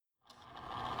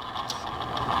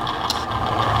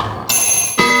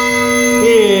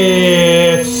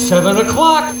7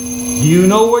 o'clock. Do you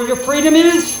know where your freedom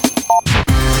is?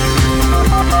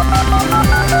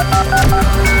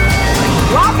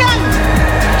 Welcome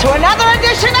to another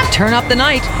edition of Turn Up the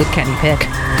Night with Kenny Pick.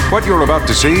 What you're about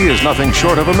to see is nothing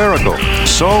short of a miracle.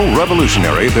 So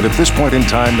revolutionary that at this point in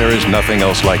time, there is nothing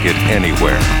else like it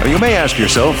anywhere. Now, you may ask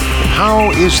yourself,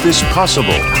 how is this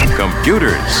possible?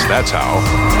 Computers, that's how.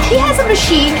 He has a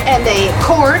machine and a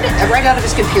cord right out of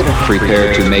his computer.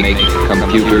 Prepare to make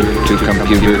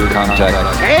computer-to-computer contact.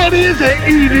 That is an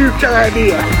Edu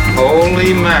idea.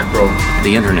 Holy mackerel.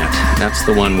 The internet, that's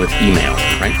the one with email,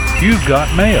 right? You've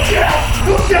got mail. Yeah,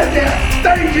 who said that?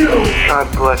 Thank you. God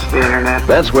bless the internet.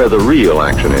 That's where the real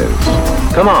action is.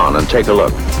 Come on and take a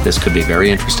look. This could be very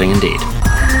interesting indeed.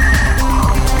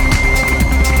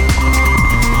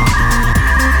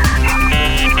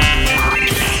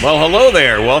 Well, hello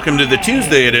there. Welcome to the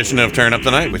Tuesday edition of Turn Up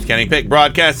the Night with Kenny Pick,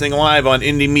 broadcasting live on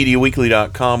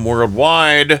IndieMediaWeekly.com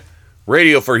worldwide.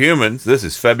 Radio for Humans. This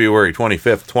is February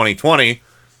 25th, 2020.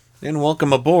 And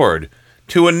welcome aboard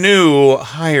to a new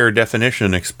higher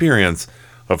definition experience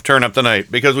of Turn Up the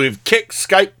Night, because we've kicked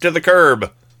Skype to the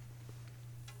curb.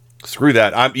 Screw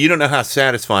that. You don't know how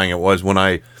satisfying it was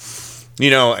when you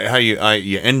know how you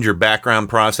end your background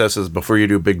processes before you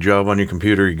do a big job on your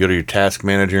computer. You go to your task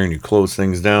manager and you close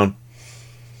things down.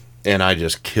 And I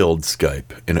just killed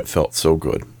Skype, and it felt so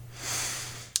good.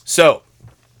 So,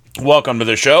 welcome to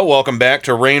the show. Welcome back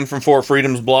to Rain from Four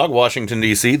Freedoms blog, Washington,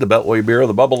 D.C., the Beltway Bureau,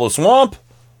 the Bubble of Swamp.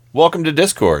 Welcome to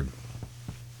Discord.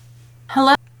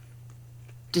 Hello.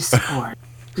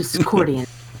 Discordian.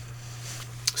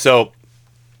 So,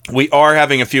 we are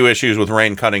having a few issues with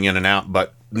Rain cutting in and out,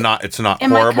 but it's not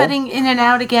Am horrible. I cutting in and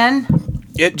out again?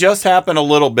 It just happened a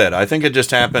little bit. I think it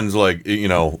just happens, like, you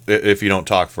know, if you don't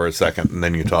talk for a second and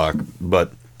then you talk.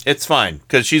 But it's fine,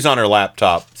 because she's on her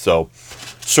laptop, so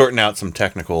sorting out some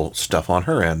technical stuff on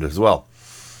her end as well.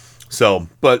 So,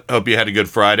 but hope you had a good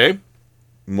Friday.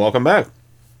 And welcome back.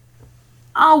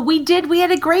 Oh, we did. We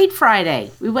had a great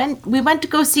Friday. We went to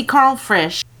go see Carl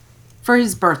Frisch for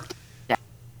his birthday.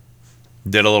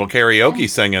 Did a little karaoke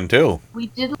singing, too. We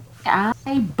did. I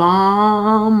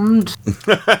bombed.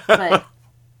 But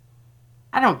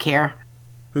I don't care.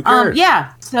 Who cares?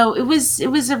 Yeah. So it was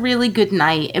a really good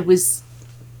night.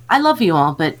 I love you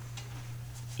all, but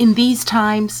in these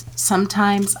times,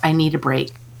 sometimes I need a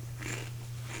break.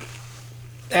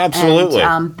 Absolutely.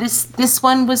 And this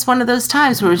one was one of those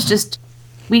times where it was just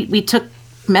we took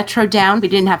Metro down. We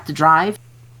didn't have to drive.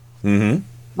 Mm-hmm.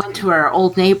 Went to our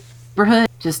old neighborhood.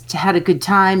 Just had a good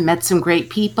time. Met some great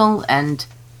people, and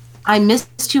I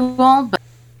missed you all, but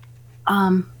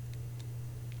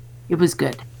it was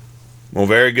good. Well,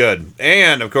 very good.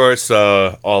 And, of course,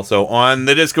 also on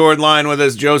the Discord line with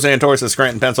us, Joe Santorsa,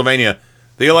 Scranton, Pennsylvania,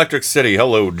 the Electric City.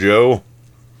 Hello, Joe.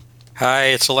 Hi,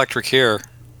 it's electric here.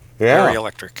 Yeah. Very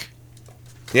electric.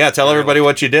 Yeah, tell everybody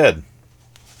what you did.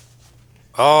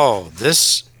 Oh,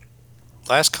 this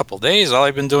last couple of days, all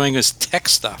I've been doing is tech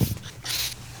stuff.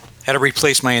 Had to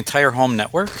replace my entire home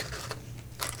network.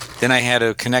 Then I had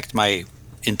to connect my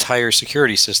entire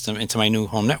security system into my new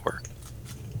home network.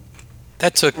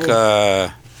 That took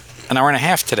an hour and a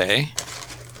half today.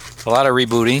 A lot of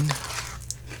rebooting.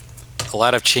 A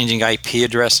lot of changing IP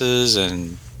addresses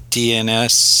and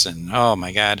DNS and, oh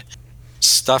my God,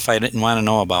 stuff I didn't want to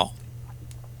know about.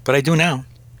 But I do now.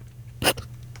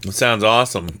 It sounds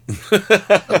awesome.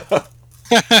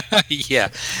 Yeah.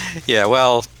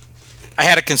 Well, I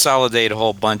had to consolidate a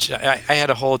whole bunch. I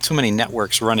had too many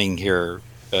networks running here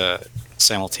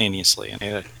simultaneously, and I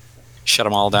had to shut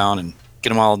them all down and get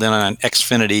them all done on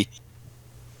Xfinity.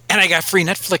 And I got free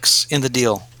Netflix in the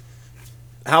deal.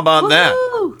 How about that?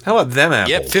 Woo-hoo! How about them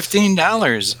apples? Yep,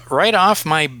 $15 right off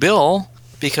my bill,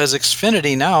 because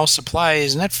Xfinity now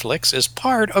supplies Netflix as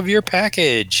part of your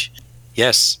package.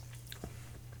 Yes.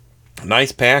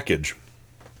 Nice package.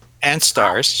 And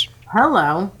stars.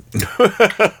 Hello.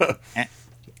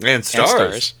 And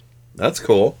stars. That's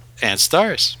cool. And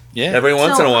stars. Yeah. Every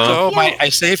once in a while. So I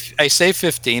saved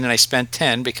 15 and I spent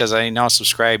 10 because I now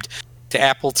subscribed to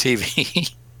Apple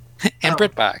TV and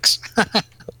BritBox.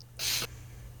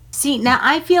 See, now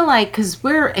I feel like, because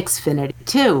we're Xfinity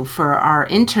too for our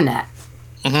internet.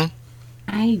 Mm-hmm.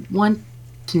 I want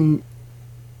to.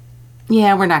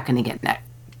 Yeah, we're not going to get that.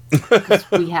 Because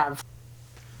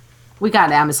we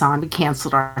got Amazon. We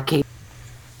canceled our cable.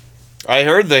 I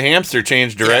heard the hamster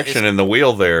changed direction in the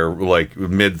wheel there, like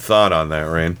mid-thought on that,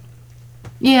 Rain.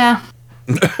 Yeah.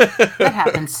 That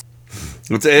happens.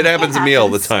 It happens to me all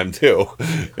the time, too.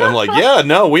 I'm like, yeah,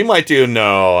 no, we might do.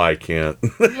 No, I can't.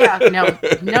 Yeah,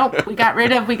 no, we got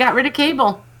rid of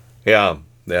cable. Yeah,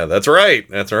 that's right.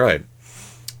 That's right.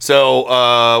 So,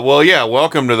 well, yeah,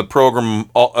 welcome to the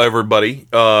program, everybody.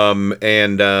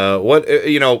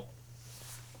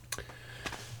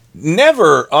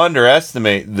 Never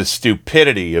underestimate the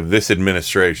stupidity of this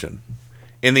administration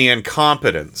and the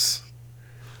incompetence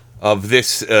of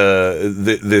this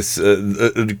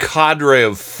cadre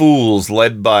of fools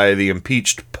led by the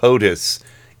impeached POTUS.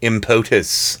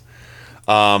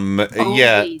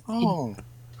 Yeah.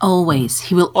 Always.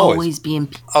 He will always be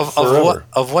impeached.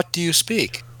 Of what do you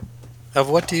speak? Of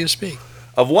what do you speak?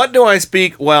 Of what do I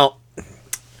speak? Well,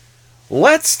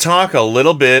 let's talk a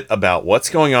little bit about what's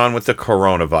going on with the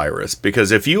coronavirus. Because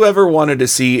if you ever wanted to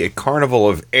see a carnival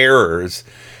of errors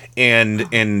and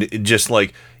just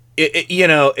like,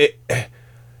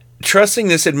 trusting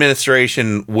this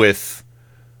administration with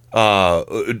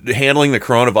handling the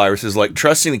coronavirus is like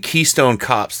trusting the Keystone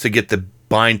Cops to get the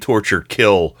bind, torture,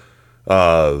 kill,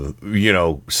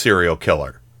 serial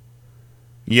killer.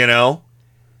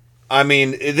 I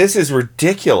mean, this is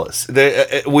ridiculous. We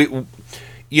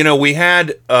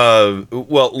had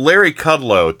Larry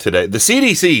Kudlow today. The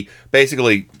CDC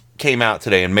basically came out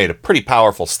today and made a pretty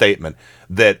powerful statement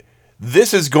that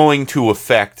this is going to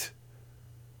affect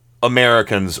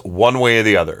Americans one way or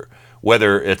the other,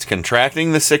 whether it's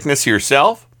contracting the sickness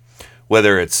yourself,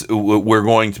 whether it's we're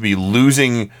going to be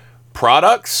losing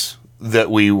products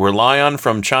that we rely on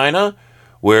from China,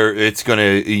 where it's going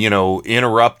to,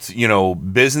 interrupt,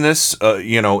 business,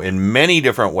 in many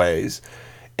different ways.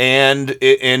 And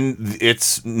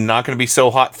it's not going to be so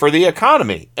hot for the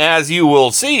economy. As you will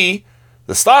see,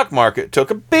 the stock market took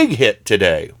a big hit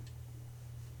today.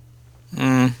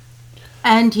 And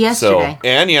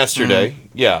yesterday.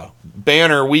 Yeah.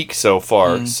 Banner week so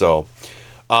far. So,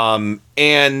 and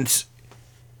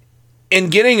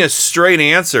getting a straight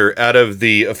answer out of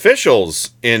the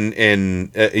officials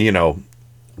in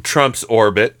Trump's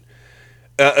orbit,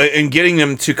 and getting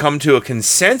them to come to a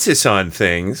consensus on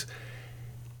things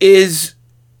it's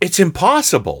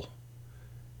impossible.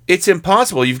 It's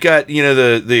impossible. You've got, I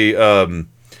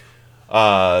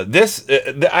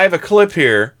have a clip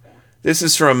here. This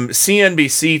is from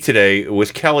CNBC today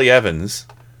with Kelly Evans.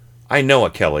 I know a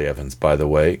Kelly Evans, by the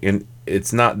way, and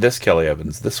it's not this Kelly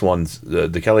Evans. This one's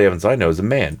the Kelly Evans I know is a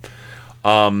man.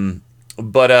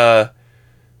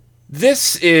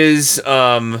 This is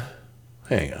hang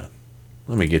on.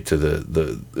 Let me get to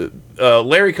the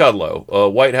Larry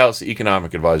Kudlow, White House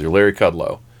economic advisor. Larry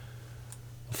Kudlow,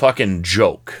 fucking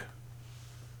joke.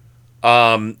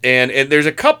 And there's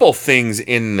a couple things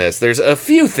in this. There's a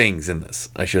few things in this,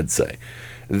 I should say,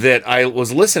 that I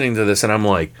was listening to this and I'm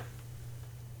like,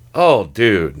 oh,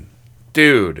 dude.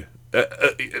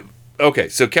 Okay,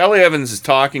 so Kelly Evans is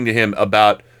talking to him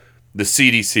about the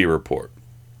CDC report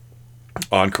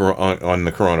on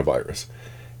the coronavirus.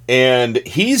 And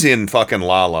he's in fucking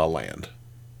La La Land.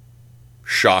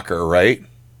 Shocker, right?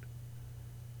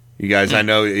 You guys, I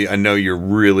know you're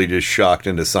really just shocked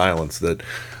into silence that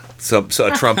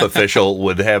a Trump official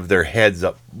would have their heads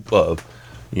up,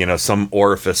 some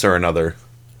orifice or another.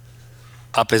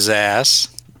 Up his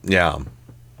ass. Yeah.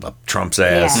 Up Trump's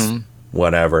ass. Yeah.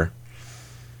 Whatever.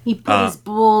 He put his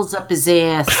balls up his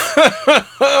ass.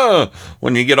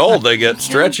 When you get old, they get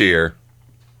stretchier.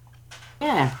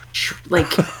 Yeah.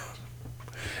 Like...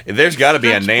 There's got to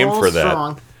be a name for that.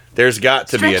 Strong. There's got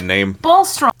to be a name. Ball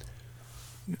strong.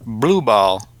 Blue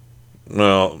ball.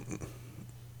 Well,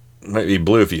 might be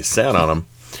blue if you sat on them.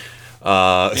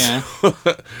 Yeah.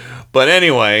 But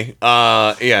anyway,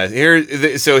 yeah.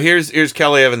 Here's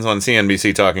Kelly Evans on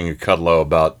CNBC talking to Kudlow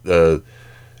about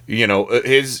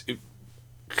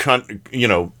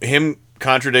him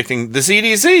contradicting the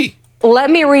CDC.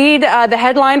 Let me read the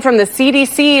headline from the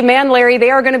CDC. Man, Larry, they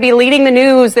are going to be leading the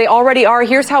news. They already are.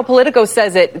 Here's how Politico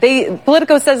says it.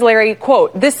 Politico says, Larry,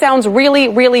 quote, "This sounds really,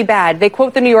 really bad." They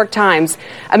quote the New York Times.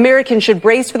 "Americans should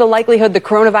brace for the likelihood the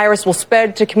coronavirus will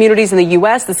spread to communities in the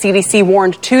U.S." The CDC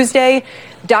warned Tuesday.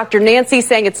 Dr. Nancy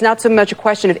saying it's not so much a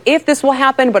question of if this will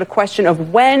happen, but a question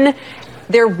of when.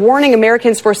 They're warning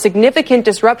Americans for significant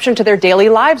disruption to their daily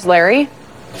lives, Larry.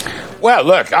 Well,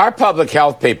 look, our public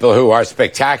health people, who are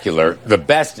spectacular, the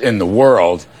best in the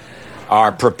world,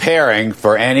 are preparing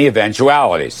for any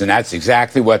eventualities. And that's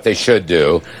exactly what they should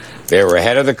do. They were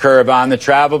ahead of the curve on the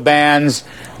travel bans.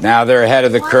 Now they're ahead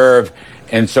of the curve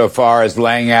insofar as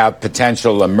laying out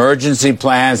potential emergency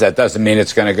plans. That doesn't mean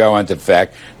it's going to go into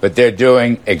effect, but they're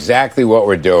doing exactly what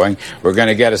we're doing. We're going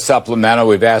to get a supplemental.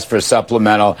 We've asked for a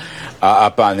supplemental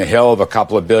up on the Hill of a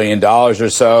couple of $2 billion or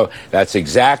so. That's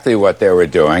exactly what they were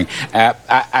doing.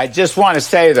 I just want to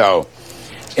say, though,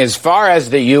 as far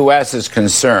as the U.S. is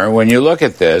concerned, when you look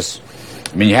at this,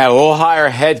 I mean, you had a little higher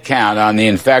head count on the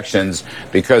infections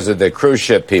because of the cruise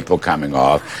ship people coming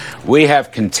off. We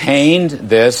have contained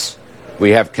this.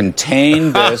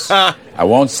 I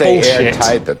won't say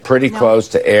airtight, but pretty close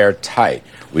to airtight.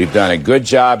 We've done a good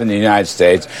job in the United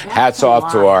States. Hats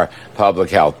off to our public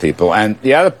health people. And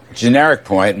the other generic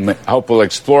point, and I hope we'll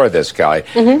explore this, Kelly,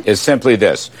 is simply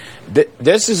this.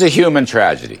 This is a human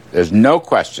tragedy. There's no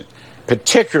question,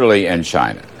 particularly in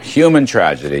China. Human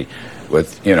tragedy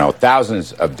with,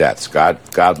 thousands of deaths.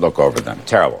 God look over them.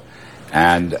 Terrible.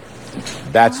 And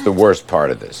that's the worst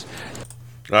part of this.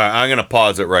 All right, I'm going to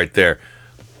pause it right there.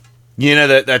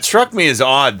 That struck me as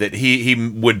odd that he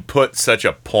would put such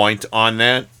a point on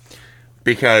that,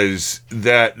 because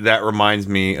that reminds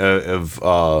me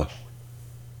of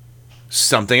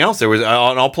something else. There was, and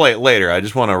I'll play it later. I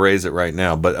just want to raise it right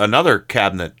now. But another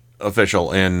cabinet official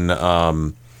was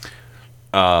on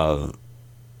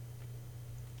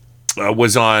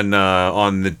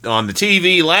the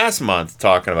TV last month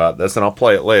talking about this, and I'll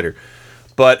play it later.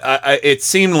 But it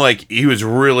seemed like he was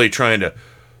really trying to.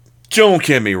 Don't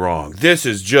get me wrong. This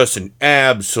is just an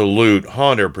absolute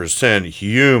 100%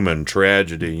 human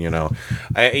tragedy. And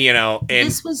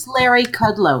this was Larry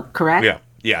Kudlow, correct?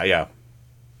 Yeah.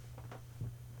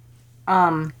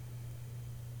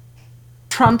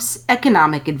 Trump's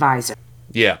economic advisor.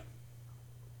 Yeah.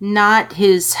 Not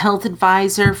his health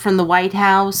advisor from the White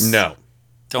House. No.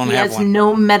 He has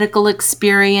no medical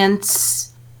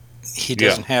experience. He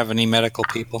doesn't have any medical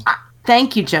people.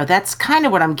 Thank you, Joe. That's kind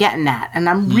of what I'm getting at. And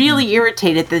I'm really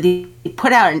irritated that he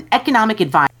put out an economic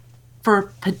advice for a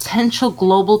potential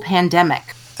global pandemic.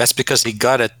 That's because he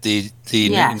got at the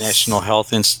National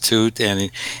Health Institute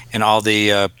and all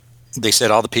the they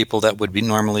said all the people that would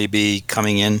normally be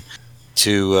coming in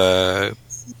to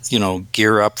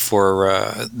gear up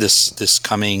for this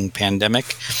coming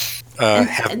pandemic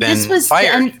have been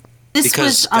fired. This because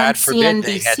was on God forbid CNBC,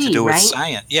 they had to do with right?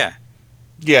 science. Yeah.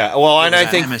 Yeah, well, and I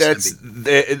think this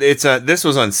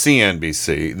was on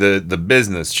CNBC, the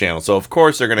business channel. So of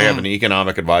course they're going to have an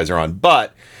economic advisor on.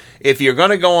 But if you're going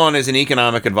to go on as an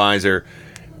economic advisor,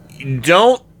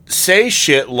 don't say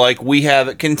shit like we have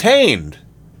it contained.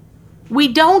 We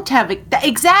don't have it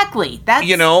exactly. That's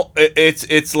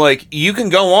it's like you can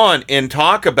go on and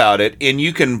talk about it, and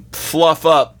you can fluff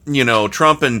up,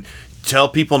 Trump and tell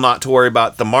people not to worry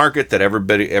about the market, that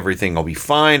everything will be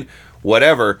fine.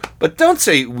 Whatever, but don't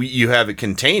say you have it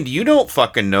contained. You don't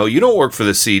fucking know. You don't work for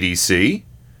the CDC.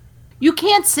 You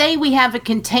can't say we have it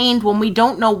contained when we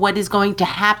don't know what is going to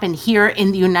happen here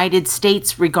in the United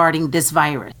States regarding this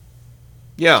virus.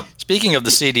 Yeah. Speaking of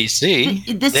the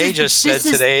CDC, they just said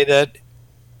today that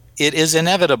it is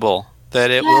inevitable that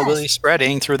it will be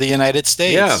spreading through the United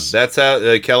States. Yeah, that's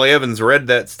how Kelly Evans read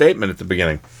that statement at the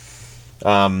beginning.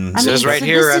 It says right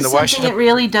here on the Washington. It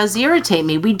really does irritate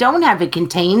me. We don't have it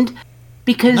contained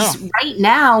because right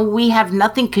now we have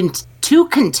nothing to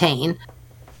contain,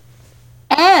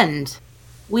 and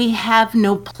we have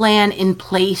no plan in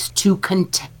place to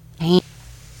contain.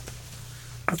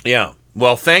 Yeah.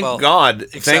 Well, thank God.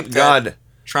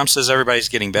 Trump says everybody's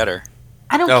getting better.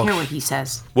 I don't care what he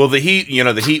says. Well, the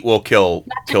heat will kill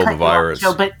the virus.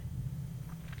 Joe, but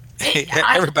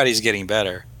everybody's getting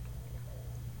better.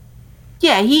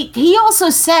 Yeah, he also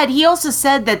said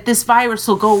that this virus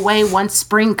will go away once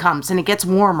spring comes and it gets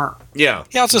warmer. Yeah.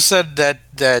 He also said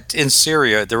that in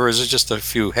Syria there was just a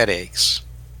few headaches.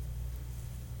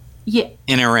 Yeah.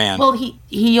 In Iran. Well,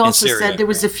 he also said there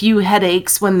was a few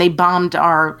headaches when they bombed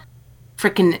our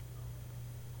frickin'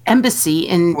 embassy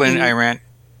in Iran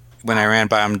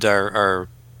bombed our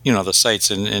the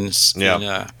sites in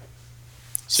Syria.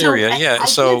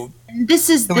 So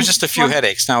it was just a few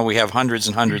headaches. Now we have hundreds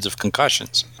and hundreds of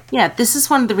concussions. Yeah, this is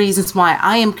one of the reasons why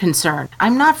I am concerned.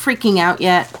 I'm not freaking out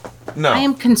yet. No. I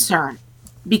am concerned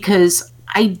because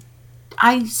I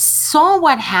saw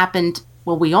what happened.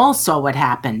 Well, we all saw what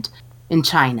happened in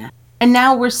China. And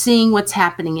now we're seeing what's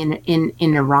happening in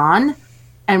Iran,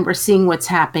 and we're seeing what's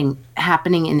happening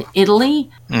in Italy.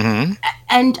 Mm-hmm.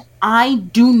 And I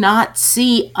do not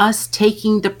see us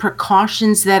taking the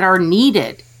precautions that are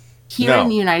needed here in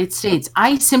the United States.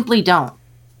 I simply don't.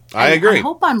 I agree. I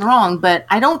hope I'm wrong, but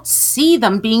I don't see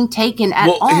them being taken at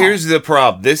all. Well, here's the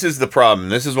problem. This is the problem.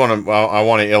 This is what I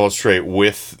want to illustrate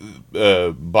with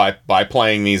by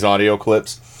playing these audio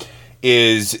clips.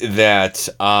 Is that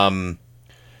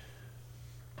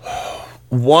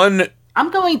one? I'm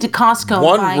going to Costco.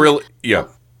 One really, yeah.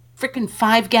 Freaking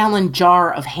 5-gallon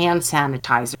jar of hand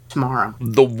sanitizer tomorrow.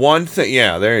 The one thing,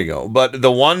 yeah, there you go. But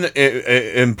the one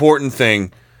important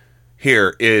thing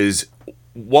here is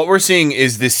what we're seeing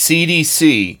is the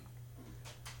CDC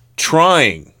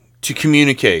trying to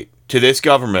communicate to this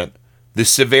government the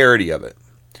severity of it.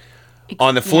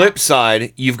 On the flip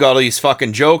side, you've got all these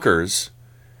fucking jokers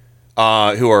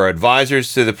who are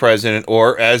advisors to the president,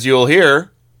 or as you'll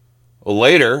hear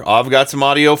later, I've got some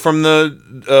audio from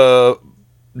the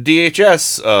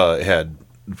DHS head,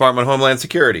 Department of Homeland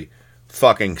Security.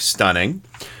 Fucking stunning.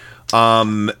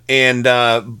 But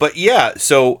yeah,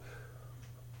 so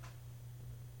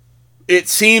it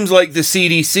seems like the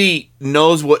CDC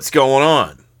knows what's going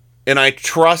on. And I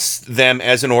trust them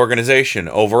as an organization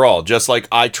overall, just like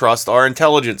I trust our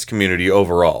intelligence community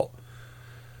overall.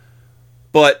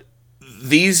 But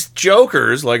these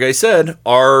jokers, like I said,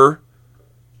 are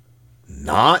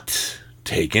not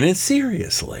taking it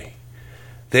seriously.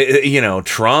 They,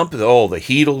 Trump, the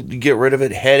heat will get rid of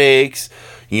it, headaches,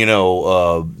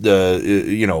 the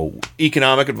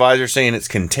economic advisor saying it's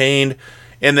contained.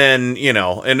 And then,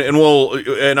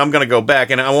 and I'm going to go back,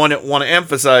 and I want to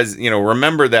emphasize,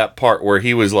 remember that part where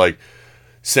he was like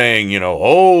saying,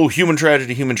 human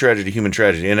tragedy, human tragedy, human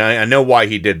tragedy. And I know why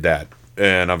he did that.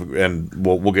 And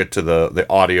we'll get to the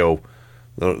audio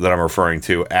that I'm referring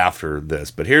to after this.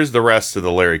 But here's the rest of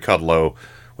the Larry Kudlow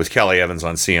with Kelly Evans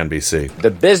on CNBC. The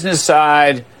business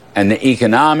side and the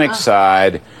economic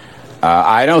side,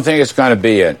 I don't think it's going to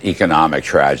be an economic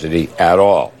tragedy at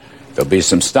all. There'll be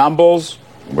some stumbles.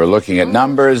 We're looking at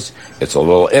numbers. It's a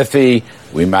little iffy.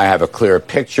 We might have a clearer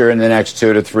picture in the next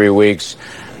 2 to 3 weeks.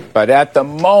 But at the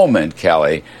moment,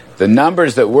 Kelly, the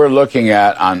numbers that we're looking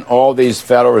at on all these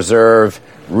Federal Reserve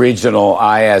regional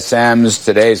ISMs,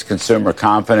 today's consumer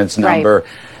confidence number,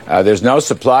 there's no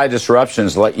supply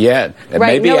disruptions yet. It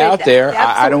may be out there.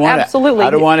 I don't want to. I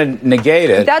don't want to negate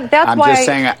it. I'm just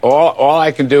saying all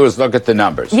I can do is look at the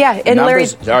numbers. Yeah, and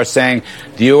numbers are saying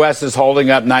the U.S. is holding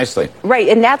up nicely. Right,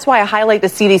 and that's why I highlight the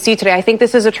CDC today. I think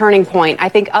this is a turning point. I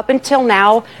think up until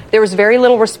now there was very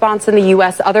little response in the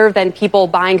U.S. other than people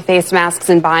buying face masks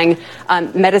and buying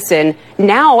medicine.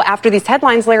 Now, after these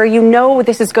headlines, Larry,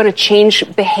 this is going to change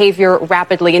behavior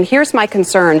rapidly. And here's my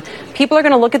concern: people are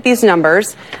going to look at these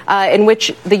numbers. In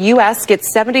which the U.S.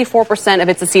 gets 74% of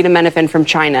its acetaminophen from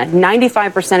China,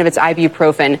 95% of its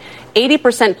ibuprofen,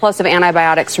 80% plus of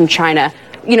antibiotics from China.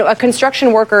 A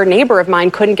construction worker neighbor of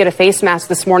mine couldn't get a face mask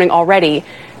this morning already.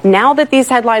 Now that these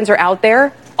headlines are out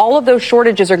there, all of those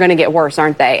shortages are going to get worse,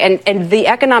 aren't they? And the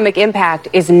economic impact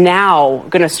is now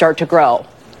going to start to grow.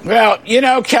 Well,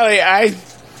 Kelly, I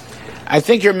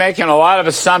think you're making a lot of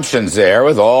assumptions there,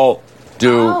 with all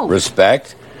due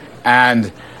respect.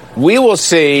 And we will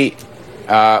see,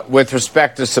 with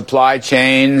respect to supply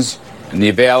chains and the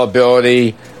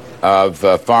availability of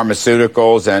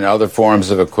pharmaceuticals and other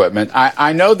forms of equipment.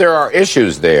 I know there are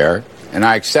issues there, and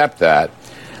I accept that.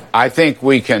 I think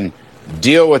we can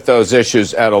deal with those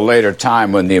issues at a later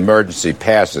time when the emergency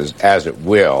passes, as it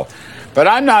will. But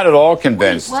I'm not at all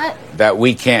convinced that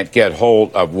we can't get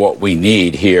hold of what we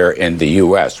need here in the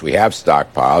U.S. We have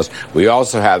stockpiles. We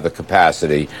also have the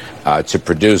capacity to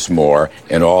produce more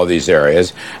in all these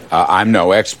areas. I'm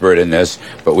no expert in this,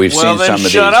 but we've seen some of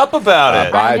these up about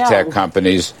it. Biotech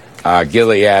companies,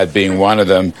 Gilead being one of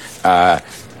them,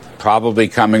 probably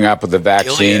coming up with a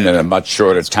vaccine in a much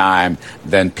shorter time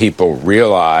than people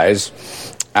realize.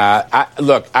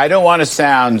 Look, I don't want to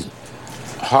sound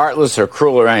heartless or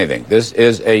cruel or anything. This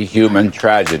is a human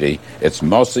tragedy. It's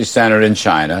mostly centered in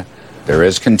China. There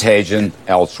is contagion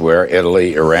elsewhere,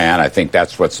 Italy, Iran. I think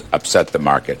that's what's upset the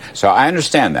market. So I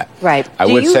understand that. Right. I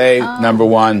would say, number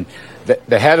one,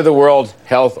 the head of the World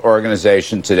Health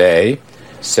Organization today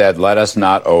said, let us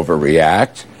not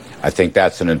overreact. I think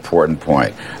that's an important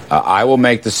point. I will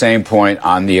make the same point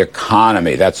on the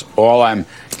economy. That's all I'm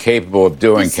capable of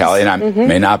doing, Kelly, and I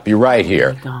may not be right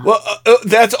here. Well,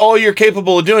 that's all you're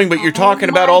capable of doing, but you're talking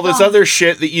about all this other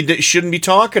shit that you shouldn't be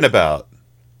talking about.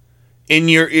 And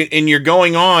you're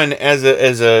going on as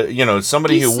a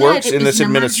somebody who works in this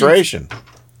administration.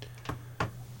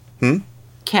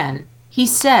 Ken, he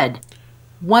said,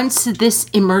 once this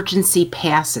emergency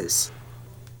passes.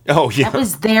 Oh yeah, that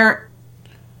was there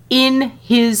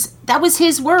that was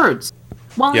his words.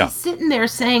 While he's sitting there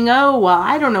saying, oh, well,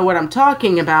 I don't know what I'm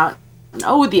talking about.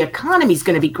 Oh, the economy's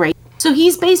going to be great. So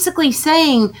he's basically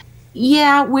saying,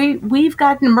 yeah, we've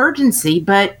got an emergency,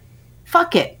 but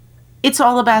fuck it. It's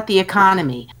all about the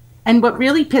economy. And what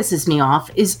really pisses me off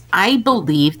is I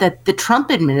believe that the Trump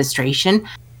administration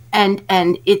and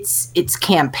its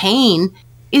campaign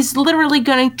is literally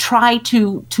going to try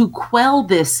to quell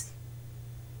this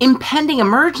impending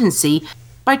emergency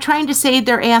by trying to save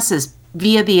their asses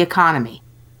via the economy.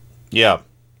 Yeah.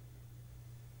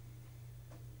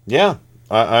 Yeah.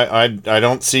 I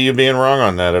don't see you being wrong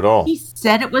on that at all. He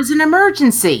said it was an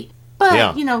emergency.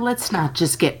 But, let's not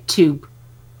just get too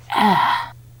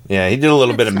Yeah, he did a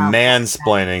little bit of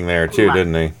mansplaining there too,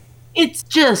 didn't he? It's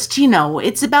just,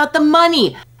 it's about the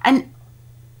money. And,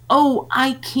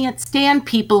 I can't stand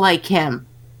people like him.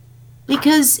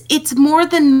 Because it's more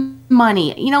than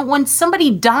money. When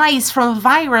somebody dies from a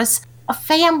virus, a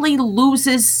family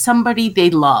loses somebody they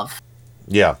love.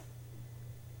 Yeah.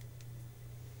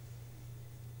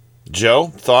 Joe,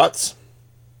 thoughts?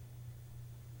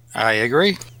 I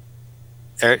agree.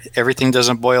 Everything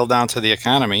doesn't boil down to the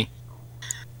economy.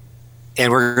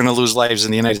 And we're going to lose lives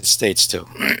in the United States, too.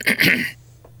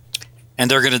 And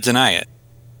they're going to deny it.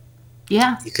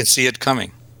 Yeah. You can see it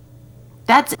coming.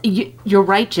 You're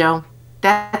right, Joe.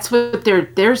 That's what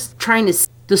they're trying to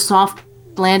the soft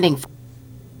landing.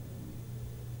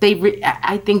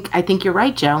 I think you're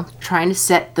right, Joe. Trying to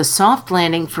set the soft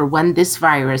landing for when this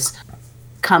virus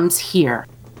comes here.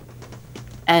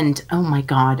 And oh my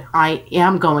God, I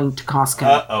am going to Costco.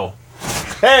 Uh-oh.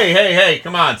 Hey,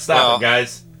 come on, stop it,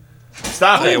 guys.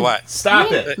 Stop it. What?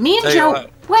 Stop it. Me and Joe.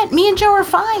 What? Me and Joe are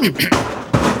fine. Get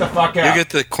the fuck out. You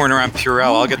get the corner on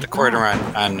Purell. I'll get the corner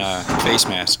on face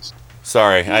masks.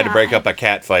 Sorry, I had to break up a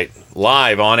cat fight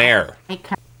live on air.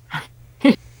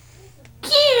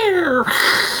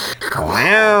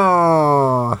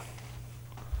 Wow.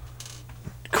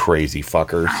 Crazy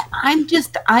fuckers.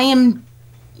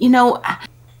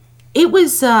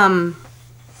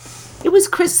 It was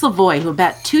Chris Lavoie who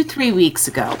about 2-3 weeks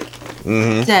ago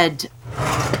said,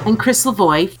 and Chris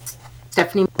Lavoie,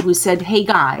 Stephanie, who said, hey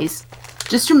guys,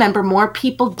 just remember more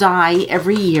people die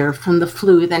every year from the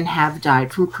flu than have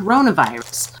died from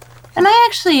coronavirus. And I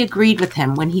actually agreed with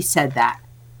him when he said that.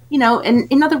 And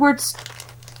in other words,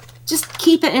 just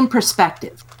keep it in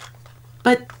perspective.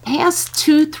 But past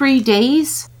 2-3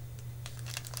 days,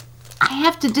 I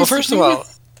have to disagree. Well, first of all,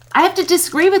 I have to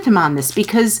disagree with him on this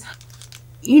because,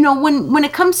 when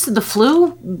it comes to the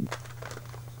flu,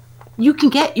 you can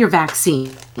get your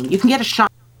vaccine. You can get a shot.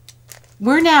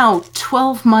 We're now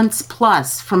 12 months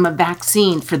plus from a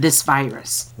vaccine for this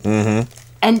virus. Mm-hmm.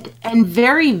 And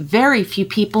very, very few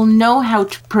people know how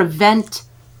to prevent.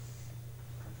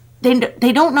 They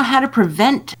don't know how to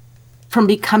prevent from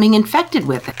becoming infected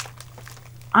with it.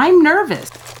 I'm nervous.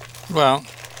 Well,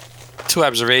 2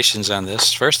 observations on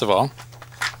this. First of all,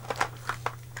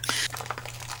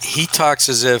 he talks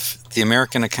as if the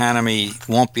American economy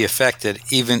won't be affected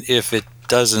even if it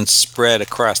doesn't spread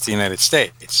across the United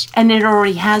States. And it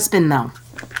already has been, though.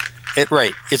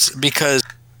 Right. It's because,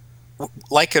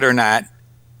 like it or not,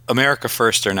 America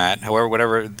first or not, however,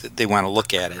 whatever they want to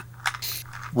look at it,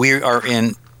 we are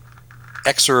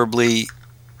inexorably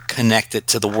connected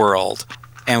to the world.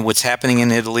 And what's happening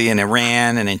in Italy and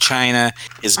Iran and in China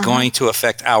is going to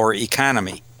affect our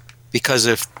economy. Because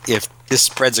if this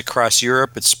spreads across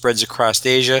Europe, it spreads across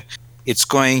Asia, it's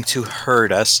going to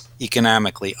hurt us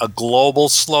economically. A global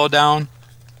slowdown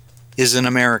is an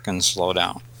American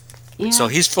slowdown. Yeah. So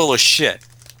he's full of shit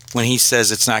when he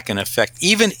says it's not going to affect,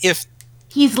 even if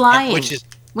he's lying. Which is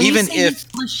even if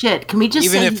full of shit. Can we just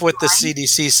even say if what lying? The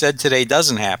CDC said today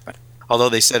doesn't happen, although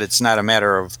they said it's not a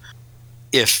matter of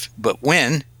if but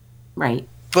when. Right.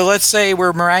 But let's say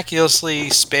we're miraculously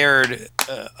spared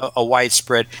a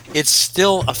widespread. It's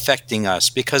still affecting us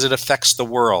because it affects the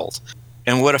world.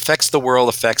 And what affects the world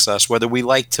affects us, whether we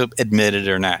like to admit it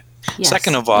or not. Yes.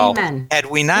 Second of all, had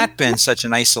we not been such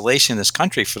an isolation in this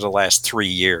country for the last 3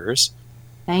 years,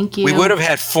 thank you, we would have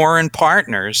had foreign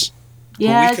partners who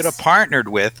we could have partnered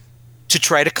with to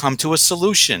try to come to a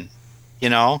solution,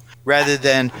 rather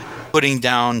than putting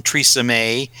down Theresa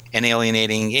May and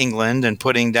alienating England and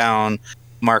putting down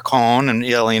Macron and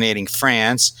alienating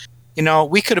France.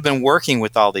 We could have been working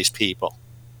with all these people,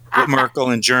 with Merkel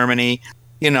in Germany,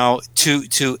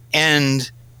 to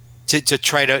end, to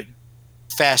try to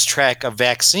fast track a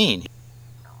vaccine.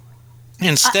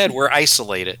 Instead, we're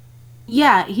isolated.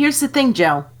 Yeah, here's the thing,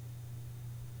 Joe.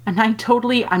 And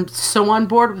I'm so on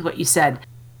board with what you said.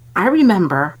 I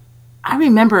remember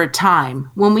a time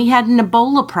when we had an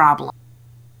Ebola problem.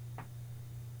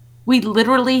 We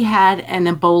literally had an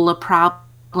Ebola problem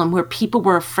where people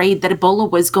were afraid that Ebola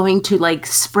was going to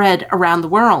spread around the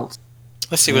world.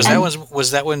 Let's see.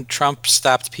 Was that when Trump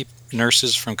stopped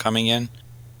nurses from coming in?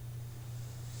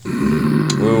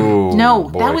 Ooh, no,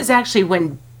 boy. that was actually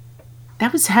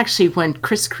when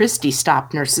Chris Christie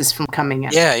stopped nurses from coming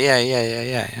in.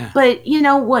 Yeah. But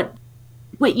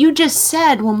what you just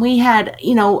said, when we had,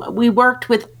 we worked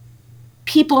with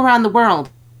people around the world,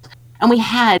 and we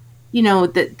had,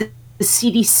 the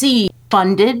CDC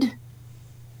funded,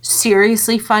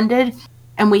 seriously funded,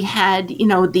 and we had,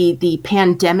 the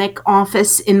pandemic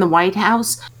office in the White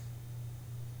House.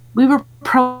 We were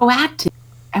proactive.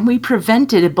 And we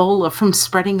prevented Ebola from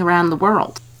spreading around the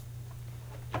world.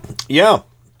 Yeah.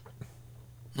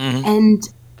 And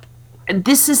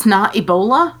this is not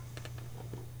Ebola,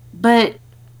 but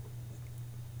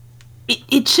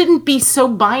it shouldn't be so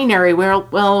binary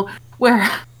where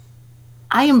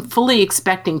I am fully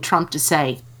expecting Trump to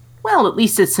say, well, at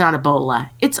least it's not Ebola.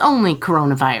 It's only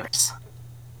coronavirus.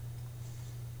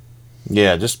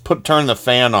 Yeah, just turn the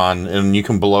fan on and you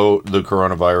can blow the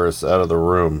coronavirus out of the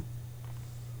room.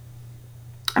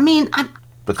 I mean,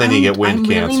 but then you get wind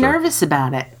cancer. I'm really nervous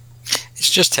about it. It's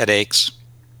just headaches.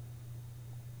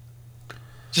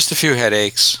 Just a few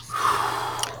headaches.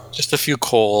 Just a few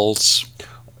colds.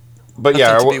 But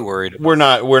Nothing to be worried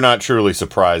about. we're not truly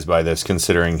surprised by this,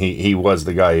 considering he was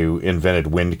the guy who invented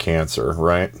wind cancer,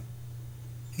 right?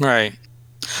 Right.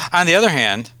 On the other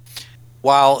hand,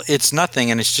 while it's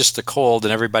nothing and it's just a cold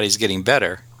and everybody's getting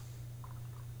better,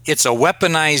 it's a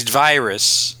weaponized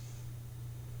virus,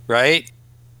 right?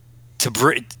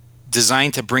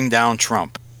 Designed to bring down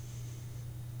Trump.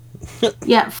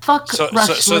 Yeah, fuck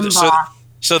Rush Limbaugh.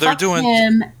 So they're fuck doing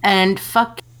him and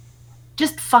fuck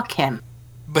him.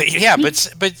 But yeah, but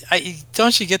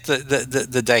don't you get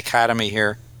the dichotomy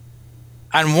here?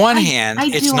 On one hand,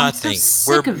 it's nothing.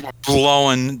 We're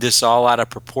blowing this all out of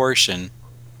proportion,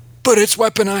 but it's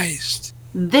weaponized.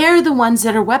 They're the ones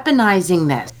that are weaponizing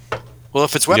this. Well,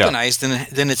 if it's weaponized,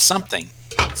 then it's something.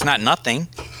 It's not nothing.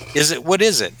 Is it? What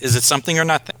is it? Is it something or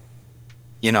nothing?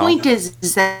 You know. The point is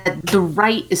that the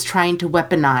right is trying to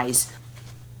weaponize.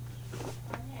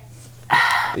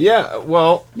 Yeah,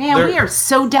 well... Man, we are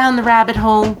so down the rabbit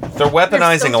hole. They're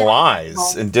weaponizing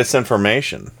lies and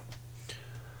disinformation.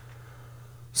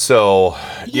 So,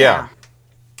 yeah.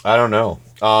 I don't know.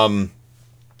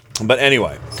 But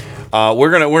anyway,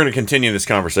 we're gonna continue this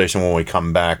conversation when we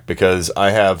come back, because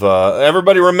I have...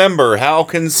 everybody remember how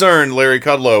concerned Larry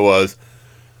Kudlow was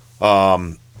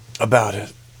about a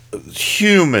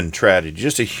human tragedy.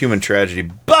 Just a human tragedy.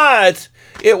 But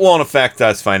it won't affect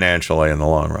us financially in the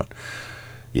long run.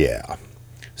 Yeah.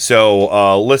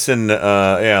 So listen.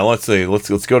 Let's see.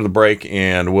 Let's go to the break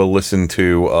and we'll listen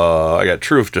to. I got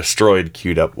Truth Destroyed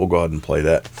queued up. We'll go ahead and play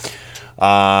that.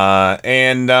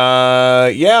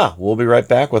 We'll be right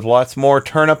back with lots more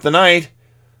Turn Up the Night.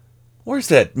 Where's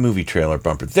that movie trailer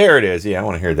bumper? There it is. Yeah, I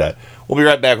want to hear that. We'll be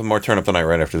right back with more Turn Up the Night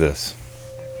right after this.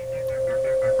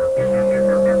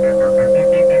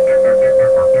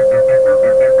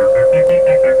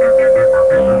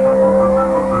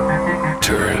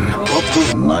 Turn up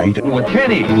the night with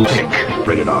Kenny Pick.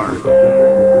 Rated R.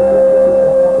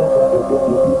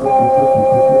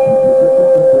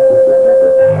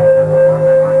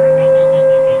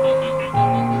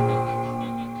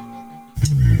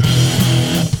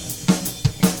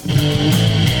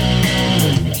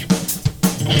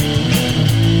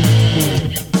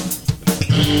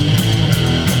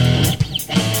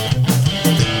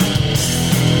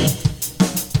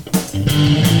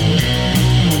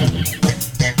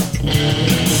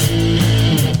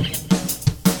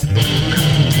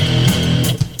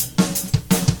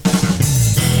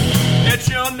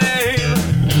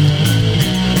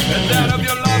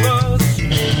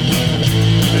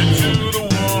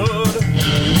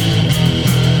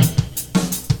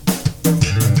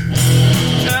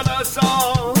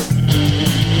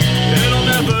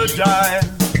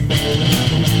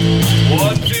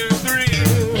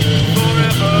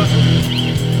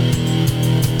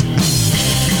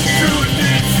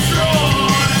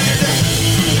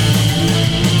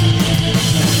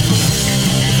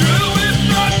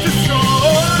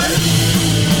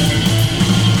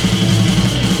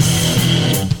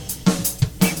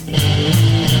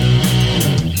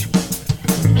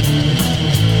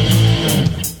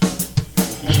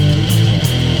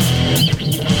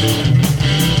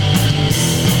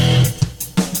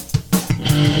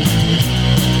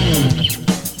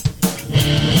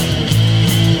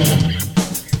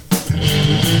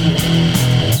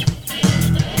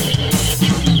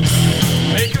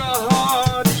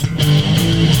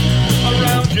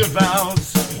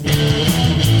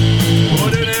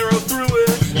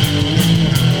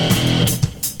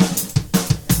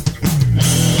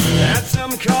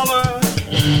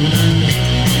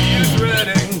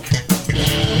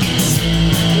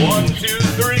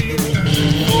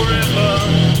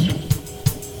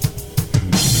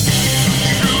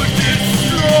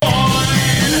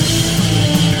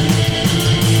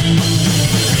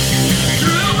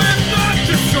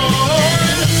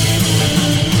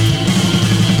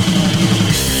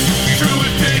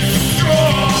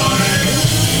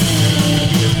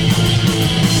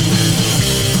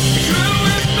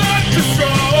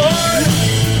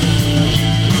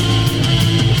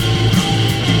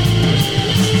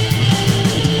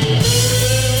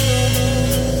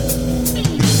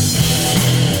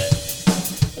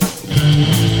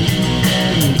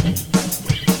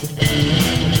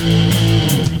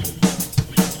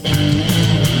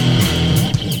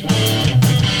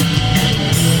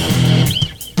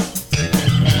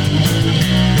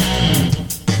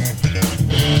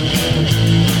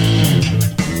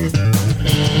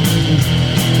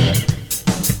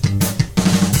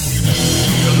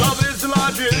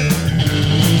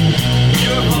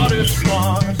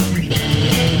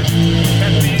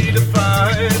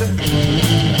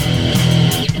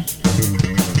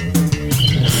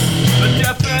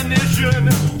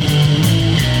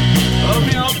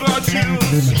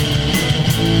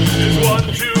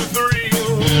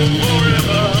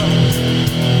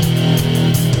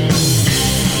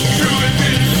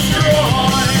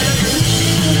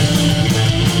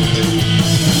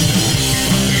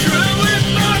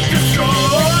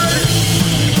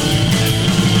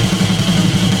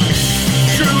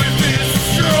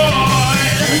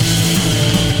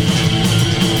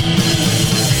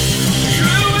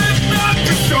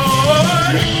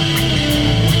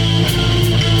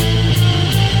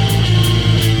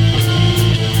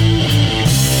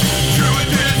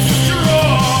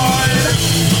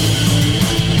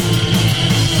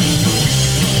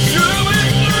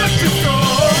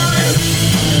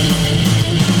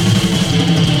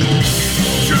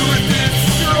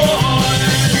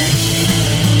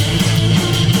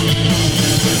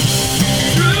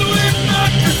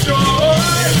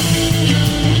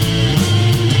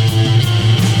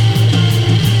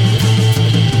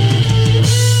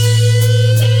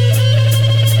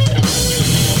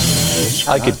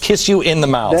 I could kiss you in the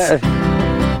mouth.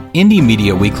 Indie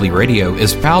Media Weekly Radio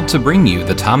is proud to bring you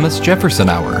the Thomas Jefferson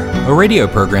Hour, a radio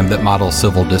program that models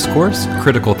civil discourse,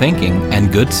 critical thinking,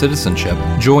 and good citizenship.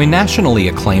 Join nationally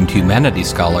acclaimed humanities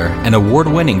scholar and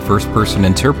award-winning first-person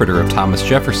interpreter of Thomas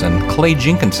Jefferson, Clay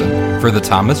Jenkinson, for the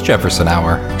Thomas Jefferson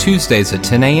Hour, Tuesdays at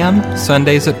 10 a.m.,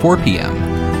 Sundays at 4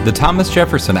 p.m. The Thomas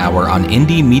Jefferson Hour on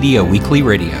Indie Media Weekly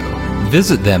Radio.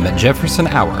 Visit them at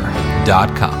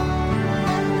jeffersonhour.com.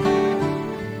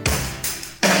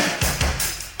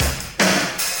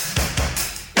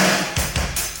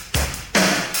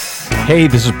 Hey,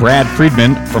 this is Brad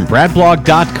Friedman from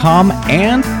BradBlog.com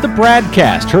and the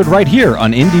Bradcast, heard right here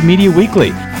on Indie Media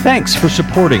Weekly. Thanks for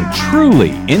supporting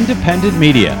truly independent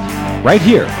media, right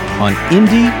here on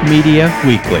Indie Media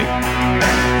Weekly.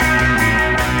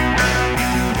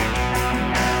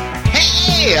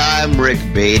 Hey, I'm Rick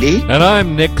Beatty. And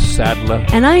I'm Nick Sadler.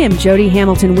 And I am Jody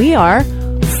Hamilton. We are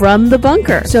From the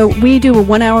Bunker. So we do a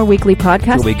 1-hour weekly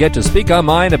podcast. Where we get to speak our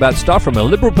mind about stuff from a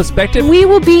liberal perspective. We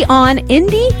will be on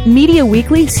Indie Media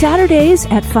Weekly Saturdays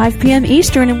at 5 p.m.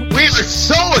 Eastern. We are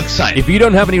so excited. If you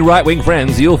don't have any right-wing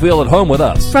friends, you'll feel at home with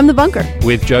us. From the Bunker.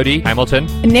 With Jody Hamilton.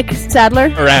 Nick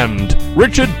Sadler. And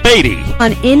Richard Beatty.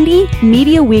 On Indie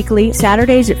Media Weekly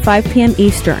Saturdays at 5 p.m.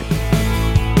 Eastern.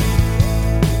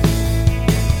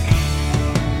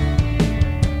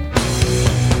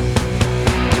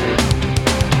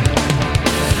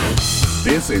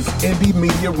 This is Indie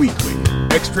Media Weekly,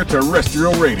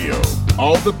 extraterrestrial radio.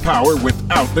 All the power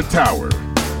without the tower.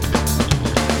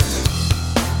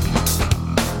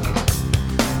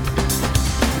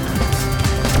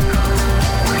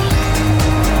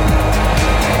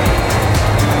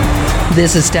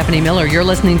 This is Stephanie Miller. You're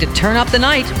listening to Turn Up the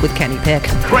Night with Kenny Pick.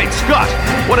 Great Scott!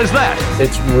 What is that?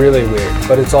 It's really weird,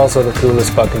 but it's also the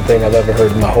coolest fucking thing I've ever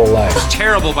heard in my whole life. It's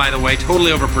terrible, by the way.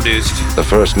 Totally overproduced. The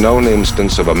first known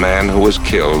instance of a man who was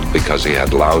killed because he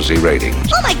had lousy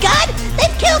ratings. Oh my God!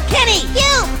 They've killed Kenny!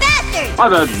 You bastard!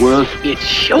 I've had worse. It's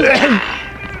showtime!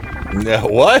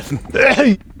 What?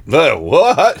 The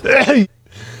what?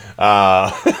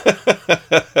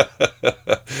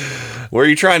 Were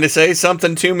you trying to say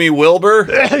something to me, Wilbur?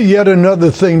 Yet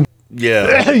another thing.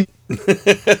 Yeah.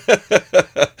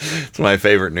 It's my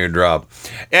favorite new drop.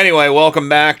 Anyway, welcome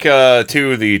back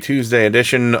to the Tuesday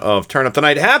edition of Turn Up the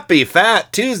Night. Happy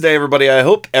Fat Tuesday, everybody. I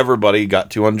hope everybody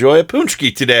got to enjoy a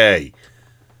punchki today,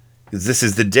 because this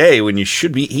is the day when you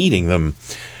should be eating them.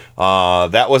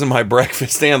 That wasn't my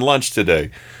breakfast and lunch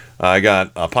today. I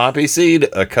got a poppy seed,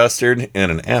 a custard,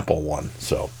 and an apple one.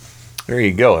 So there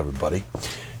you go, everybody.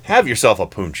 Have yourself a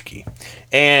punchki.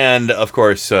 And, of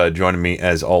course, joining me,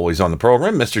 as always, on the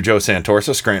program, Mr. Joe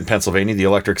Santorsa, Scranton, Pennsylvania, the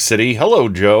Electric City. Hello,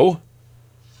 Joe.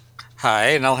 Hi,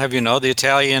 and I'll have you know the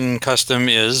Italian custom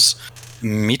is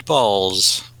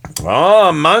meatballs.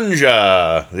 Oh,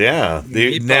 manja. Yeah.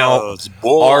 Meatballs,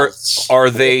 now,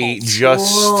 are they Balls.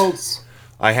 just...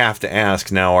 I have to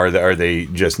ask now, are they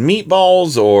just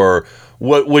meatballs, or...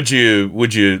 What would you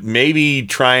maybe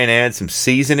try and add some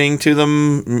seasoning to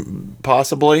them,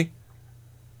 possibly?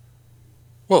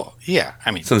 Well, yeah, I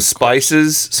mean... Some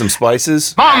spices?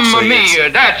 Mamma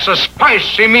mia, that's a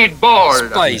spicy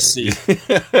meatball. Spicy.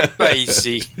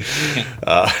 Spicy.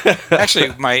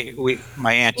 Actually, my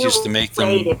aunt used to make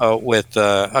them with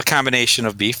a combination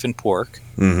of beef and pork.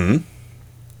 Mm-hmm.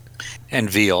 And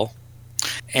veal.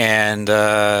 And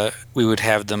we would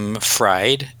have them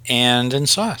fried and in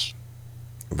sauce.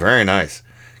 Very nice.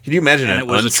 Can you imagine and an it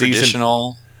was unseasoned... a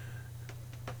traditional...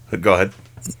 Go ahead.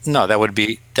 No, that would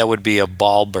be a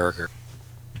ball burger.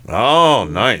 Oh,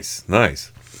 nice.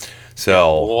 So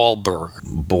ball burger.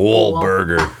 Ball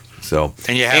burger. So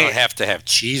and you have to have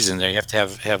cheese in there. You have to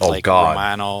have like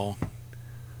Romano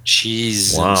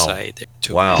cheese inside there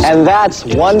too. Wow. And that's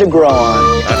one to grow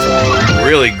on.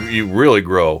 That's you really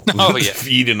grow. Oh yeah. If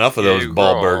you eat enough of those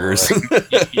ball burgers.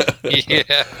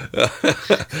 Yeah.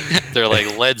 They're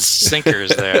like lead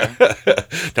sinkers there.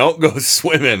 Don't go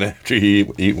swimming after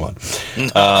you eat one.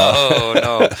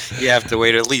 No. You have to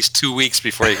wait at least 2 weeks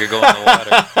before you could go in the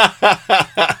water.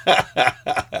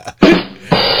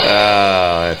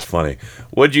 That's funny.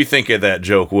 What'd you think of that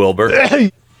joke, Wilbur?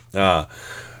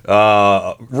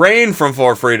 Rain from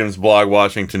Four Freedoms blog,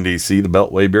 Washington, D.C., the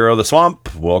Beltway Bureau, the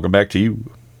Swamp. Welcome back to you.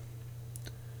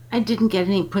 I didn't get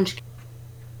any punchki.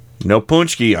 No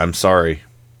punchki. I'm sorry.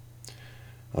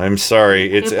 I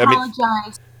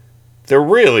apologize. They're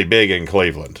really big in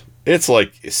Cleveland. It's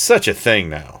such a thing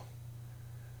now.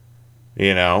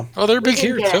 You know? Oh, they're big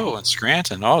here, too, in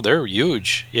Scranton. Oh, they're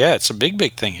huge. Yeah, it's a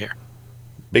big thing here.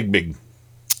 Big.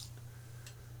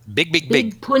 Big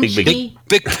punchki.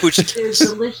 Big punchki. They're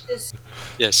delicious.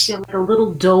 Yes. They're like a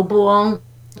little dough ball.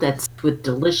 that's with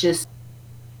delicious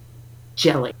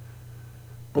jelly.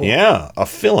 Yeah, a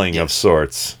filling of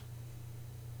sorts.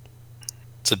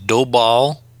 It's a dough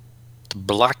ball to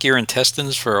block your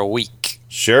intestines for a week.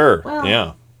 Sure. Well,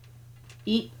 yeah.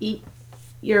 Eat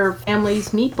your family's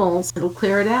meatballs. It'll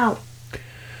clear it out.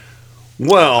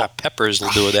 Well, hot peppers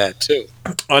will do that too.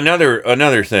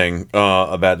 Another thing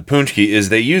about the punchki is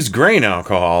they use grain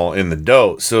alcohol in the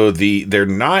dough, so they're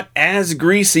not as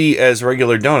greasy as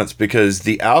regular donuts because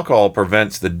the alcohol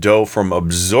prevents the dough from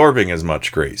absorbing as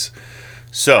much grease.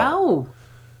 So,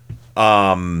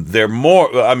 they're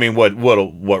more. I mean, what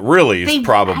really is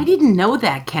probably? I didn't know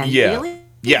that, Ken. Yeah. Really?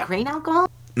 Yeah. Grain alcohol?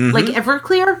 Mhm. Like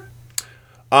Everclear?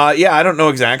 Yeah, I don't know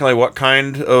exactly what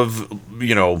kind of,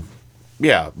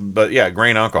 but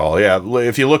grain alcohol. Yeah,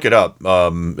 if you look it up,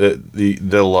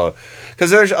 they'll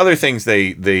because there's other things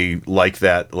they like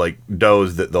that, like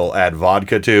doughs that they'll add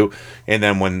vodka to, and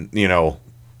then when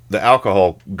the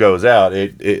alcohol goes out,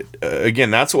 it again,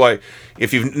 that's why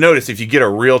if you've noticed, if you get a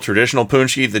real traditional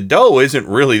punchki, the dough isn't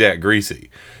really that greasy,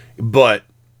 but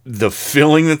the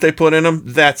filling that they put in them,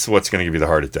 that's what's going to give you the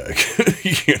heart attack.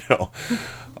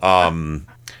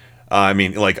 I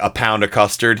mean, like a pound of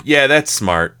custard. Yeah, that's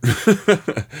smart.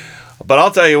 But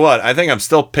I'll tell you what, I think I'm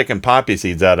still picking poppy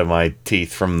seeds out of my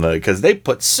teeth because they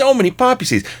put so many poppy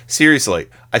seeds. Seriously,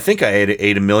 I think I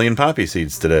ate 1 million poppy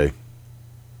seeds today.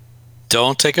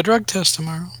 Don't take a drug test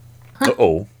tomorrow.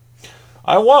 Uh-oh.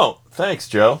 I won't. Thanks,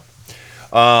 Joe.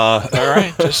 All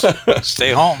right, just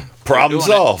stay home. Problem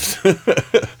solved.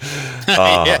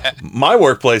 Yeah. My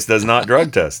workplace does not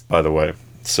drug test, by the way.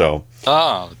 So.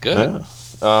 Oh, good. Yeah.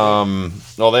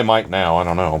 Well, they might now. I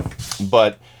don't know.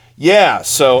 But yeah.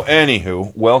 So,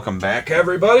 anywho, welcome back,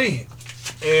 everybody.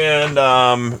 And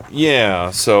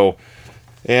So,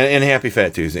 and happy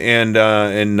Fat Tuesday. And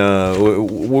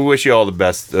we wish you all the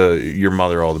best. Your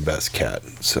mother all the best, Kat.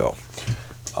 So,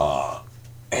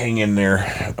 hang in there.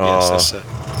 Yes, that's it.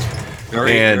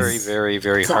 Very, very,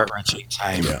 very heart-wrenching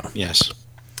time. Yeah. Yes.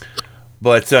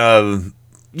 But, so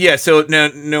now,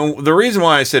 the reason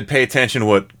why I said pay attention to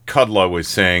what Kudlow was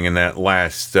saying in that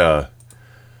last bit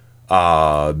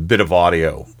of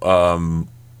audio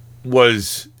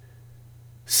was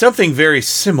something very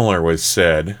similar was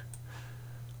said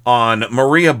on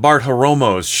Maria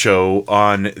Bartiromo's show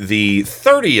on the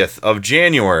 30th of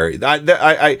January.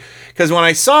 Because when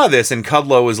I saw this and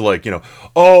Kudlow was like,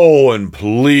 and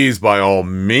please, by all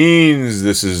means,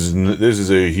 this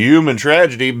is a human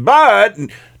tragedy, but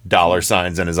dollar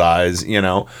signs in his eyes,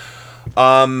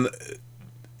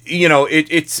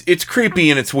 it's creepy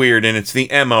and it's weird, and it's the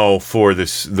MO for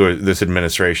this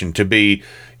administration to be,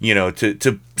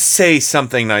 to say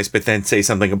something nice, but then say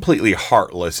something completely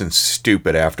heartless and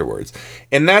stupid afterwards.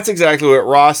 And that's exactly what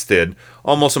Ross did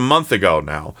almost a month ago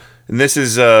now. And this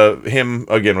is him,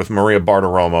 again, with Maria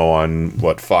Bartiromo on,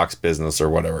 Fox Business or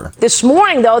whatever. This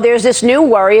morning, though, there's this new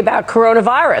worry about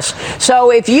coronavirus.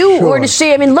 So if you were to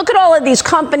see, look at all of these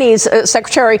companies,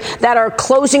 Secretary, that are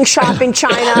closing shop in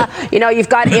China. You've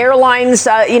got airlines,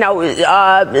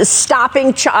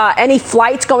 stopping any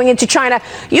flights going into China.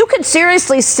 You could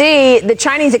seriously see the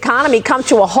Chinese economy come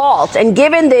to a halt. And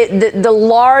given the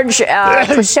large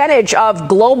percentage of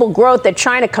global growth that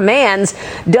China commands,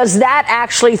 does that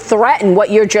actually threaten what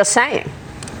you're just saying?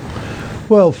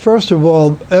 Well, first of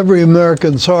all, every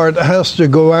American's heart has to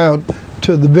go out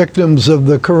to the victims of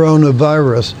the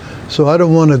coronavirus. So I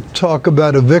don't want to talk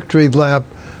about a victory lap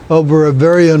over a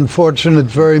very unfortunate,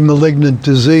 very malignant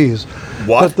disease.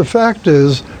 What? But the fact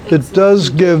is, it does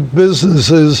give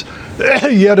businesses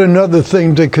yet another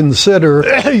thing to consider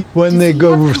when they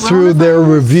go through their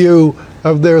review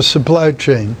of their supply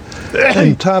chain.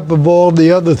 On top of all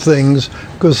the other things,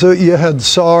 because you had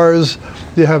SARS,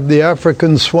 you have the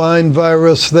African swine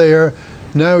virus there,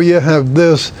 now you have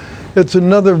this. It's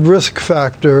another risk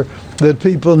factor that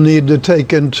people need to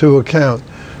take into account.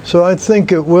 So I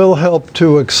think it will help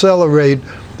to accelerate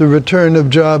the return of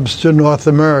jobs to North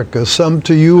America, some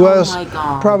to U.S.,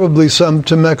 probably some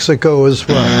to Mexico as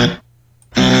well.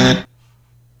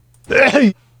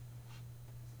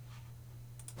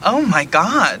 Oh my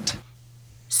God.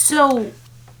 So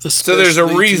there's a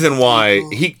reason why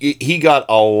he got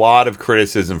a lot of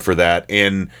criticism for that,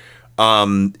 and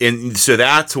so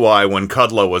that's why when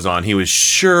Kudlow was on, he was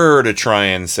sure to try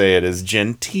and say it as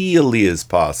genteelly as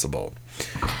possible.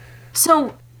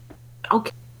 So,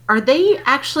 okay, are they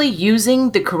actually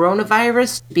using the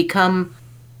coronavirus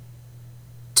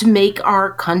to make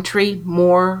our country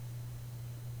more?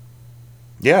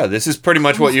 Yeah, this is pretty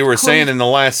much what you were saying in the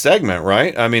last segment,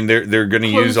 right? They're going to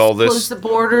use all this. Close the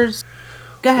borders.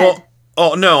 Go ahead.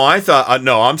 Oh no, I thought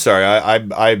no. I'm sorry, I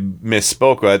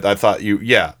misspoke. I thought you.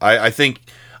 Yeah, I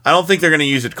don't think they're going to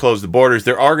use it to close the borders.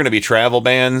 There are going to be travel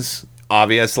bans,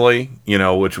 obviously.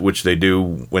 Which they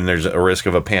do when there's a risk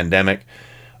of a pandemic.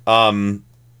 But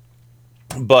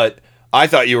I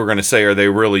thought you were going to say, are they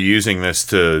really using this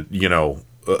to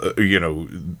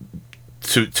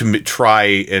to try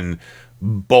and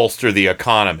bolster the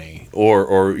economy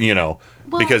or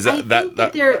because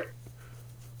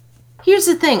Here's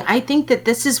the thing. I think that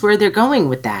this is where they're going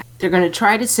with that. They're going to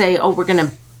try to say, oh, we're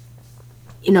going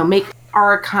to, make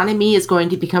our economy is going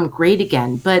to become great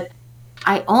again. But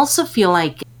I also feel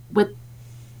like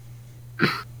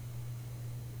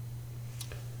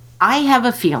I have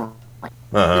a feeling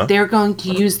that they're going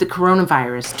to use the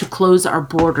coronavirus to close our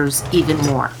borders even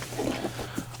more.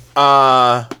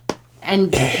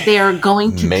 And they're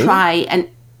going to try, and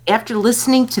after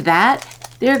listening to that,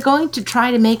 they're going to try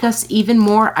to make us even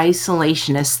more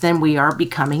isolationist than we are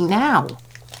becoming now.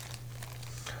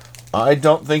 I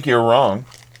don't think you're wrong.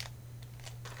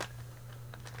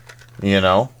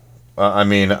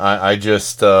 I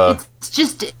just... It's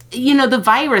just, the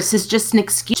virus is just an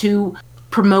excuse to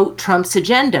promote Trump's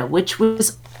agenda, which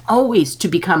was always to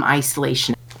become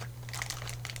isolationist.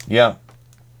 Yeah.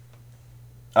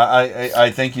 I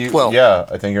think you...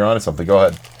 I think you're onto something. Go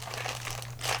ahead.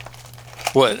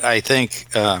 What I think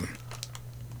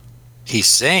he's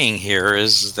saying here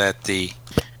is that the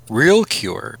real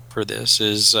cure for this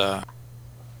is a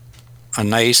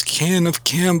nice can of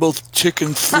Campbell's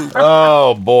chicken soup.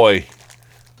 Oh boy,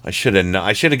 I should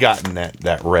have gotten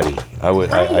that ready.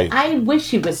 I wish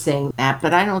he was saying that,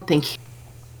 but I don't think.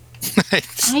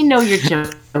 I know you're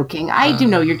joking. I do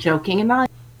know you're joking, and I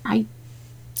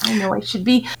know I should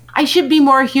be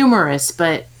more humorous,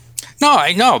 but. No,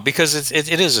 I know, because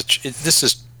this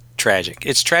is tragic.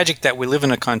 It's tragic that we live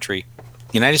in a country,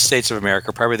 the United States of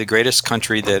America, probably the greatest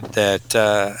country that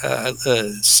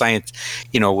science,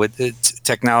 with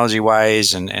technology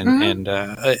wise and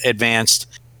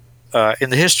advanced in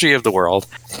the history of the world,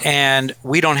 and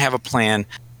we don't have a plan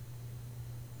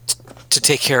to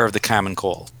take care of the common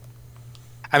cold.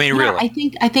 I mean,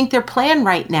 really. I think their plan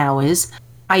right now is,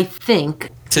 to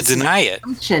deny it.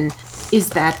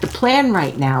 Is that the plan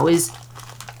right now is,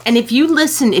 and if you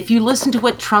listen to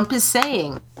what Trump is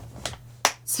saying,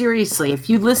 seriously, if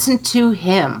you listen to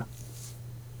him,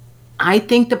 I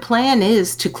think the plan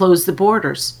is to close the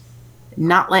borders,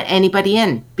 not let anybody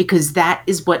in, because that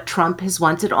is what Trump has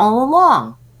wanted all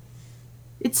along.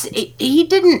 He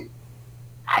didn't,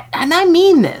 and I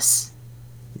mean this.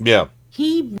 Yeah.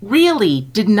 He really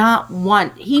did not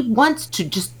want, he wants to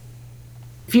just,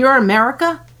 if you're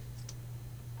America,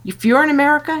 you're an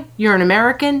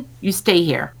American, you stay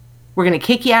here. We're going to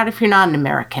kick you out if you're not an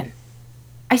American.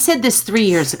 I said this 3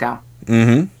 years ago.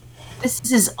 Mm-hmm. This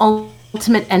is his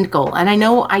ultimate end goal. And I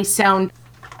know what I sound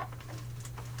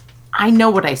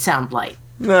like.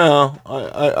 No,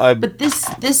 But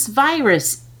this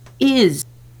virus is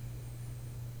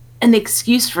an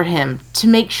excuse for him to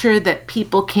make sure that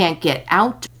people can't get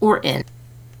out or in.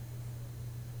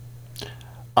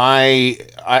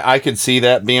 I could see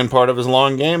that being part of his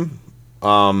long game,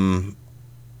 but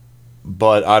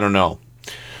I don't know.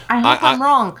 I hope I'm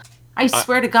wrong. I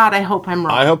swear to God, I hope I'm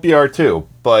wrong. I hope you are too.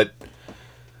 But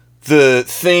the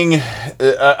thing,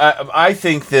 I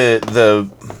think that the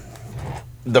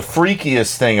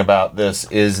freakiest thing about this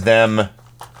is them.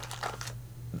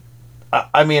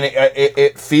 I mean,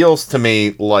 it feels to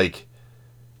me like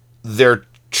they're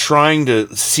trying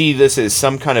to see this as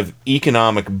some kind of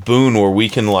economic boon where we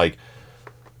can, like,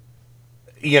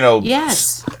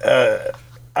 yes.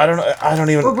 I don't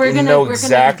even know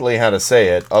exactly how to say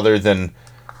it other than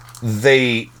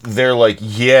they're like,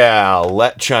 yeah,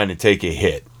 let China take a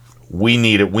hit. We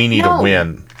need it. We need a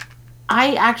win.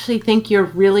 I actually think you're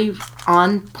really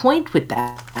on point with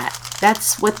that.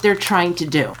 That's what they're trying to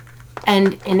do.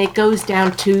 And it goes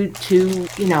down to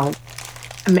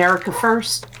America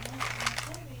first.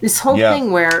 This whole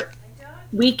thing where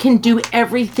we can do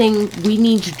everything we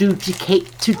need to do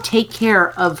to take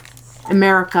care of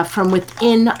America from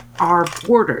within our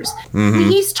borders. Mm-hmm.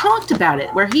 He's talked about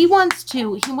it, where he wants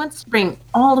to bring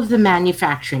all of the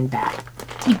manufacturing back.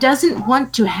 He doesn't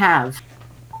want to have.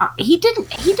 He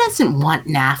doesn't want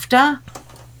NAFTA.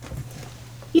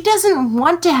 He doesn't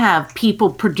want to have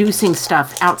people producing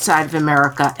stuff outside of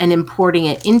America and importing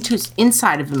it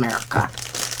inside of America.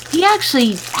 He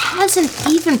actually hasn't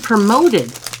even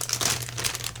promoted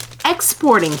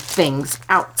exporting things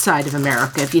outside of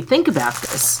America, if you think about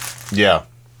this. Yeah.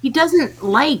 He doesn't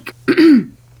like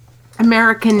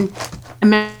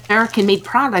American-made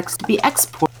products to be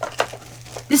exported.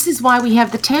 This is why we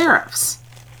have the tariffs.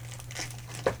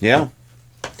 Yeah.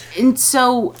 And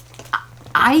so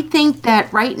I think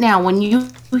that right now, when you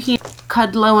hear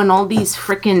Kudlow and all these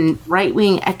freaking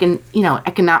right-wing,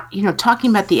 talking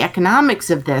about the economics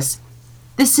of this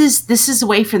is a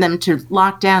way for them to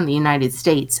lock down the United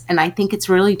States, and I think it's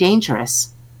really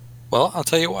dangerous. Well, I'll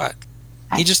tell you what.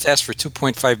 He just asked for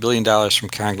 $2.5 billion from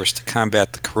Congress to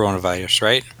combat the coronavirus,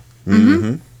 right? Mm-hmm.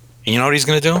 And you know what he's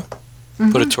going to do?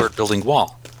 Mm-hmm. Put it toward building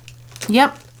wall.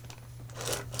 Yep.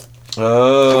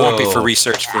 Oh. It won't be for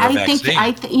research for a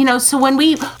vaccine. So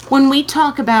when we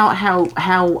talk about how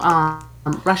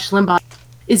Rush Limbaugh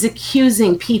is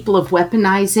accusing people of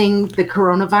weaponizing the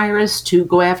coronavirus to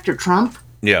go after Trump,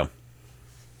 Yeah.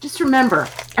 just remember,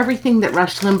 everything that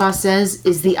Rush Limbaugh says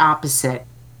is the opposite.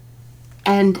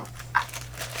 And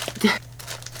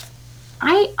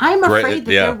I'm afraid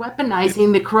that they're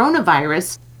weaponizing the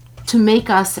coronavirus to make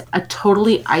us a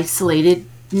totally isolated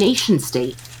nation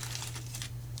state.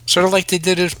 Sort of like they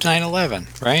did at 9/11,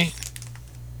 right?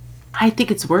 I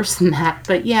think it's worse than that,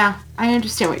 but yeah, I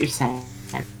understand what you're saying.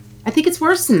 I think it's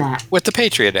worse than that. With the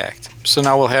Patriot Act. So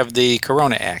now we'll have the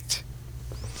Corona Act.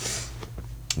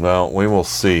 Well, we will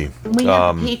see. We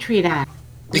have the Patriot Act.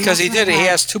 Because he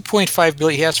asked $2.5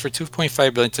 billion. He asked for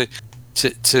 $2.5 billion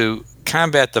to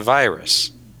combat the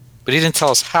virus, but he didn't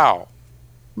tell us how.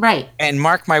 Right. And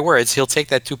mark my words, he'll take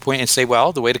that and say,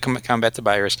 well, the way to combat the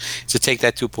virus is to take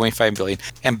that $2.5 billion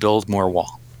and build more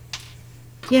wall.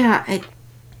 Yeah.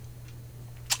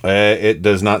 It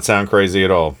does not sound crazy at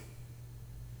all.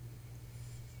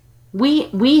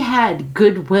 We had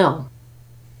goodwill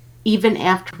even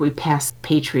after we passed the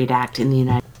Patriot Act in the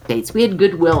United States. We had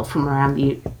goodwill from around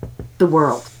the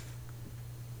world.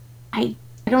 I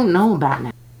don't know about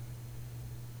now.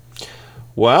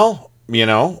 Well,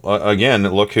 again,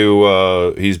 look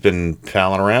who he's been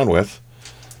palling around with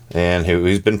and who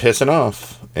he's been pissing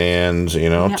off. And,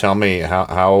 tell me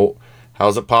how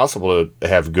is it possible to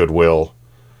have goodwill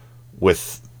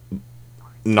with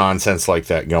nonsense like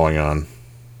that going on?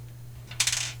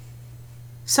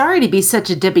 Sorry to be such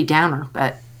a Debbie Downer,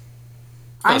 but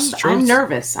I'm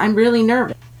nervous. I'm really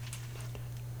nervous.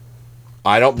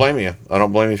 I don't blame you. I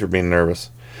don't blame you for being nervous.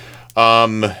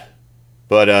 Yeah.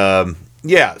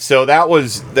 So that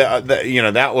was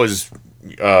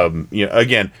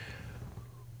again,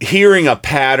 hearing a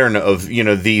pattern of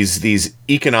these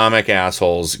economic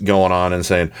assholes going on and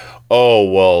saying,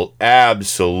 "Oh well,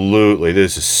 absolutely,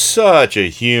 this is such a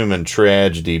human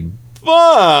tragedy,"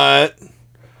 but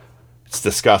it's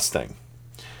disgusting.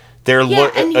 They're and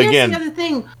here's the other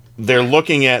thing. They're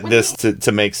looking at this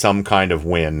to make some kind of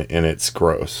win, and it's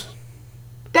gross.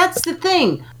 That's the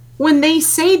thing. When they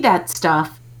say that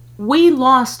stuff, we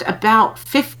lost about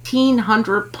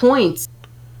 1,500 points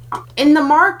in the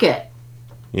market.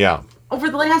 Yeah. Over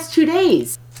the last 2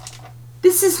 days.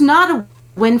 This is not a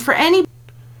win for anybody.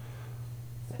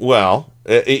 Well,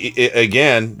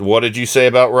 again, what did you say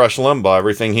about Rush Limbaugh?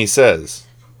 Everything he says.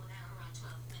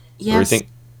 Yes. Everything.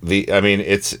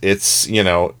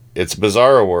 It's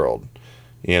bizarro world.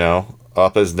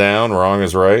 Up is down, wrong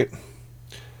is right.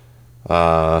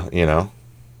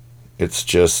 It's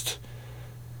just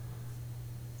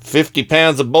 50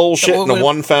 pounds of bullshit in a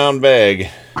one-pound bag.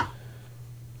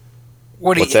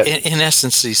 What in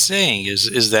essence he's saying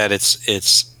is that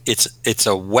it's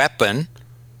a weapon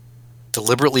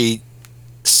deliberately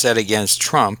set against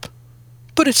Trump,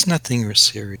 but it's nothing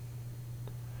serious.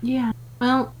 Yeah.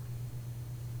 Well,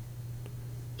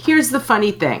 here's the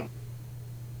funny thing.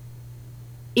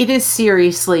 It is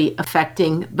seriously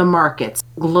affecting the markets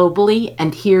globally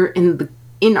and here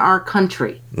in our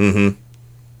country. Mm-hmm.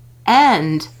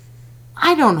 And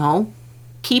I don't know,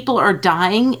 people are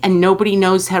dying and nobody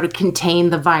knows how to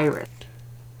contain the virus.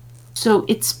 So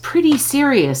it's pretty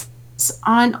serious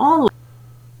on all of it.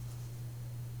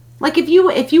 Like if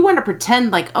you want to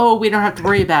pretend like, oh, we don't have to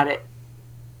worry about it,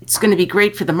 it's going to be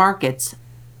great for the markets.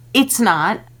 It's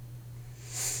not.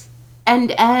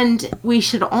 And we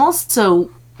should also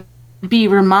be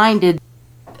reminded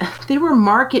there were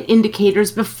market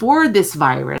indicators before this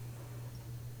virus.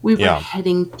 We were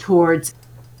heading towards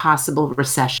possible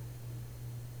recession.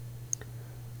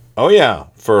 Oh, yeah,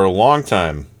 for a long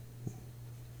time.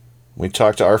 We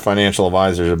talked to our financial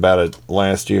advisors about it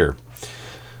last year.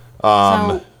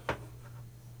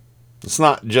 It's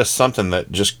not just something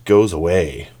that just goes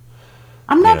away.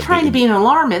 I'm not trying to be an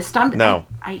alarmist. No.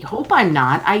 I hope I'm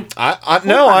not.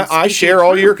 I share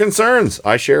all your concerns.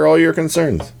 I share all your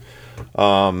concerns.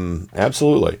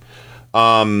 Absolutely.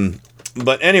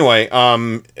 But anyway,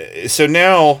 so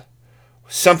now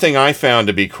something I found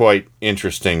to be quite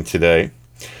interesting today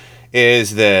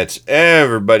is that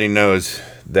everybody knows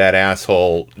that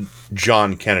asshole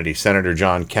John Kennedy, Senator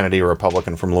John Kennedy, a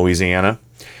Republican from Louisiana.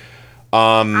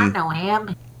 I know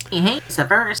him. He's a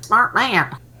very smart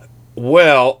man.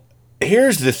 Well,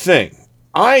 here's the thing.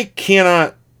 I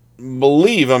cannot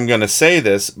believe I'm going to say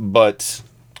this, but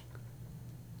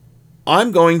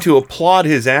I'm going to applaud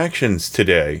his actions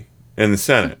today in the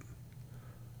Senate.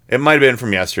 It might have been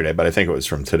from yesterday, but I think it was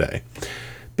from today.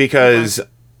 Because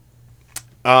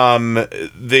but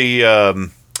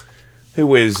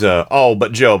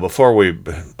Joe, before we...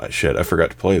 Shit, I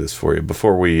forgot to play this for you.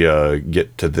 Before we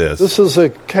get to this. This is a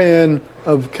can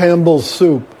of Campbell's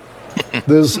soup.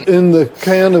 There's in the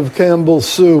can of Campbell's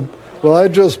soup. Well, I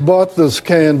just bought this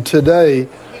can today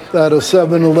at a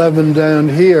 7-Eleven down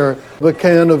here, the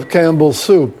can of Campbell's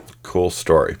soup. Cool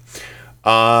story.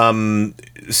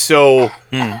 So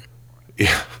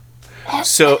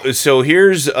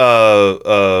here's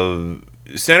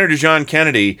Senator John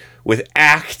Kennedy with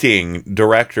acting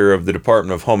director of the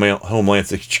Department of Homeland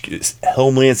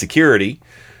Security,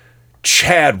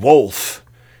 Chad Wolf.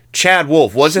 Chad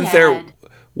Wolf, wasn't there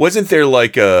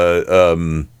like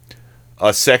a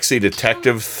sexy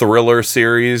detective thriller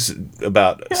series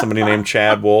about somebody named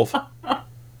Chad Wolf?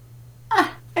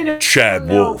 Chad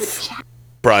Wolf.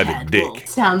 Private Dick.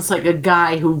 Sounds like a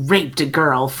guy who raped a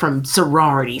girl from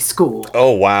sorority school.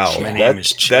 Oh, wow. My name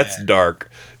is Chad. That's dark.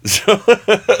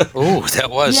 Ooh, that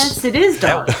was... Yes, it is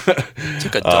dark.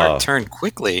 Took a dark turn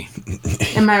quickly.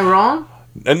 Am I wrong?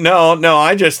 No,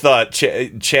 I just thought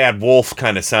Chad Wolf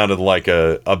kind of sounded like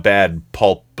a bad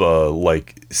pulp,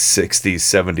 like 60s,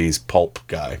 70s pulp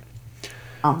guy.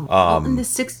 Well, in the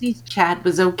 60s, Chad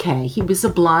was okay. He was a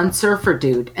blonde surfer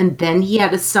dude, and then he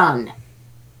had a son.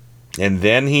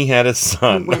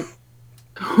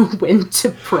 Who went to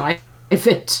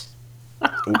private.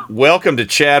 Welcome to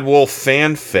Chad Wolf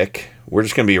fanfic. We're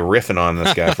just going to be riffing on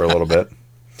this guy for a little bit.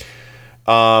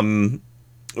 But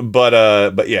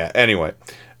yeah, anyway.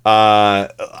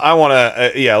 I want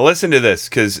to, listen to this,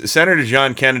 because Senator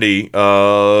John Kennedy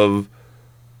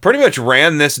pretty much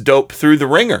ran this dope through the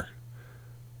ringer.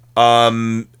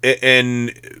 And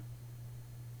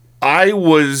I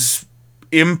was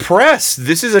impressed.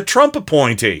 This is a Trump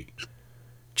appointee.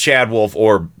 Chad Wolf,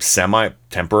 or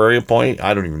semi-temporary appointee.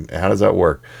 I don't even... How does that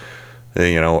work?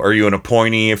 Are you an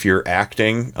appointee if you're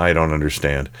acting? I don't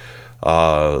understand.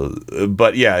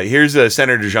 But yeah, here's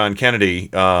Senator John Kennedy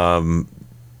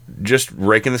just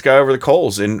raking this guy over the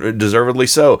coals, and deservedly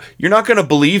so. You're not going to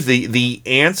believe the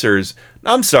answers.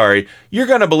 I'm sorry. You're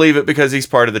going to believe it because he's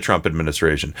part of the Trump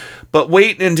administration. But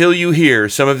wait until you hear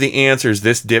some of the answers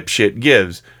this dipshit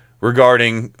gives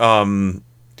regarding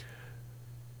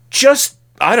just,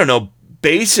 I don't know,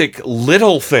 basic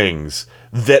little things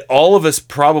that all of us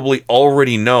probably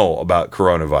already know about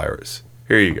coronavirus.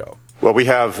 Here you go. Well, we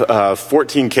have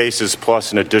 14 cases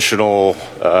plus an additional,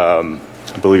 I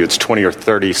believe it's 20 or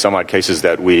 30 some odd cases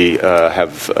that we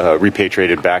have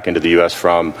repatriated back into the U.S.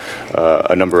 from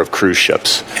a number of cruise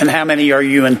ships. And how many are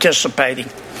you anticipating?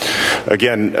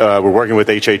 Again, we're working with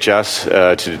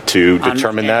HHS to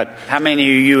determine that. How many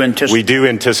are you anticipating? We do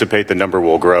anticipate the number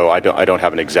will grow. I don't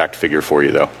have an exact figure for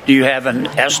you, though. Do you have an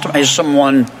estimate? Is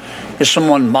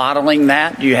someone modeling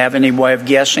that? Do you have any way of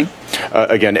guessing?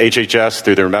 Again, HHS,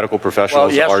 through their medical professionals...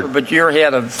 Well, yes, sir, but you're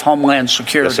head of Homeland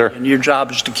Security, yes, sir, and your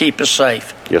job is to keep us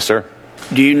safe. Yes, sir.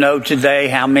 Do you know today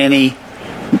how many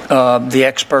the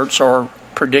experts are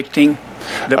predicting?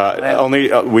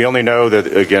 We only know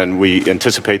that, again, we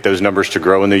anticipate those numbers to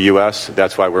grow in the U.S.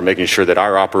 That's why we're making sure that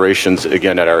our operations,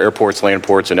 again, at our airports, land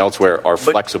ports, and elsewhere are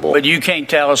flexible. But you can't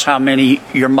tell us how many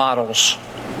your models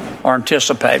are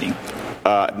anticipating.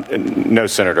 No,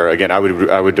 Senator. Again, I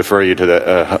would defer you to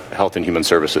the Health and Human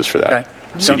Services for that. Okay.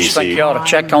 Don't you think you ought to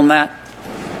check on that?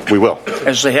 We will.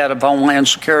 As the head of Homeland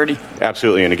Security?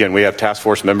 Absolutely. And again, we have task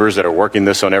force members that are working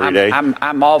this on every day.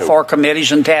 I'm all for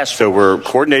committees and task force. So we're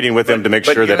coordinating with them to make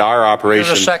sure that our operation...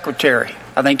 You're the secretary.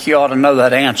 I think you ought to know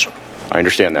that answer. I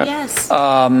understand that. Yes.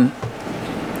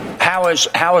 How is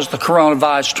the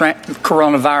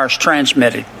coronavirus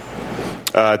transmitted?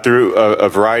 Through a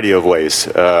variety of ways.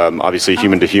 Obviously,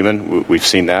 human to human, we've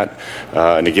seen that.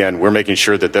 And again, we're making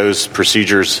sure that those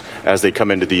procedures, as they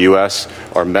come into the U.S.,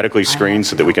 are medically screened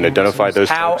so that we can identify those.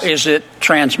 How is it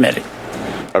transmitted?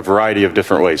 A variety of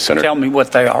different ways, Senator. Tell me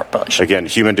what they are, please. Again,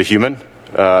 human to human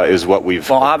is what we've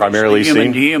primarily seen.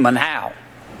 Human to human, how?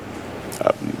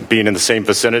 Being in the same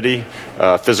vicinity,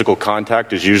 physical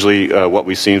contact is usually what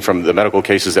we've seen from the medical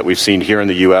cases that we've seen here in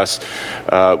the U.S.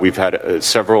 We've had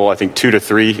several, I think 2 to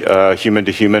 3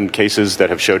 human-to-human cases that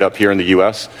have showed up here in the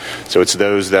U.S. So it's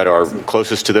those that are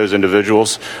closest to those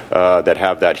individuals that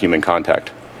have that human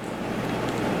contact.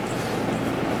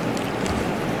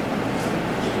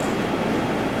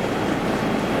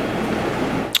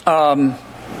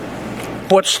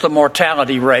 What's the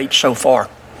mortality rate so far,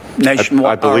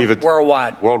 nationwide? I believe it's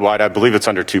worldwide. Worldwide, I believe it's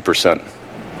under 2%.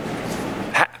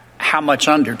 How much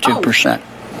under 2%?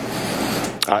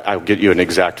 I'll get you an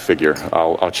exact figure.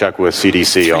 I'll check with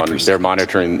CDC on they're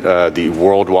monitoring the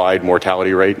worldwide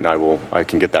mortality rate, and I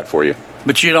can get that for you.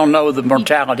 But you don't know the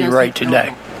mortality rate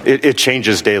today. It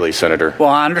changes daily, Senator. Well,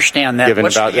 I understand that. Given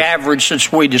What's about the average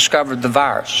since we discovered the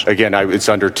virus? Again, it's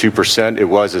under 2%. It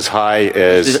was as high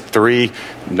as 3.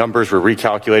 Numbers were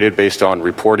recalculated based on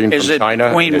reporting Is from it China.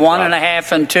 between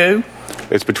 1.5 and 2?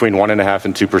 It's between 1.5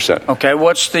 and 2%. Okay,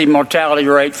 what's the mortality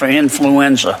rate for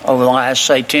influenza over the last,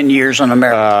 say, 10 years in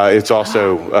America? It's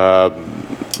also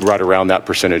right around that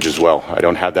percentage as well. I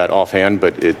don't have that offhand,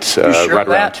 but it's right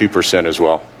around 2% as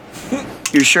well.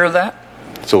 You sure of that?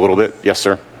 It's a little bit, yes,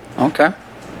 sir. Okay.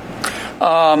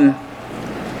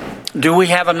 Do we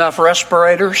have enough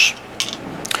respirators?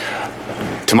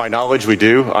 To my knowledge, we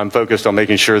do. I'm focused on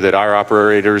making sure that our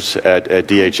operators at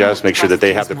DHS make sure that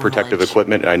they have the protective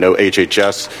equipment. And I know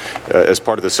HHS, as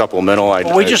part of the supplemental,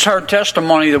 Well, we just heard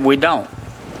testimony that we don't.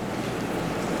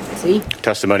 See?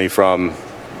 Testimony from?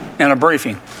 In a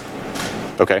briefing.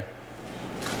 Okay.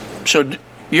 So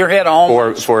you're head of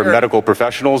Homeland For medical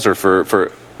professionals or for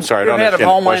sorry, I don't You're head of understand the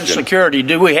Homeland question. Security.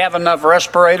 Do we have enough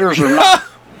respirators or not?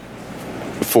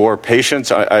 For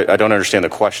patients, I don't understand the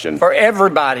question. For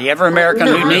everybody, every American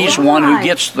who needs one who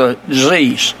gets the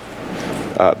disease.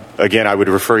 Again, I would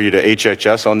refer you to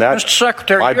HHS on that. Mr.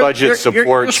 Secretary, my budget supports.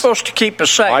 you're supposed to keep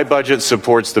us safe. My budget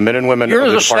supports the men and women You're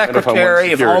of the the Department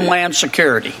Secretary of Homeland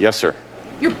Security. Security. Yes, sir.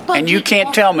 And you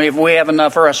can't tell me if we have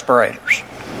enough respirators.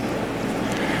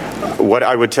 What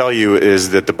I would tell you is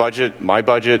that my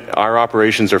budget, our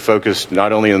operations are focused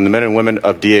not only on the men and women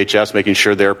of DHS, making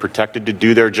sure they're protected to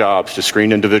do their jobs, to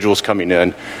screen individuals coming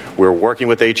in. We're working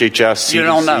with HHS, You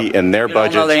don't know. CDC, and their You don't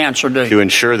budgets know the answer, do you? to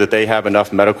ensure that they have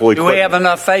enough medical Do equipment. we have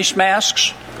enough face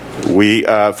masks? We,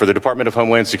 for the Department of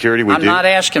Homeland Security, we I'm do. not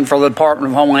asking for the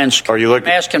Department of Homeland Security. Are you looking?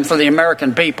 I'm asking for the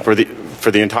American people. For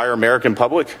the entire American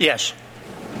public? Yes.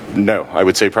 No, I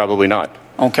would say probably not.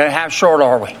 Okay, how short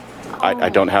are we? I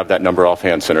don't have that number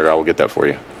offhand, Senator. I will get that for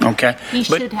you. Okay.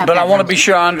 But I want to be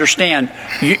sure I understand.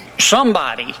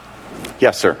 Somebody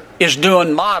Yes, sir. is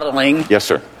doing modeling Yes,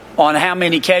 sir. on how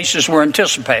many cases we're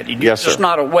anticipating. You're Yes, just sir.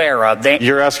 not aware of that.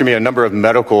 You're asking me a number of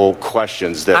medical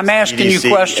questions that I'm asking CDC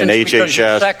you questions and because you're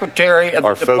HHS Secretary of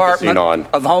are the focusing Department on.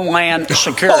 of Homeland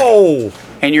Security.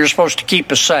 And you're supposed to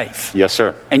keep us safe. Yes,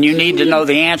 sir. And you need to know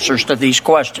the answers to these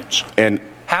questions. And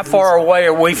How far away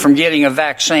are we from getting a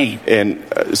vaccine? in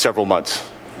several months.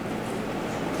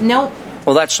 Nope.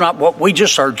 Well, that's not what we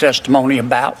just heard testimony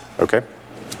about. Okay.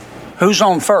 Who's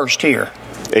on first here?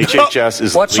 HHS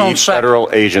is What's the on lead second? federal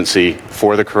agency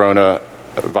for the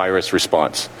coronavirus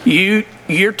response.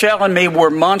 You're telling me we're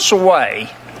months away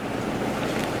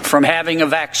from having a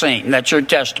vaccine. That's your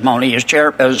testimony as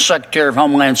Secretary of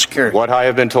Homeland Security. What I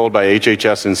have been told by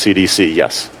HHS and CDC,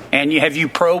 yes. And have you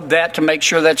probed that to make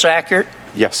sure that's accurate?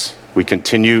 Yes. We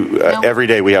continue every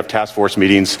day. We have task force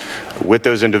meetings with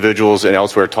those individuals and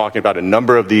elsewhere talking about a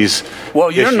number of these.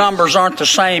 Well, your issues. numbers aren't the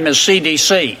same as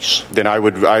CDC's. Then I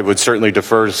would certainly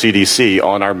defer to CDC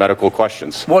on our medical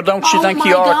questions. Well, don't you think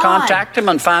you ought to contact them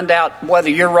and find out whether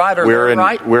you're right or they're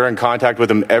right? We're in contact with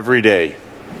them every day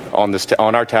on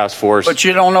our task force. But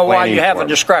you don't know why planning you have for a them.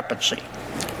 discrepancy.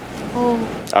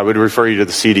 I would refer you to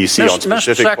the CDC on Mr. specific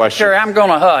Secretary, questions. I'm going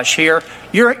to hush here.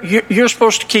 You're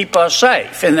supposed to keep us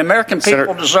safe, and the American people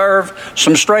Senator- deserve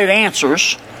some straight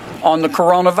answers on the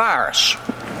coronavirus.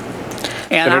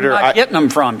 And Senator, I'm not getting them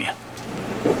from you.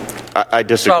 I disagree.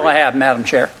 That's all I have, Madam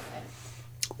Chair.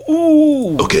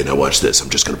 Ooh. Okay, now watch this. I'm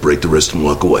just going to break the wrist and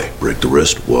walk away. Break the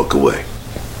wrist, walk away.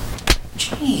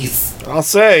 Jeez. I'll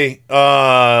say,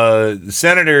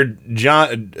 Senator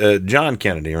John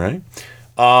Kennedy, right?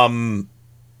 I'm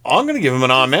going to give him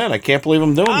an amen. I can't believe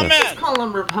I'm doing this. Let's call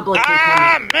him Republican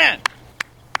Kennedy.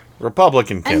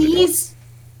 Republican And Kennedy. he's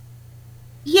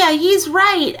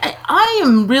right. I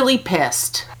am really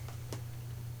pissed.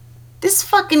 This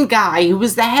fucking guy who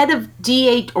was the head of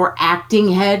D8 or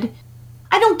acting head,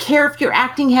 I don't care if you're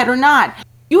acting head or not.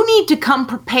 You need to come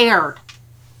prepared.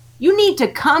 You need to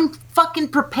come fucking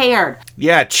prepared.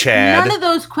 Yeah, Chad. None of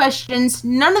those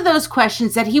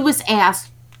questions that he was asked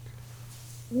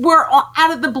were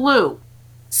out of the blue.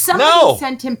 Somebody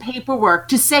sent him paperwork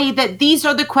to say that these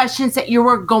are the questions that you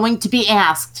were going to be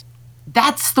asked.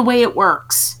 That's the way it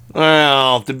works.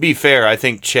 Well, to be fair, I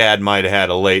think Chad might have had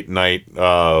a late night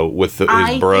with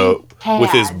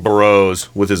his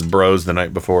bros the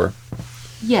night before.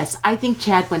 Yes, I think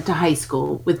Chad went to high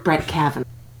school with Brett Kavanaugh.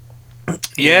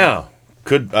 Yeah,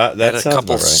 could that Had a sounds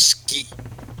couple about right.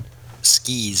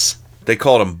 skis. They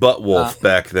called him Butt Wolf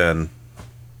back then.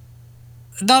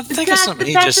 No, think of something.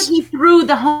 The fact that he threw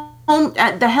the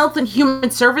the Health and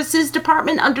Human Services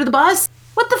Department under the bus.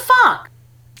 What the fuck?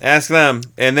 Ask them,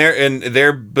 and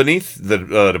they're beneath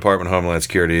the Department of Homeland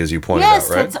Security, as you pointed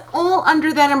Yes, out, right? it's all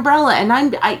under that umbrella. And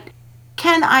I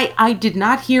did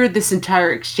not hear this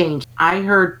entire exchange. I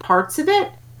heard parts of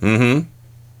it. Mm-hmm.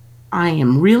 I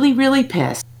am really, really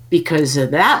pissed because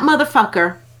that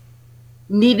motherfucker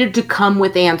needed to come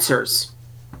with answers.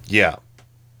 Yeah.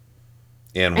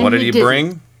 And what did he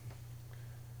bring?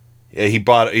 Yeah, he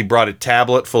brought a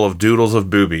tablet full of doodles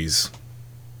of boobies.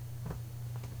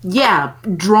 Yeah,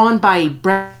 drawn by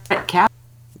Brett Kavanaugh.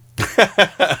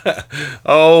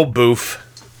 Oh, Boof.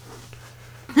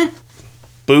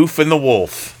 Boof and the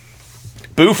Wolf.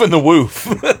 Boof and the Woof.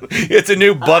 It's a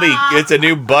new buddy. It's a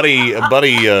new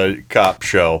buddy cop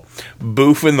show.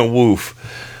 Boof and the Woof.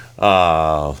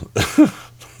 Yeah,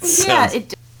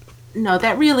 no,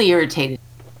 that really irritated.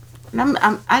 And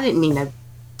I didn't mean that.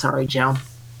 Sorry, Joe.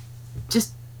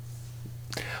 Just.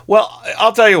 Well,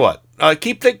 I'll tell you what.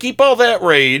 Keep all that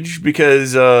rage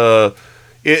because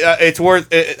it's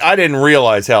worth. I didn't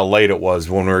realize how late it was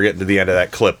when we were getting to the end of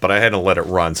that clip, but I had to let it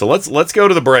run. So let's go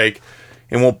to the break,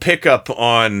 and we'll pick up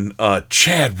on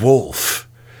Chad Wolf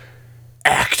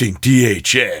acting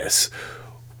DHS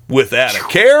without a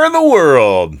care in the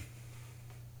world.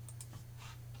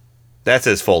 That's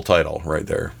his full title right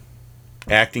there.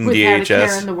 Acting without DHS. A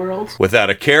care in the world. Without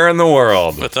a care in the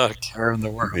world. Without a care in the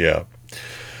world. Yeah.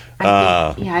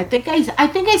 I think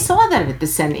I saw that at the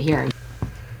Senate hearing.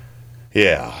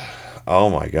 Yeah.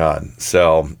 Oh my God.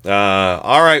 So,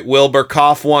 all right, Wilbur,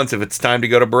 cough once if it's time to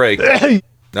go to break. Hey.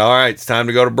 All right, it's time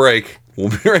to go to break. We'll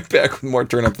be right back with more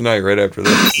Turn Up the Night right after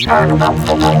this. Something's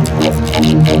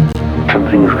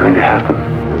going to happen.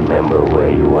 Remember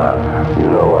where you are. You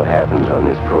know what happens on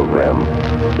this program.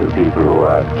 The people who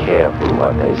aren't careful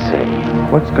what they say.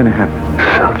 What's going to happen?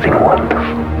 Something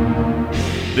wonderful.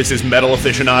 This is metal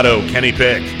aficionado Kenny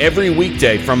Pick. Every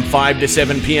weekday from 5 to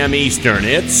 7 p.m. Eastern,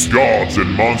 it's Gods and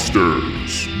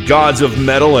Monsters. Gods of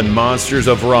Metal and Monsters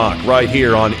of Rock right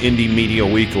here on Indie Media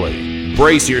Weekly.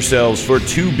 Brace yourselves for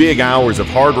 2 big hours of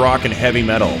hard rock and heavy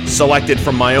metal, selected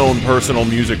from my own personal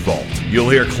music vault. You'll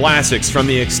hear classics from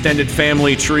the extended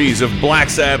family trees of Black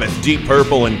Sabbath, Deep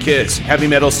Purple, and Kiss, heavy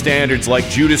metal standards like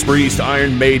Judas Priest,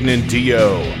 Iron Maiden, and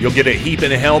Dio. You'll get a heap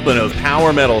and a helping of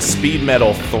power metal, speed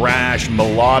metal, thrash,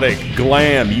 melodic,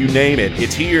 glam, you name it,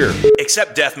 it's here.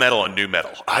 Except death metal and nu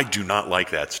metal. I do not like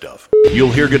that stuff.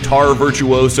 You'll hear guitar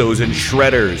virtuosos and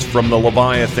shredders from the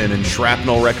Leviathan and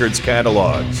Shrapnel Records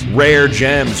catalogs. Rare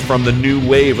gems from the new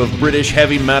wave of British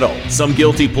heavy metal. Some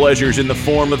guilty pleasures in the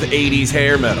form of 80s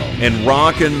hair metal. And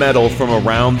rock and metal from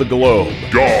around the globe.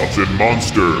 Gods and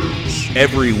Monsters.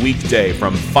 Every weekday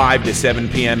from 5 to 7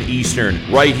 p.m. Eastern,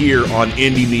 right here on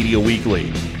Indie Media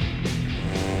Weekly.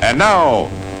 And now,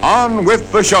 on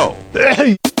with the show.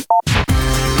 Hey.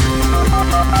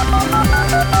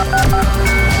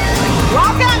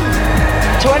 Welcome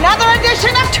to another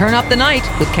edition of Turn Up the Night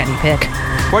with Kenny Pick.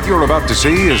 What you're about to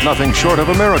see is nothing short of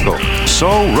a miracle. So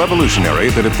revolutionary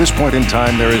that at this point in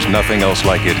time, there is nothing else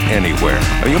like it anywhere.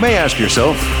 Now, you may ask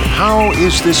yourself, how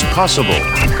is this possible?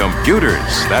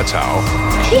 Computers, that's how.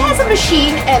 He has a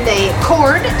machine and a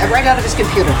cord right out of his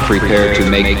computer. Prepare to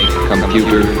make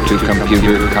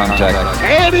computer-to-computer contact.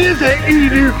 That is an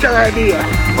idiot's idea.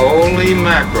 Holy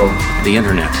mackerel. The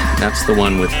internet. That's the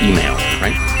one with email,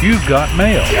 right? You've got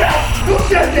mail. Yeah, who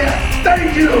said that?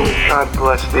 Thank you. God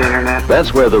bless the internet.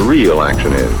 That's where the real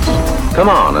action is. Come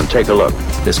on and take a look.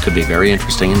 This could be very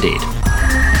interesting indeed.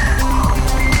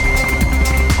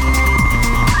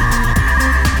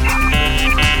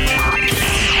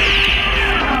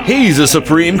 He's a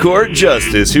Supreme Court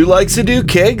justice who likes to do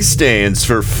keg stands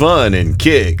for fun and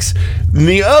kicks. And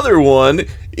the other one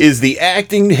is the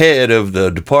acting head of the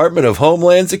Department of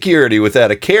Homeland Security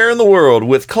without a care in the world,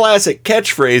 with classic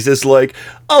catchphrases like,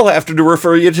 I'll have to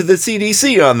refer you to the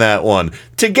CDC on that one.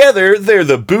 Together, they're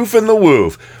the Boof and the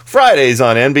Woof. Fridays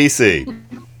on NBC.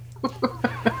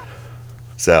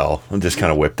 So, I'll just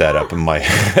kind of whip that up in my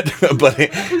head. But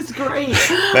That was great.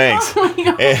 Thanks. Oh my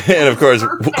God. And of course,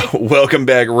 welcome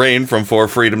back, Rain from Four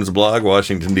Freedoms blog,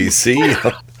 Washington, D.C.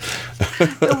 The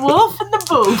wolf and the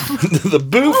boof. The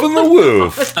Boof and the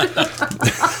Woof.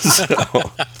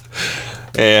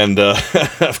 And,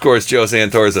 of course, Joe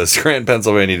Santorza, Scranton,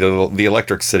 Pennsylvania, the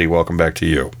Electric City. Welcome back to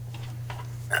you.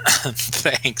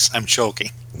 Thanks. I'm choking.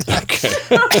 Okay.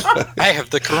 I have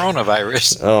the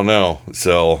coronavirus. Oh, no.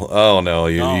 So,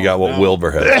 you got what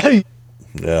Wilbur had.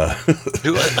 Yeah.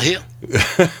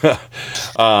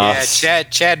 Yeah,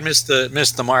 Chad missed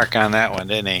the mark on that one,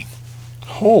 didn't he?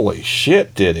 Holy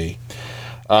shit, did he?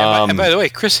 And by the way,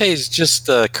 Chris Hayes just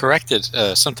corrected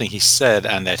something he said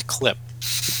on that clip.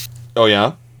 Oh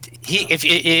yeah. If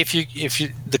you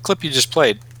the clip you just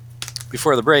played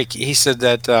before the break, he said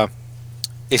that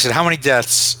he said how many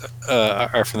deaths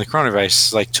are from the coronavirus?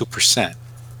 It's like 2%.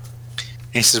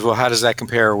 And he says, well, how does that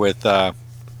compare with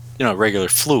regular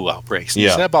flu outbreaks? And he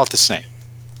said about the same.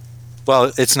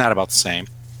 Well, it's not about the same.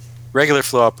 Regular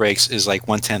flu outbreaks is like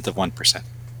 0.1%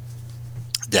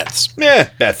 deaths. Yeah,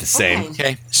 that's the same.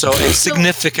 Okay, so it's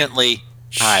significantly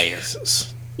higher.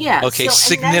 Yeah. Okay,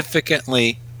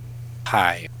 significantly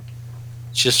higher.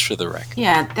 Just for the record.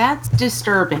 Yeah, that's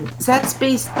disturbing. That's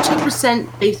based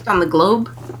 2% based on the globe.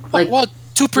 Like, well,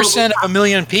 2% of 1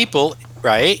 million people,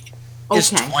 right? Is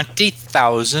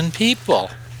 20,000 people.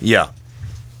 Yeah.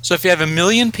 So if you have 1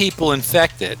 million people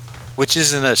infected, which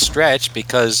isn't a stretch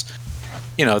because,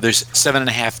 there's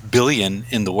 7.5 billion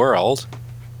in the world.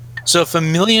 So if 1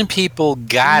 million people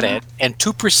got it and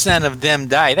 2% of them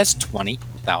die, that's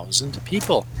 20,000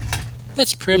 people.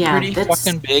 That's pretty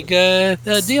fucking big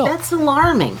deal. That's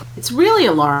alarming. It's really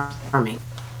alarming.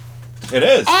 It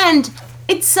is. And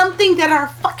it's something that our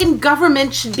fucking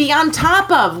government should be on top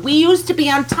of. We used to be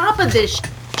on top of this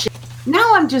shit.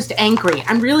 Now I'm just angry.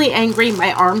 I'm really angry.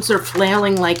 My arms are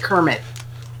flailing like Kermit.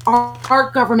 Our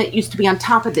government used to be on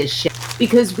top of this shit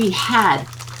because we had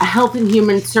a Health and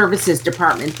Human Services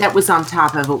Department that was on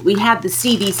top of it. We had the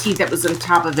CDC that was on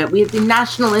top of it. We had the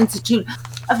National Institute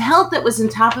of Health that was on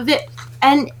top of it.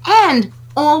 And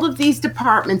all of these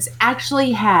departments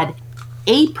actually had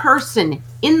a person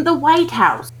in the White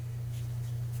House.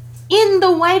 In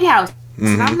the White House. Mm-hmm.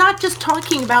 And I'm not just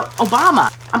talking about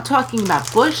Obama. I'm talking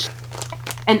about Bush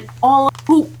and all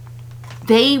who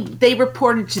they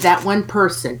reported to that one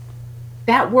person.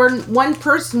 That one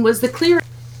person was the clear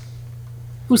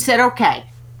who said, okay,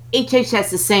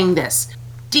 HHS is saying this.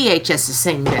 DHS is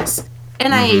saying this.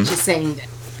 NIH is saying this.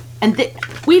 And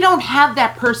we don't have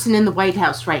that person in the White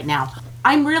House right now.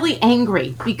 I'm really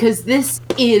angry because this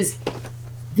is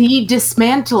the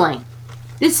dismantling.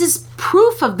 This is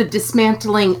proof of the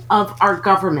dismantling of our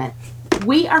government.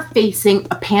 We are facing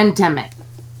a pandemic.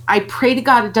 I pray to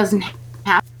God it doesn't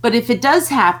happen. But if it does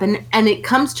happen and it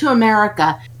comes to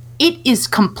America, it is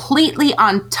completely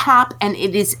on top and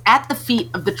it is at the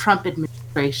feet of the Trump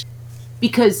administration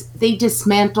because they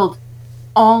dismantled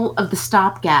all of the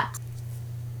stopgaps.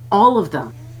 All of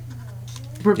them.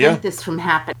 Prevent this from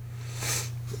happening.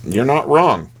 You're not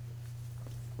wrong.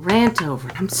 Rant over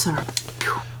it. I'm sorry.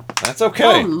 That's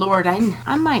okay. Oh, Lord,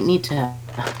 I might need to... I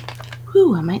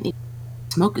might need to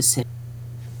smoke a cig.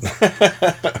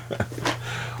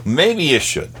 Maybe you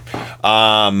should.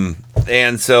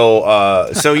 And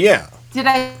so yeah. Did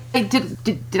I break?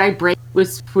 Did I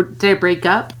break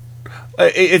up?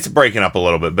 It's breaking up a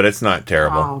little bit, but it's not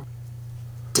terrible. Oh,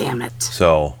 damn it.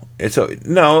 So...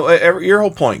 your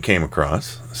whole point came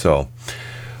across. So,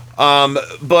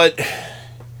 but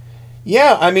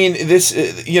yeah, I mean, this,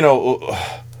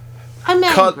 I'm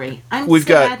angry. I'm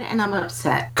sad and I'm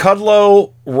upset.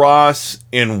 Kudlow, Ross,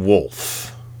 and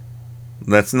Wolf.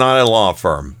 That's not a law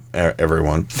firm,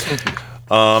 everyone.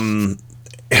 Sounds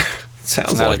it's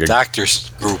not like a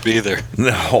doctor's group either.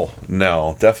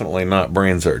 No, definitely not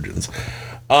brain surgeons.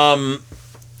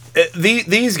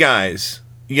 These guys.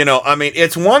 I mean,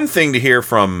 it's one thing to hear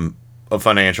from a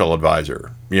financial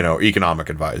advisor, economic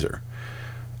advisor.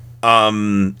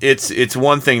 It's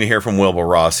one thing to hear from Wilbur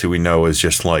Ross, who we know is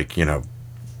just like,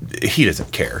 he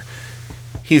doesn't care.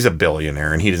 He's a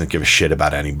billionaire and he doesn't give a shit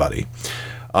about anybody.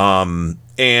 But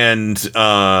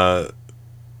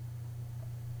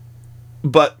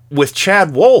with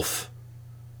Chad Wolf,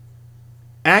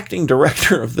 acting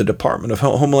director of the Department of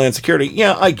Homeland Security,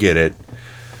 yeah, I get it.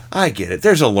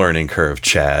 There's a learning curve,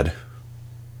 Chad.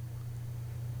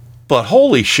 But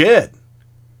holy shit.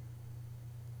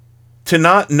 To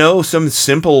not know some of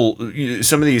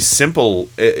these simple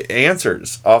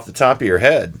answers off the top of your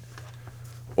head.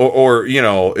 It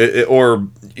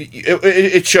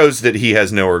shows that he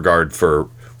has no regard for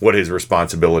what his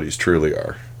responsibilities truly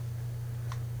are.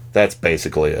 That's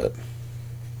basically it.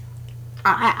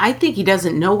 I think he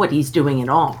doesn't know what he's doing at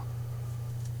all.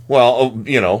 Well,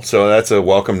 so that's a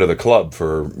welcome to the club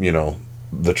for,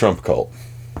 the Trump cult.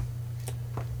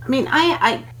 I mean,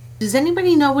 does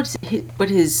anybody know what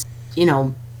his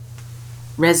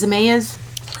resume is?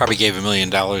 Probably gave $1 million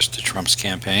to Trump's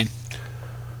campaign.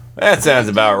 That sounds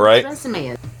about right. His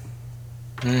resume is.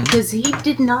 Because he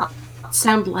did not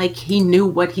sound like he knew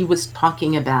what he was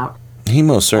talking about. He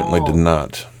most certainly did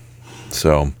not.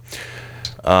 So,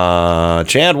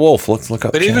 Chad Wolf, let's look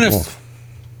up Chad Wolf.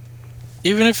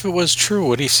 even if it was true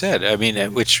what he said, I mean,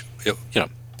 which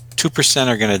 2%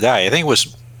 are going to die. I think it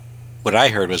was what I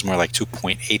heard was more like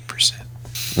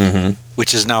 2.8%,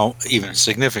 which is now even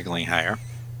significantly higher.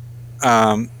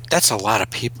 That's a lot of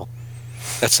people.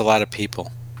 That's a lot of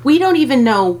people. We don't even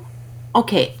know.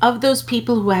 Okay, of those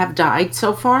people who have died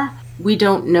so far, we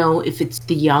don't know if it's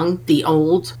the young, the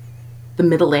old, the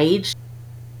middle-aged,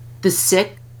 the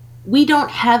sick. We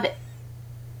don't have,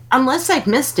 unless I've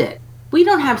missed it, we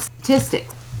don't have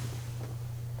statistics.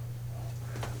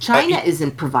 China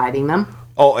isn't providing them.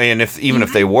 Oh, and even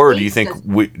if they were, do you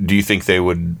think they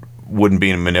wouldn't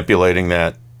be manipulating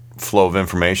that flow of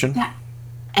information? Yeah.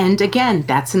 And again,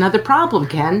 that's another problem,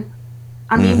 Ken.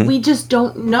 I mean, we just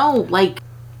don't know. Like,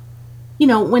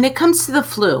 when it comes to the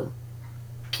flu,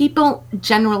 people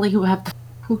generally who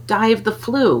die of the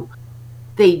flu,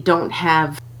 they don't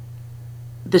have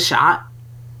the shot,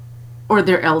 or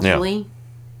they're elderly,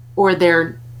 or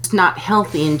they're not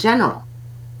healthy in general.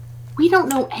 We don't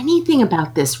know anything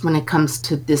about this when it comes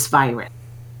to this virus.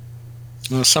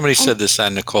 Well, somebody said this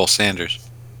on Nicole Sanders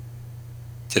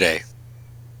today.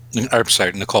 I'm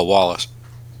sorry, Nicole Wallace.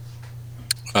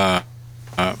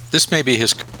 This may be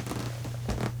his...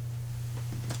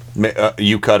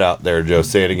 You cut out there, Joe.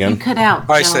 Say it again. You cut out,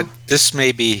 I Joe. said, this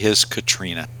may be his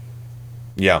Katrina.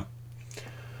 Yeah.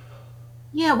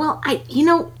 Yeah, well,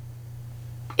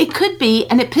 it could be,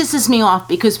 and it pisses me off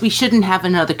because we shouldn't have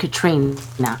another Katrina.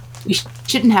 We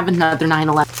shouldn't have another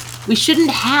 9/11. We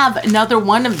shouldn't have another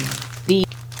one of the...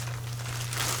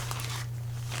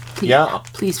 Yeah.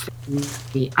 Please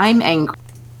forgive me. I'm angry.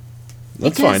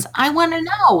 That's because fine. I want to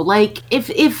know, like,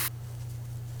 if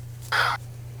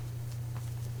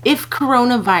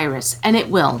coronavirus, and it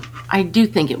will, I do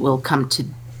think it will come to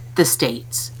the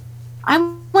States. I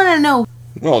want to know.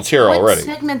 Well, it's here already.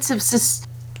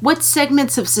 What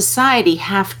segments of society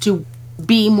have to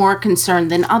be more concerned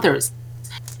than others?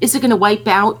 Is it going to wipe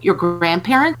out your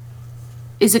grandparents?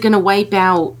 Is it going to wipe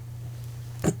out?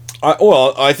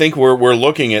 Well, I think we're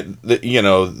looking at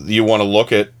you want to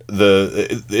look at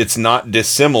it's not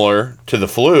dissimilar to the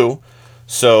flu,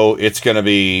 so it's going to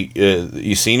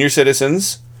be senior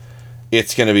citizens.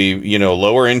 It's going to be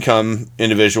lower income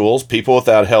individuals, people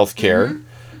without health care,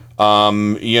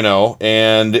 and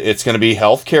it's going to be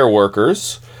healthcare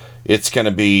workers. It's going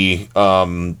to be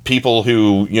people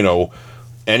who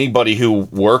anybody who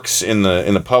works in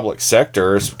the public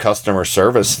sector, customer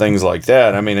service, things like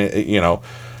that. I mean,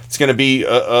 it's going to be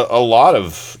a lot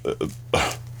of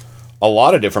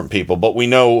different people, but we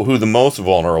know who the most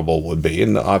vulnerable would be,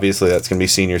 and obviously that's going to be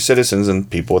senior citizens and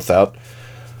people without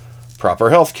proper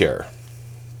health care.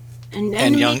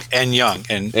 And young, and little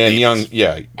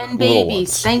babies.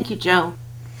 ones. Thank you, Joe.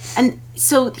 And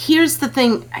so here's the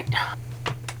thing.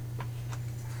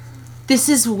 This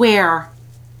is where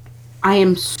I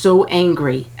am so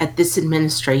angry at this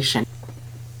administration.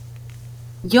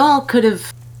 Y'all could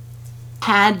have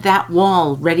had that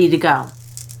wall ready to go.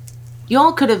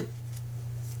 Y'all could have.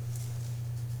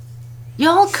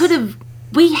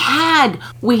 We had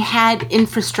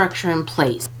infrastructure in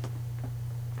place.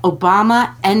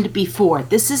 Obama and before.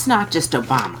 This is not just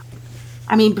Obama.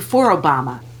 I mean, before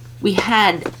Obama, we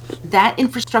had that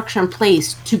infrastructure in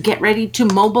place to get ready to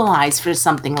mobilize for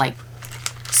something like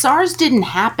SARS didn't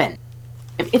happen.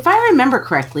 If I remember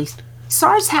correctly,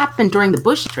 SARS happened during the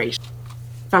Bush administration.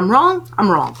 If I'm wrong, I'm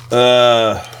wrong.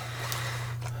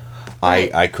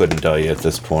 I couldn't tell you at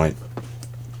this point.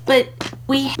 But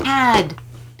we had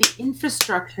the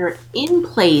infrastructure in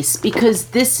place because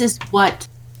this is what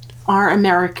our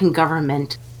American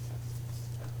government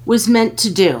was meant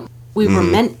to do. We were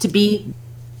meant to be,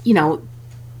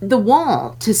 the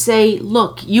wall to say,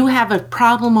 look, you have a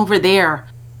problem over there,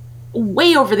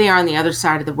 way over there on the other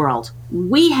side of the world.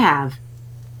 We have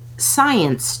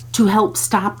science to help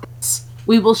stop this.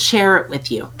 We will share it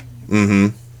with you.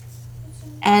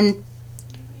 And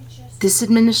this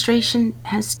administration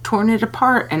has torn it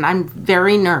apart, and I'm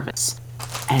very nervous.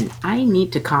 And I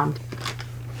need to calm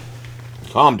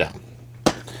down.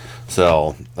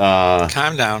 So,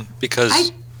 calm down,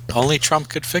 because only Trump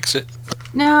could fix it.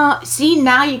 No, see,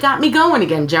 now you got me going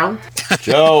again, Joe.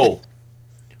 Joe,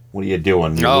 what are you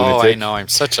doing? You lunatic? I know. I'm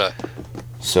such a...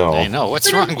 So I know.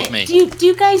 What's wrong with me? Do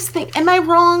you guys think... Am I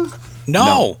wrong?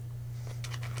 No.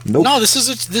 Nope. No, this is...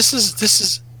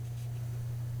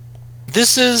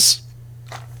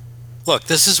 Look,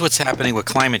 this is what's happening with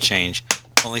climate change.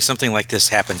 Only something like this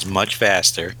happens much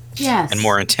faster. Yes. And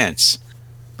more intense.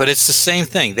 But it's the same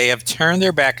thing. They have turned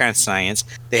their back on science.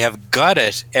 They have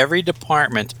gutted every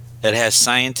department that has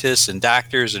scientists and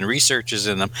doctors and researchers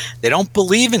in them. They don't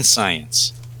believe in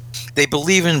science. They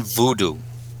believe in voodoo.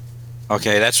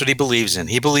 Okay, that's what he believes in.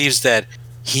 He believes that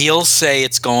he'll say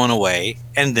it's going away,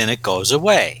 and then it goes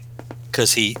away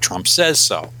because Trump says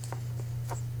so.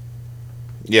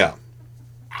 Yeah.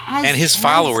 And his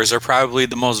followers are probably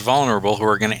the most vulnerable who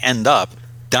are going to end up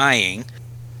dying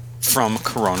from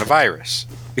coronavirus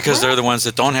because they're the ones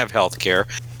that don't have health care,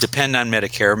 depend on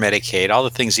Medicare, Medicaid, all the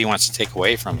things he wants to take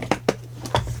away from them.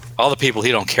 All the people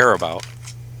he don't care about,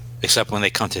 except when they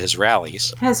come to his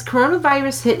rallies. Has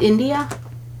coronavirus hit India?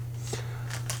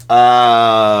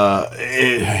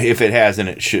 If it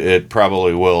hasn't, it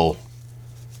probably will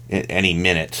any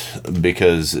minute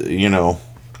because it's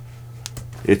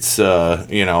it's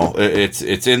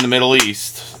in the Middle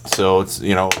East, so it's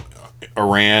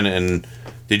Iran and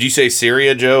did you say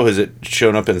Syria, Joe? Has it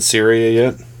shown up in Syria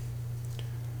yet?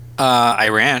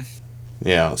 Iran.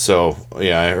 Yeah. So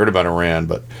yeah, I heard about Iran,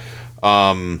 but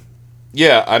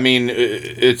yeah, I mean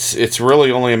it's really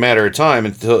only a matter of time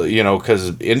until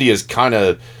because India's kind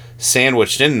of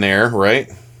sandwiched in there,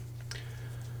 right?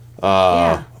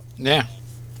 Yeah.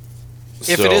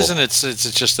 If it isn't, it's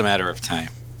just a matter of time.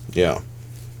 Yeah.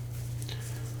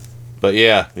 But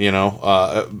yeah,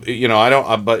 I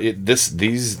don't. But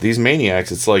these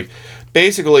maniacs, it's like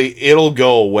basically it'll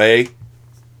go away.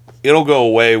 It'll go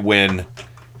away when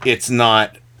it's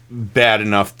not bad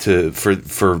enough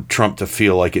for Trump to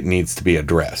feel like it needs to be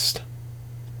addressed.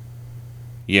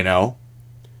 It'll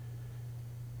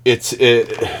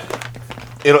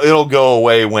go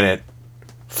away when it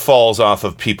falls off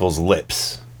of people's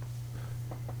lips,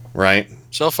 right?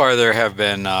 So far, there have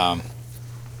been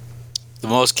the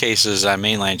most cases on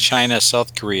mainland China,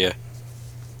 South Korea,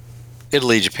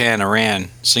 Italy, Japan, Iran,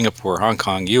 Singapore, Hong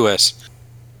Kong, U.S.,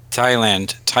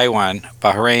 Thailand, Taiwan,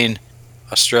 Bahrain,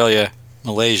 Australia,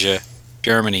 Malaysia,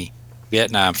 Germany,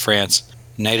 Vietnam, France,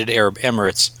 United Arab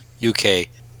Emirates, UK,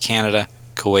 Canada,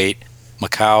 Kuwait,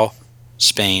 Macau,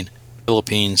 Spain,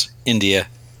 Philippines, India,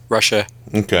 Russia,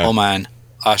 Oman,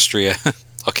 Austria.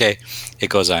 Okay, it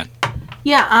goes on.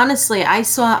 Yeah, honestly, I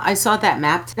saw that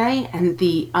map today, and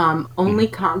the only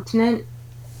continent.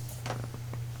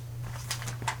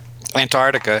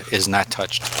 Antarctica is not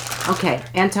touched. Okay,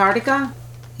 Antarctica.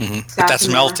 Mm-hmm. But that's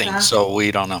America. melting, so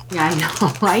we don't know. Yeah,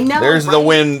 I know. There's the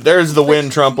wind. There's the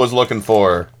wind Trump was looking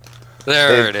for.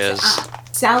 There it is.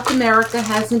 South America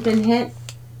hasn't been hit.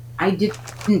 I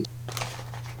didn't.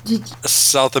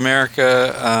 South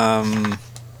America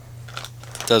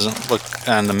doesn't look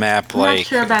on the map I'm like. not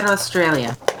sure about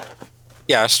Australia.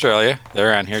 Yeah, Australia.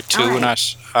 They're on here too. In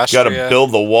Austria. Got to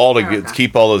build the wall to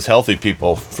keep all those healthy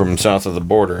people from south of the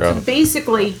border out.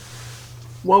 Basically,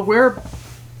 what we're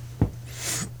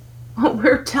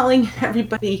telling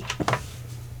everybody.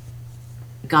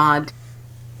 God,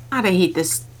 I hate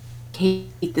this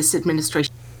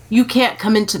administration. You can't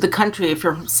come into the country if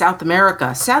you're from South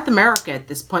America. South America at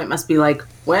this point must be like,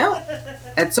 well,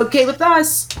 that's okay with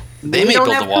us. They may don't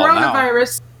build have a wall now.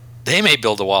 coronavirus. They may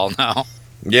build a wall now.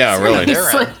 Yeah, really.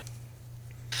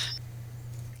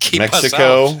 Keep us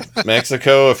Mexico, out.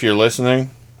 Mexico, if you're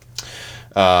listening.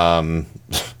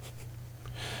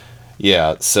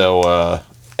 Yeah. So,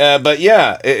 but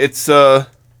yeah, it's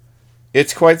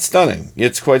quite stunning.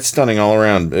 It's quite stunning all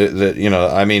around. That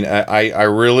I mean, I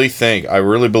really think, I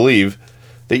really believe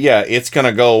that yeah, it's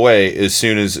gonna go away as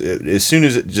soon as it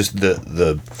just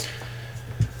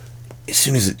as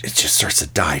soon as it just starts to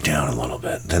die down a little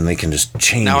bit, then they can just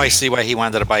change. Now I see why he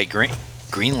wanted to buy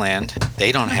Greenland.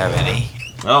 They don't have any.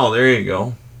 Oh, there you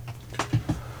go.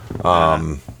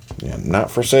 Yeah,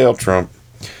 not for sale, Trump.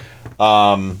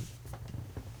 But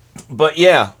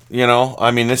yeah,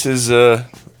 I mean, this is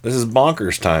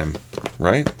bonkers time,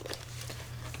 right?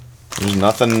 There's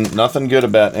nothing good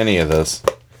about any of this.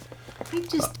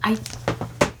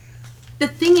 The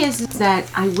thing is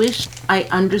that I wish I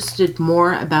understood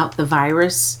more about the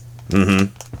virus.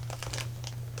 Mm-hmm.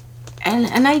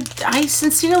 And I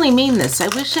sincerely mean this. I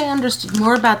wish I understood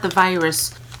more about the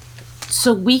virus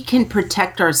so we can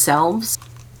protect ourselves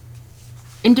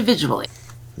individually.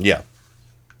 Yeah.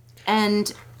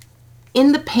 And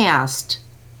in the past,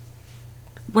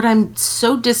 what I'm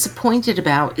so disappointed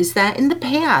about is that in the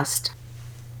past,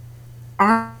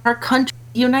 our country,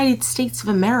 the United States of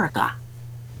America,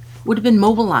 would have been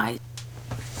mobilized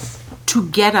to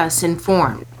get us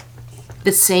informed.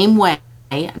 The same way,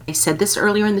 I said this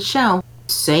earlier in the show,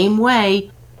 same way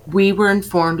we were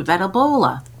informed about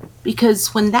Ebola.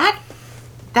 Because when that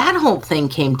whole thing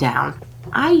came down,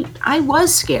 I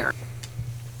was scared.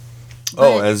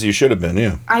 Oh, as you should have been,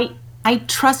 yeah. I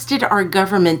trusted our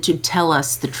government to tell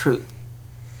us the truth.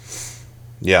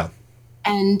 Yeah.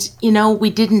 And,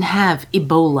 we didn't have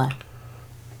Ebola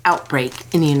outbreak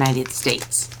in the United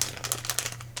States.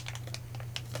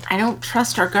 I don't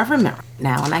trust our government right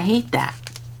now, and I hate that.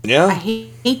 Yeah. I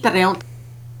hate that I don't.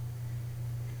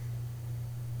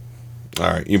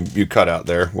 All right, you cut out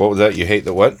there. What was that? You hate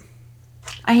the what?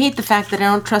 I hate the fact that I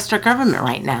don't trust our government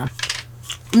right now.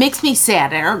 It makes me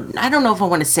sad. I don't know if I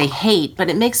want to say hate, but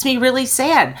it makes me really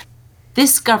sad.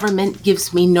 This government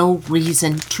gives me no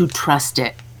reason to trust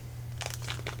it.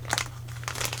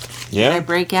 Yeah. Did I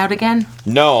break out again?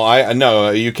 No,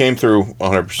 you came through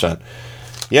 100%.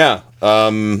 Yeah.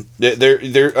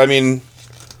 There. I mean,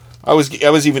 I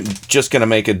was even just gonna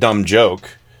make a dumb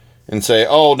joke and say,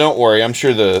 "Oh, don't worry. I'm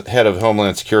sure the head of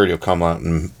Homeland Security will come out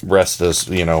and rest us.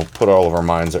 Put all of our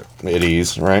minds at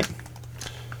ease, right?"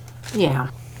 Yeah.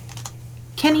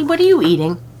 Kenny, what are you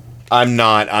eating? I'm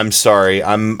not. I'm sorry.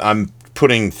 I'm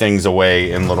putting things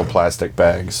away in little plastic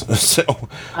bags. So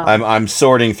I'm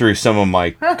sorting through some of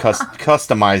my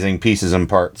customizing pieces and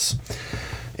parts.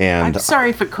 And I'm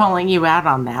sorry for calling you out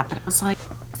on that, but I was like,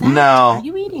 no. Are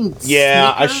you eating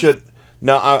Yeah, I Snickers? should.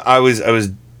 No, I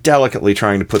was delicately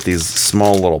trying to put these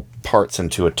small little parts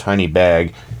into a tiny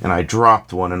bag, and I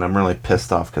dropped one, and I'm really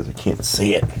pissed off because I can't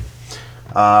see it.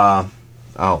 I'll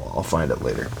find it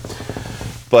later.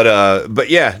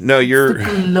 But yeah, no, you're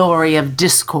The glory of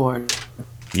Discord.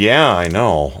 Yeah, I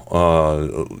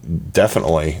know.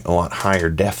 Definitely a lot higher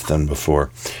def than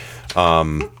before.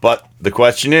 But the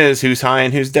question is, who's high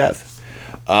and who's deaf?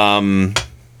 Apparently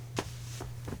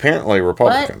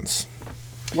Republicans.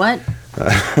 What?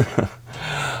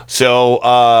 So,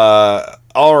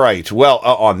 all right. Well,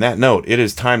 on that note, it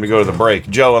is time to go to the break.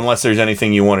 Joe, unless there's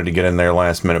anything you wanted to get in there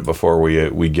last minute before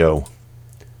we go.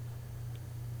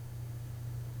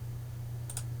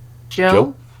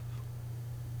 Joe?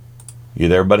 You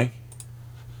there, buddy?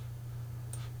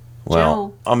 Well,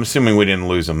 Joe? I'm assuming we didn't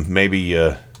lose him. Maybe,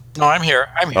 No, I'm here.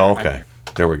 Oh, okay.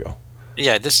 There we go.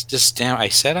 Yeah, this damn. I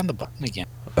sat on the button again.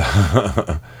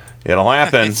 It'll happen. It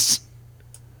happens.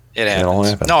 It'll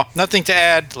happen. No, nothing to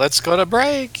add. Let's go to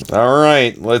break. All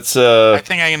right. Let's, I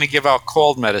think I'm going to give out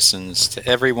cold medicines to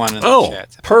everyone in the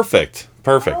chat. Perfect.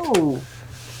 Oh.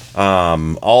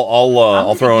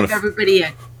 I'll throw in everybody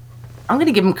I'm going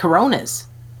to give them Coronas.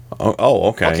 Oh,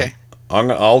 okay.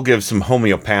 I'll give some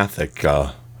homeopathic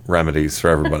remedies for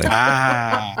everybody.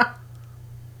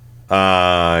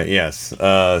 Yes.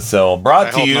 So I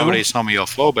hope nobody's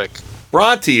homeophobic.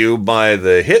 Brought to you by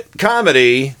the hit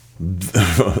comedy,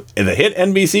 the hit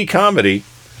NBC comedy,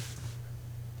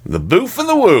 The Boof and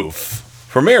the Woof,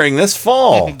 premiering this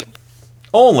fall,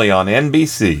 only on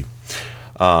NBC.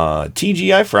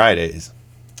 TGI Fridays.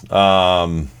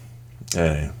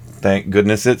 Thank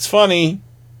goodness it's funny.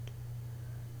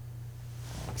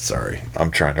 Sorry, I'm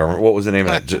trying to remember. What was the name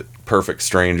of that? Perfect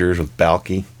Strangers with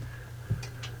Balky.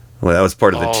 Well, that was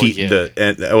part of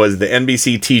that was the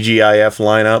NBC TGIF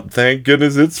lineup. Thank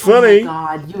goodness it's funny. Oh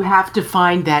my God, you have to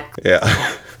find that.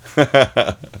 Yeah.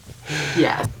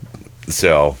 Yeah.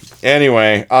 So,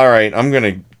 anyway, all right, I'm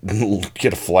going to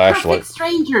get a flashlight. Perfect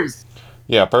Strangers.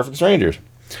 Yeah, Perfect Strangers.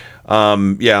 Yeah,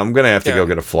 I'm going to have to go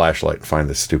get a flashlight and find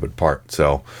this stupid part.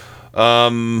 So,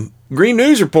 Green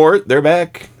News Report, they're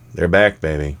back. They're back,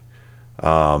 baby.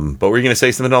 But were you going to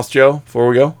say something else, Joe, before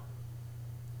we go?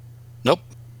 Nope.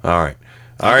 All right.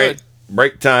 All right.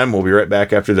 Break time. We'll be right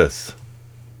back after this.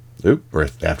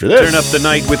 After this. Turn up the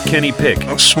night with Kenny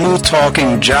Pick. Smooth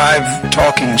talking, jive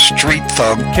talking, street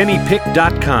thug.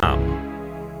 KennyPick.com.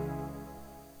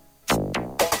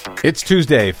 It's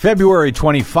Tuesday, February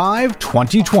 25,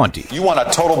 2020. You want a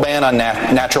total ban on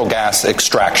natural gas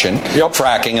extraction,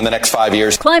 fracking in the next 5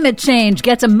 years. Climate change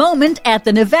gets a moment at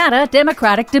the Nevada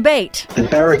Democratic debate. The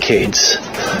barricades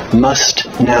must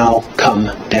now come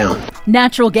down.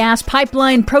 Natural gas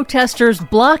pipeline protesters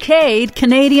blockade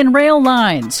Canadian rail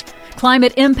lines.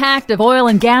 Climate impact of oil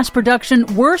and gas production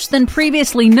worse than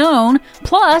previously known.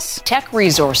 Plus, Teck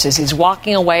Resources is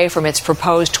walking away from its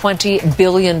proposed $20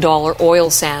 billion oil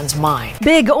sands mine.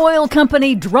 Big oil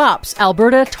company drops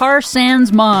Alberta tar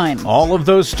sands mine. All of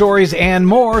those stories and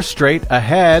more straight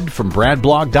ahead from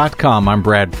BradBlog.com. I'm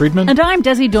Brad Friedman. And I'm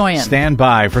Desi Doyen. Stand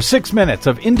by for 6 minutes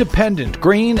of independent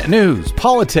green news,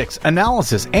 politics,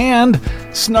 analysis, and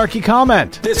snarky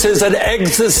comment. This is an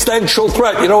existential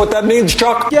threat. You know what that means,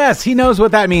 Chuck? Yes, he knows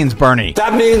what that means, Bernie.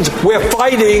 That means we're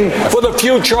fighting for the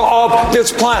future of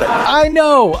this planet. I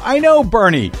know,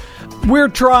 Bernie. We're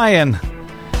trying.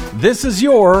 This is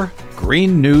your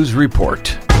Green News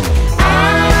Report.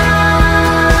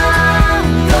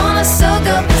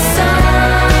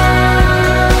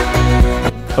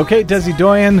 Okay, Desi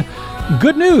Doyen,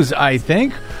 good news, I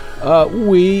think.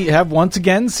 We have once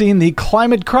again seen the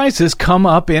climate crisis come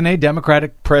up in a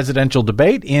Democratic presidential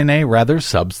debate in a rather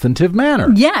substantive manner.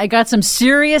 Yeah, it got some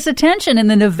serious attention in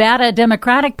the Nevada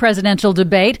Democratic presidential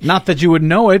debate. Not that you would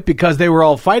know it because they were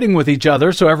all fighting with each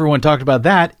other, so everyone talked about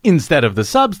that instead of the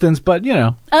substance, but you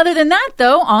know. Other than that,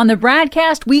 though, on the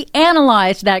broadcast, we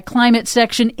analyzed that climate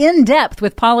section in depth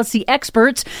with policy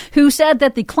experts who said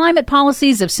that the climate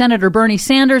policies of Senator Bernie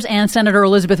Sanders and Senator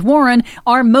Elizabeth Warren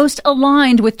are most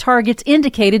aligned with targets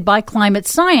indicated by climate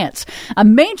science. A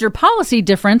major policy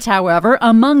difference, however,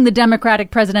 among the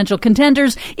Democratic presidential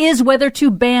contenders is whether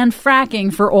to ban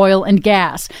fracking for oil and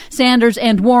gas. Sanders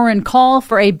and Warren call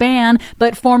for a ban,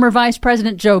 but former Vice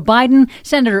President Joe Biden,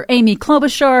 Senator Amy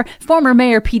Klobuchar, former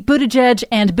Mayor Pete Buttigieg,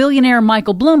 and billionaire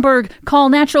Michael Bloomberg call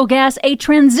natural gas a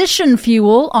transition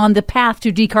fuel on the path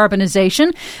to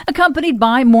decarbonization, accompanied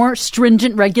by more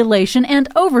stringent regulation and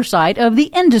oversight of the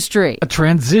industry. A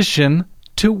transition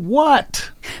to what?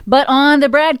 But on the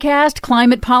broadcast,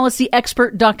 climate policy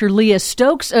expert Dr. Leah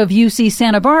Stokes of UC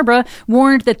Santa Barbara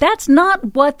warned that that's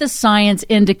not what the science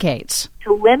indicates.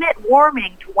 To limit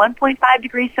warming to 1.5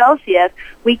 degrees Celsius,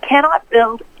 we cannot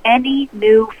build any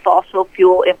new fossil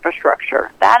fuel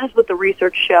infrastructure. That is what the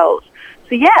research shows.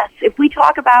 So yes, if we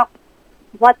talk about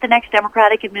what the next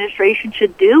Democratic administration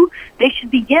should do, they should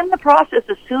begin the process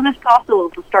as soon as possible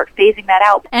to start phasing that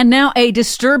out. And now a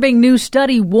disturbing new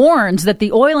study warns that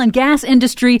the oil and gas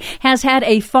industry has had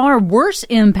a far worse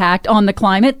impact on the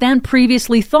climate than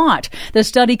previously thought. The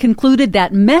study concluded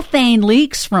that methane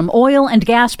leaks from oil and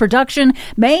gas production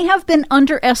may have been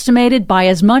underestimated by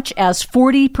as much as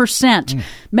 40%.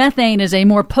 Methane is a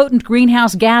more potent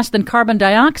greenhouse gas than carbon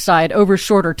dioxide over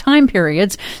shorter time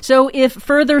periods. So if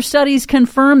further studies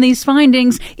confirm these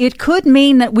findings, it could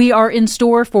mean that we are in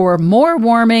store for more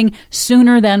warming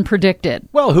sooner than predicted.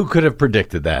 Well, who could have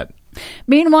predicted that?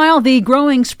 Meanwhile, the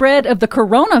growing spread of the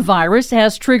coronavirus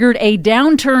has triggered a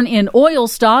downturn in oil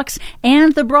stocks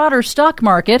and the broader stock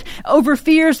market over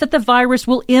fears that the virus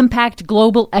will impact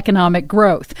global economic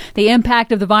growth. The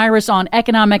impact of the virus on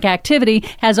economic activity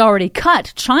has already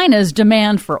cut China's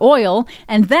demand for oil,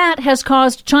 and that has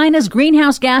caused China's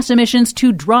greenhouse gas emissions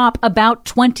to drop about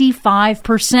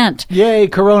 25%. Yay,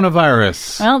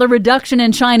 coronavirus. Well, the reduction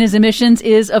in China's emissions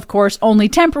is, of course, only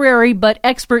temporary, but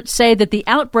experts say that the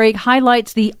outbreak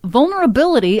highlights the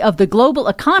vulnerability of the global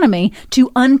economy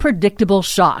to unpredictable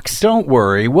shocks. Don't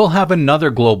worry, we'll have another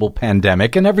global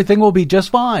pandemic and everything will be just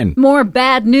fine. More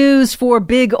bad news for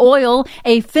big oil.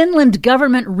 A Finland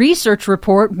government research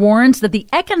report warns that the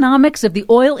economics of the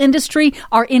oil industry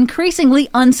are increasingly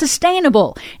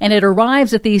unsustainable, and it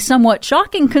arrives at the somewhat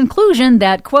shocking conclusion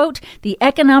that, quote, the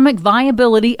economic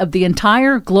viability of the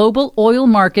entire global oil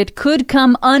market could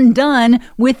come undone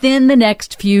within the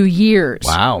next few years.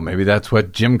 Wow, maybe that's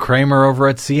what Jim Cramer over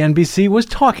at CNBC was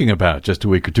talking about just a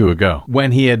week or two ago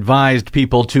when he advised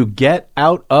people to get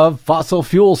out of fossil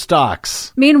fuel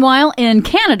stocks. Meanwhile, in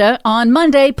Canada, on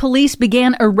Monday, police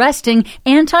began arresting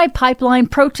anti-pipeline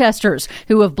protesters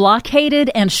who have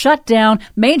blockaded and shut down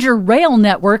major rail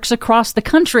networks across the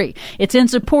country. It's in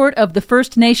support of the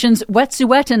First Nations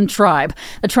Wet'suwet'en tribe.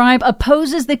 The tribe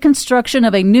opposes the construction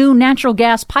of a new natural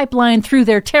gas pipeline through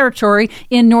their territory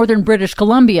in northern British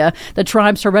Columbia. The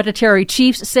tribe's hereditary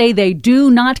chiefs say they do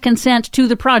not consent to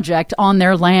the project on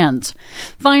their lands.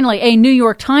 Finally, a New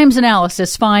York Times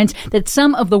analysis finds that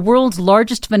some of the world's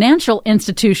largest financial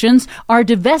institutions are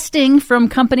divesting from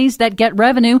companies that get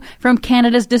revenue from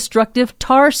Canada's destructive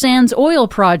tar sands oil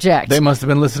project. They must have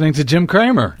been listening to Jim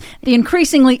Cramer. The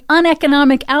increasingly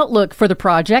uneconomic outlook for the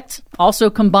project, also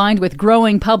combined with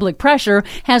growing public pressure,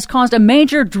 has caused a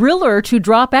major driller to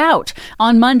drop out.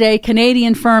 On Monday,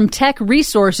 Canadian firm Teck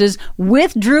Resources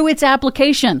withdrew its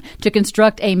application to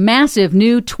construct a massive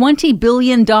new $20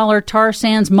 billion tar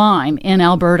sands mine in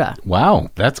Alberta. Wow,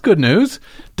 that's good news.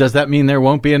 Does that mean there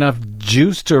won't be enough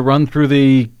juice to run through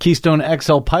the Keystone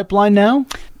XL pipeline now?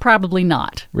 Probably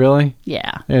not. Really?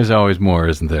 Yeah. There's always more,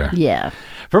 isn't there? Yeah.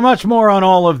 For much more on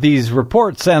all of these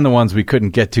reports and the ones we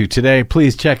couldn't get to today,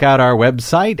 please check out our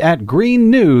website at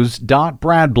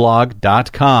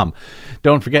greennews.bradblog.com.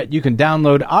 Don't forget you can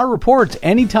download our reports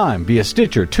anytime via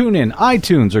Stitcher, TuneIn,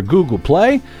 iTunes, or Google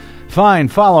Play.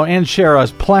 Find, follow, and share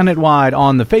us planet-wide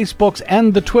on the Facebooks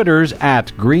and the Twitters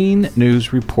at Green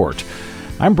News Report.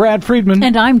 I'm Brad Friedman.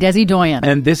 And I'm Desi Doyen.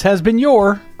 And this has been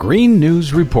your Green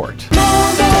News Report. How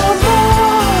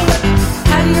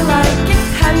do you like it?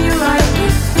 How do you like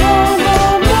it? More,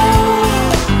 more,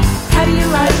 more. How do you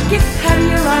like it? How do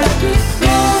you like it?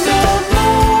 More, more,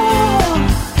 more.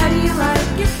 How do you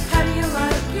like it? How do you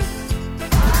like it?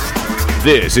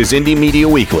 This is Indie Media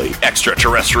Weekly,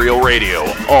 extraterrestrial radio.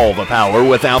 All the power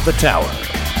without the tower.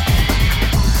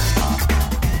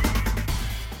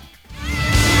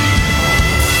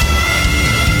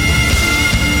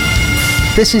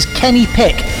 This is Kenny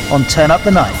Pick on Turn Up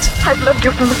the Night. I've loved you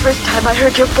from the first time I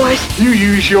heard your voice. You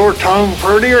use your tongue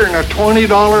prettier than a $20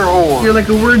 whore. You're like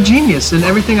a word genius, and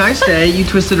everything I say, you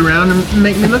twist it around and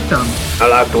make me look dumb. I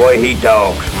like the way he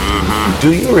talks.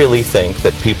 Do you really think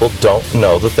that people don't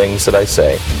know the things that I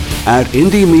say? At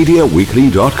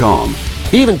IndieMediaWeekly.com.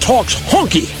 He even talks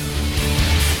honky.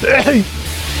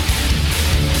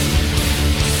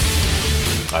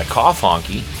 I cough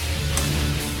honky.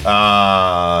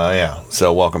 Yeah.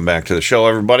 So welcome back to the show,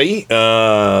 everybody.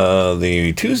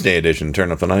 The Tuesday edition,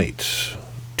 Turn Up the Night,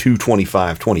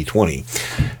 2/25/2020.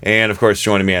 And, of course,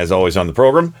 joining me, as always, on the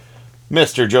program,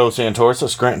 Mr. Joe Santorsa,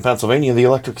 Scranton, Pennsylvania, the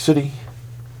Electric City.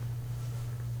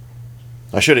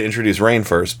 I should have introduced Rain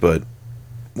first, but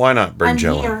why not bring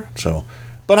Joe in? So,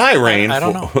 but hi, Rain. I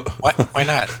don't know. Why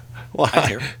not? I'm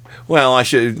here. Well, I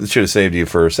should have saved you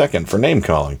for a second for name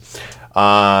calling.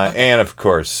 And of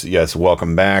course, yes,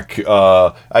 welcome back.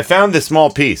 I found this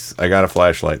small piece. I got a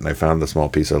flashlight and I found the small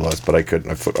piece I lost, but I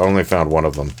couldn't. I only found one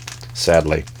of them,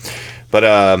 sadly. But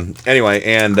anyway,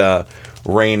 and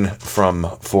Rain from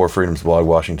For Freedom's blog,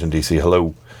 Washington, D.C.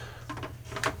 Hello.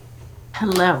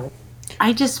 Hello.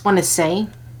 I just want to say,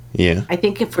 yeah, I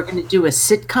think if we're going to do a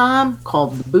sitcom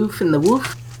called The Boof and the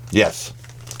Woof, yes,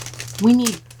 we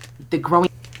need the growing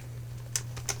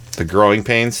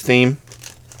pains theme.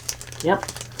 Yep.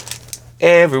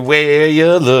 Everywhere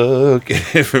you look,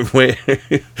 everywhere.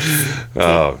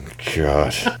 Oh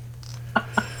gosh.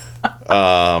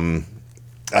 Oh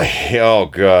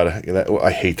god,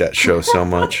 I hate that show so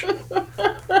much.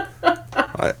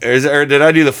 Or did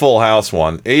I do the Full House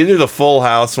one? Either the Full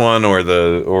House one or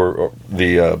the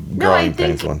Growing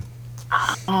Pains one.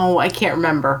 Oh, I can't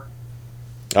remember.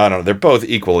 I don't know. They're both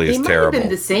equally as terrible. They might have been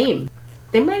the same.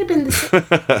 They might have been the same.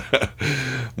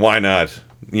 Why not?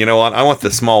 You know what? I want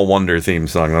the Small Wonder theme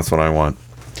song. That's what I want.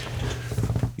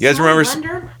 You guys remember? Do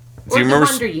you remember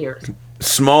Wonder Years?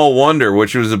 Small Wonder,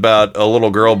 which was about a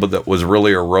little girl, but that was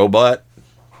really a robot.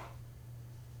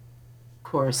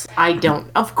 Of course, I don't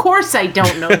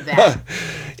know that.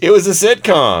 It was a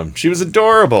sitcom. She was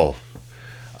adorable.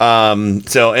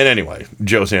 And anyway,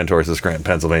 Joe Santorsa, Scranton,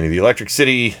 Pennsylvania, the Electric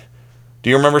City. Do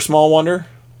you remember Small Wonder?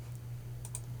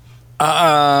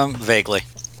 Vaguely.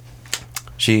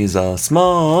 She's a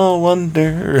small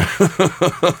wonder.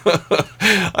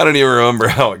 I don't even remember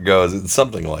how it goes. It's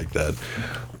something like that.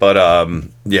 But,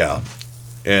 yeah.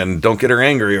 And don't get her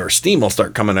angry or steam will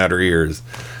start coming out her ears.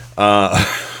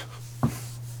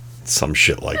 Some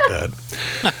shit like that.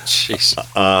 Jeez.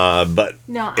 But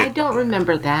no, I don't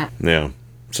remember that. Yeah.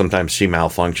 Sometimes she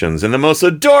malfunctions in the most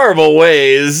adorable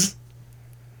ways.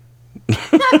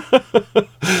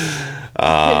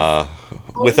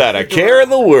 Without a care in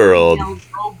the world.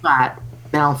 Robot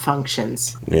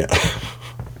malfunctions. Yeah.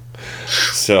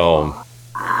 So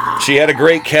she had a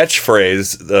great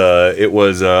catchphrase. It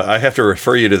was, I have to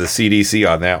refer you to the CDC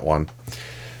on that one.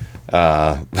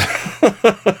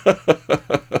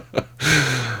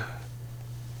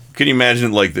 Can you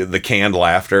imagine like the canned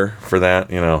laughter for that?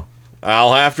 You know,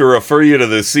 I'll have to refer you to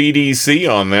the CDC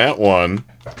on that one.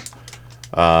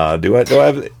 Do I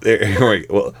have? Here,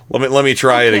 well, let me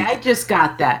try it. I just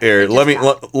got that. Here, let me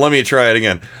try it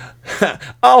again.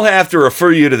 I'll have to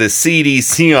refer you to the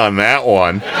CDC on that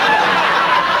one. That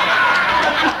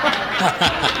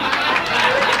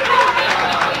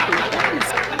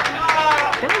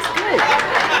was good.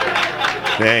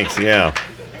 Thanks. Yeah.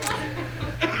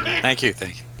 Thank you.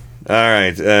 All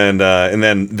right, and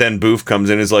then Boof comes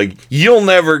in and is like, "You'll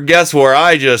never guess where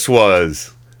I just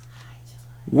was."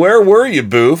 Where were you,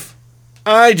 Boof?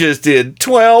 I just did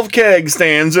 12 keg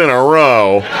stands in a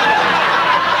row. You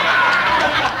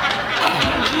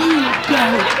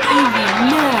don't even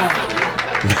know.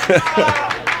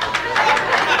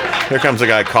 Here comes a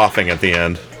guy coughing at the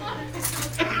end.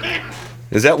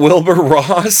 Is that Wilbur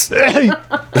Ross? I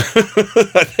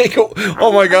think.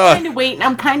 Oh my God!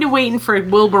 I'm kind of waiting for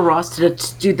Wilbur Ross to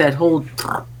do that whole.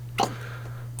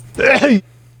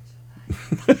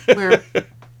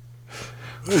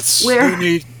 You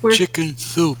need chicken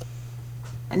soup.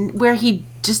 And where he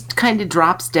just kind of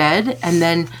drops dead, and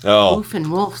then Wolf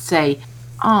and Wolf say,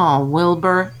 "Oh,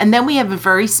 Wilbur," and then we have a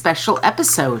very special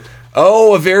episode.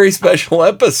 Oh, a very special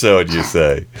episode, you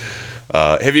say?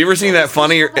 Have you ever seen that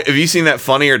funny? Have you seen that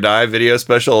Funny or Die video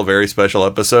special? A very special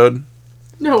episode.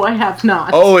 No, I have not.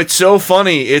 Oh, it's so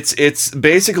funny. It's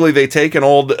basically they take an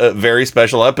old very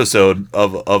special episode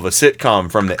of a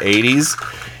sitcom from the 80s,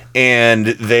 and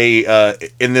they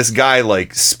and this guy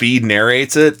like speed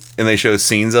narrates it, and they show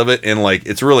scenes of it, and like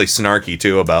it's really snarky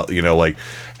too about like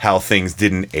how things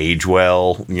didn't age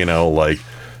well. Like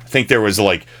I think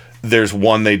there's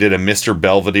one they did a Mr.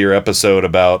 Belvedere episode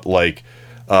about like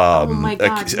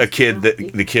a kid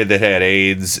that had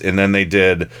AIDS, and then he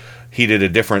did a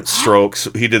different Strokes.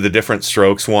 He did the Different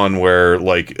Strokes one where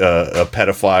like a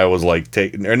pedophile was like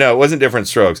taken, or no, it wasn't Different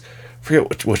Strokes. I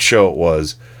forget what show it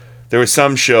was. There was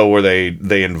some show where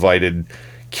they invited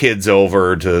kids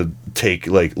over to take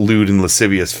like lewd and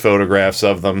lascivious photographs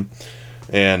of them,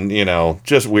 and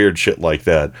just weird shit like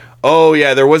that. Oh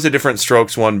yeah, there was a Different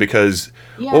Strokes one because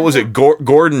what was it?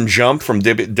 Gordon Jump from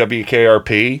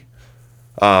WKRP,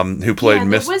 who played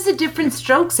There was a Different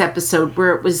Strokes episode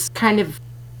where it was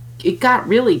it got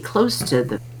really close to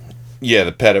the. Yeah,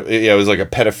 it was like a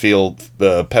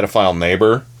pedophile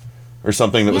neighbor. Or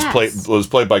something that was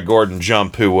played by Gordon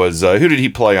Jump, who was who did he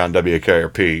play on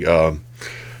WKRP?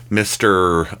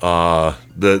 Mr.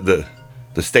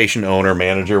 The station owner,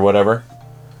 manager, whatever.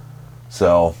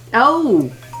 So.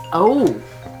 Oh,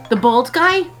 the bald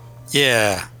guy.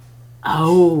 Yeah.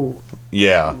 Oh.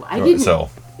 Yeah. I didn't.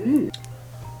 So.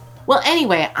 Well,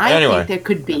 anyway, I think there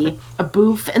could be a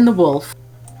Boof and the Wolf.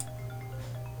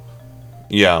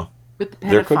 Yeah. With the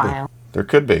pedophile. There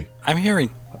could be. I'm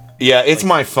hearing. Yeah, it's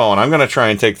my phone. I'm going to try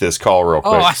and take this call real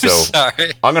quick. Oh, I'm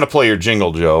sorry. I'm going to play your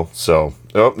jingle, Joe. So,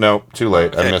 no, too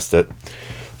late. Okay. I missed it.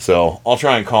 So, I'll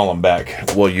try and call him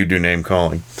back while you do name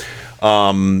calling.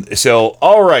 So,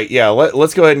 all right, yeah,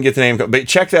 let's go ahead and get the name. But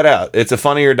check that out. It's a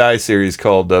Funny or Die series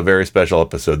called Very Special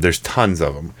Episode. There's tons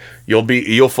of them.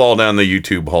 You'll fall down the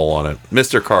YouTube hole on it.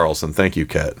 Mr. Carlson, thank you,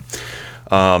 Kat.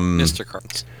 Mr.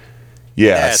 Carlson.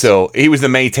 Yeah, so he was the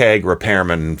Maytag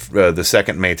repairman, the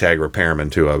second Maytag repairman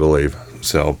too, I believe.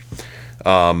 So,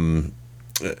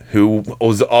 who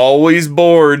was always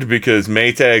bored because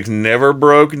Maytags never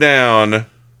broke down.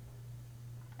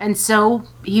 And so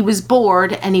he was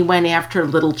bored, and he went after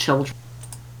little children.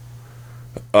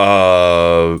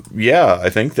 Yeah, I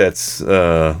think that's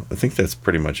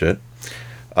pretty much it.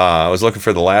 I was looking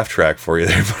for the laugh track for you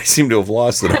there, but I seem to have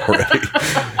lost it already.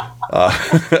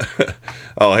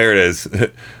 Oh, here it is.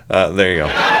 There you go.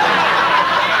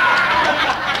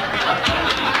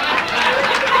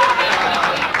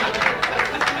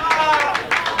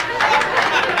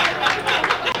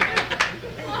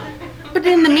 But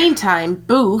in the meantime,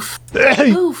 Boof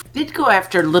did go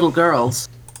after little girls.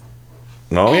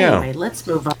 Oh, anyway, yeah. Let's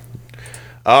move on.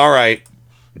 All right.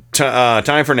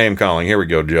 Time for name calling. Here we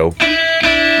go, Joe.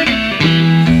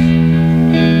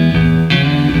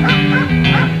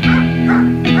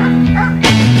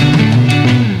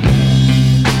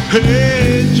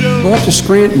 Go up to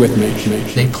Scranton with me.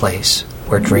 A place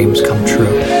where dreams come true.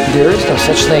 There is no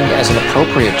such thing as an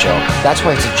appropriate joke. That's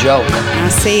why it's a joke. I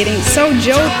say it ain't so,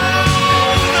 joke.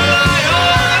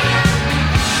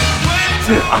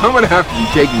 I'm going to have to be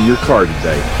taking your car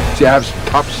today. See, I have some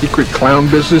top secret clown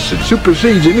business that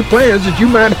supersedes any plans that you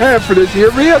might have for this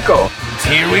here vehicle.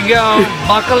 Here we go.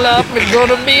 Buckle up. It's going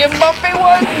to be a bumpy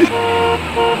one.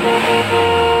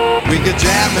 We could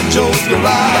jam in Joe's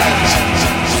garage.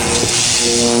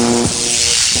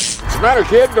 What's the matter,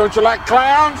 kid? Don't you like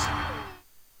clowns?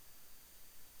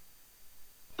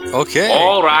 Okay.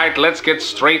 All right, let's get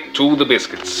straight to the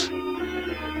biscuits.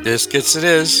 Biscuits it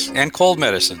is, and cold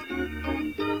medicine.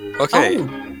 Okay. Oh.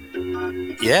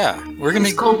 Yeah, we're gonna.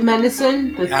 Is cold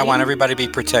medicine. I want everybody to be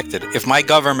protected. If my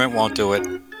government won't do it,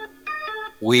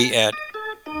 we at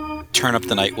Turn Up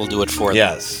the Night will do it for them.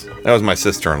 Yes, that was my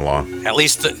sister-in-law. At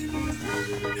least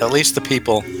the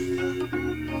people.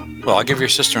 Well, I'll give your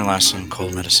sister-in-law some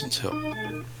cold medicine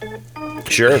too.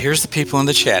 Sure. Here's the people in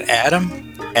the chat.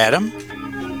 Adam,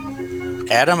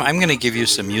 I'm going to give you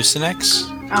some Mucinex.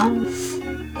 Oh.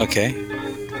 Okay.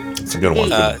 It's a good one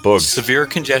for the bugs. Severe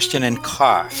congestion and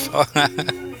cough.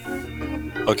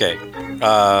 Okay.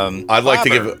 I'd like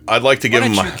to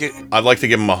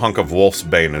give him a hunk of wolf's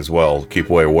bane as well. Keep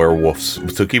away werewolves.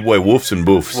 To keep away wolves and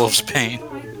boofs. Wolf's bane.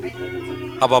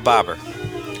 How about Bobber?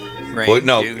 Rain, well,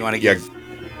 no. You want to give?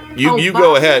 You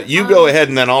go ahead. You go ahead,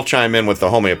 and then I'll chime in with the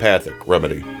homeopathic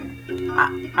remedy.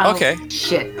 Okay.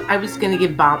 Shit. I was going to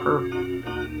give Bobber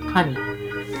honey.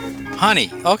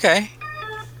 Honey. Okay.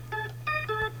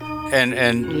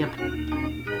 And Yep.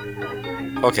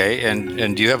 Okay,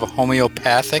 and do you have a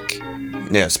homeopathic?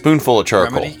 Yeah, spoonful of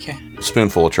charcoal. Remedy?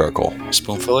 Spoonful of charcoal.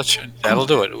 Spoonful of that'll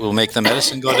do it. We'll make the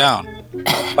medicine go down.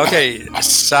 Okay,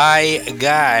 Psy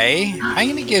Guy. I'm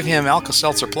going to give him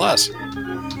Alka-Seltzer Plus.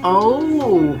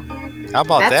 Oh. How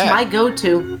about that? That's my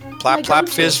go-to. Plop, plop,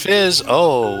 fizz, fizz.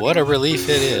 Oh, what a relief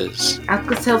it is.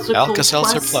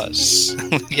 Alka-Seltzer Plus.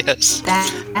 Yes.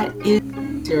 That is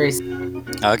serious.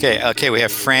 Okay, we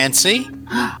have Francie.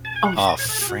 Oh,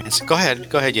 Francie. Go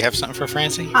ahead. You have something for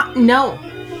Francie? No.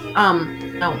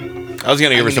 No. I was going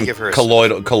to give her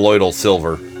some colloidal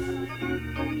silver.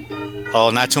 Oh,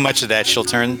 not too much of that. She'll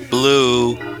turn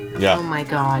blue. Yeah. Oh, my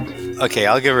God. Okay,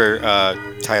 I'll give her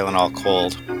Tylenol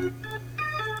cold.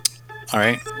 All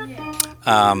right.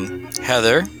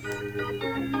 Heather,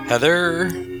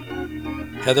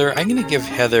 I'm going to give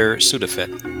Heather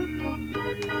Sudafed.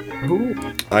 Ooh.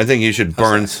 I think you should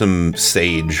burn some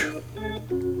sage.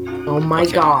 Oh, my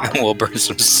God. We'll burn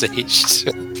some sage.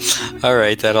 All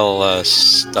right, that'll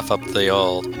stuff up the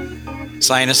old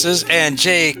sinuses. And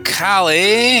Jay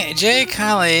Collie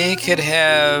could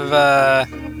have,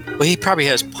 well, he probably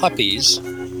has puppies.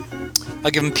 I'll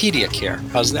give him Pediacare.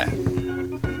 How's that?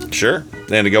 Sure.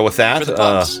 And to go with that, For the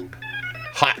pups.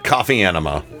 hot coffee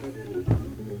enema.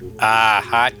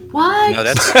 Hot. What? No,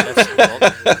 that's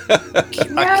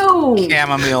no.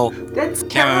 Chamomile. That's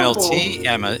chamomile terrible. tea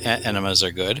enemas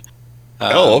are good.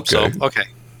 Okay. So, okay.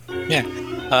 Yeah.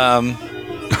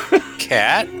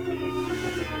 Cat.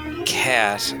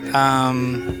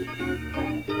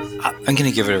 I'm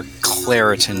gonna give her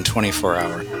Claritin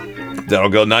 24-hour. That'll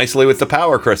go nicely with the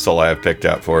power crystal I have picked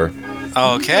out for her.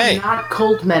 Okay. They're not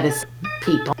cold medicine,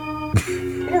 people.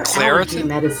 They're allergy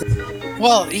medicine.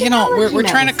 Well, we're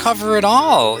trying to cover it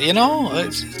all.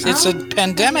 It's a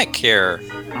pandemic here.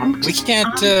 We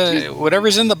can't.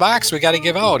 Whatever's in the box, we got to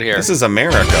give out here. This is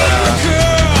America.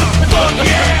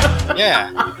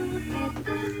 Yeah.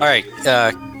 All right.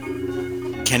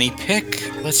 Kenny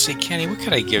Pick. Let's see, Kenny. What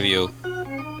could I give you?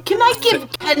 Can I give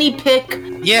Kenny Pick?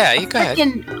 Yeah, you go ahead.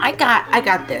 I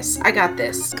got this.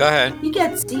 Go ahead. He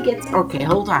gets. Okay,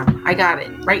 hold on. I got it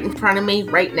right in front of me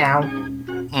right now.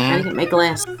 I get my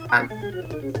glasses on.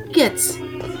 He gets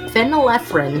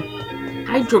phenylephrine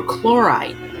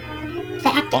hydrochloride,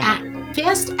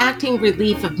 fast-acting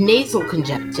relief of nasal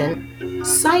congestion,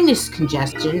 sinus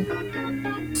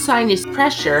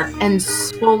pressure, and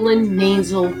swollen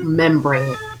nasal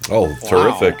membrane. Oh,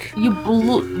 terrific. You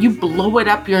blow it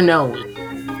up your nose.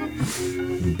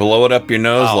 Blow it up your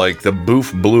nose like the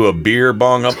boof blew a beer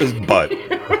bong up his butt.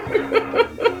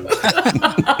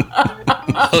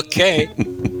 Okay.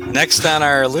 Next on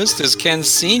our list is Ken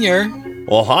Sr.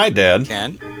 Well, hi, Dad.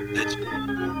 Ken.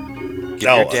 Give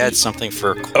your dad something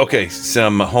for... Okay,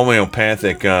 some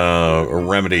homeopathic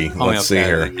remedy. Let's see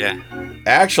here. Yeah.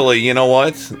 Actually, you know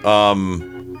what?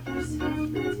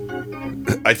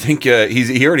 I think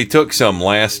he already took some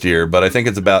last year, but I think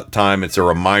it's about time. It's a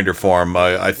reminder for him.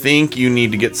 I think you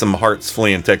need to get some Heart's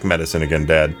Flea and Tick medicine again,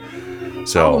 Dad.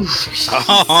 So...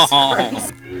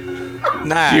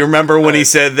 Nah. Do you remember when he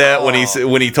said that when he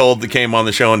came on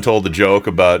the show and told the joke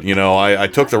about I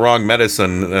took the wrong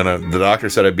medicine and the doctor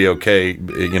said I'd be okay,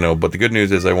 but the good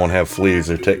news is I won't have fleas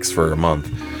or ticks for a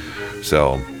month.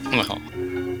 So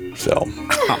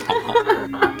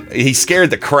he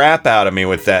scared the crap out of me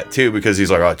with that too, because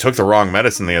he's like, I took the wrong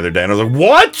medicine the other day, and I was like,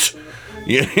 what?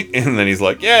 Yeah, and then he's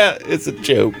like, yeah, it's a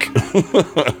joke.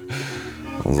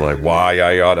 I was like, why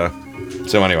I oughta.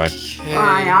 So anyway.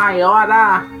 I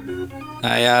oughta.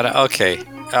 Okay.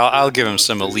 I'll give him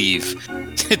some Aleve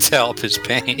to help his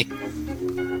pain.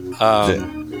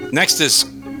 Next is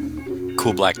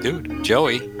Cool Black Dude,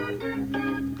 Joey.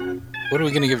 What are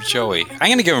we going to give Joey? I'm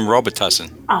going to give him Robitussin.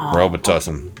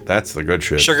 Robitussin. That's the good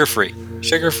shit. Sugar-free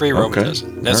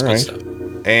Robitussin. That's good stuff.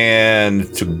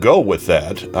 And to go with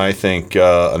that, I think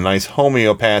a nice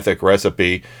homeopathic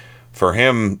recipe for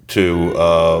him to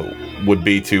would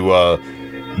be to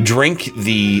drink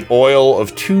the oil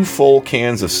of 2 full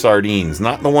cans of sardines,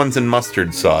 not the ones in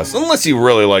mustard sauce, unless you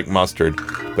really like mustard.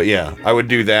 But yeah, I would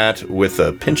do that with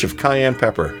a pinch of cayenne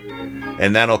pepper,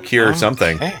 and that'll cure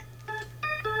something.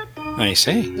 I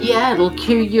see. Yeah, it'll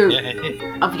cure your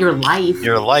life.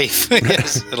 Your life.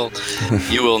 Yes,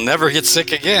 you will never get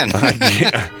sick again.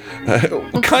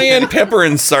 Cayenne pepper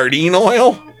and sardine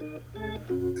oil?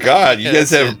 God, you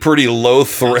guys have a pretty low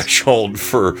threshold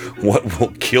for what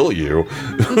will kill you.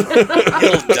 He'll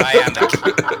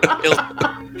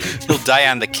die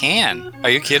on the can. Are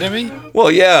you kidding me?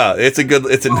 Well, yeah, it's a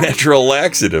natural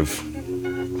laxative.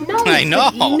 No, I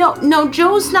know. No,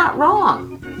 Joe's not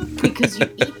wrong. Because you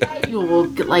eat that, you will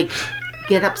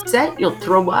get upset, you'll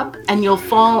throw up, and you'll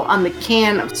fall on the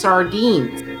can of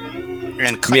sardines.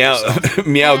 And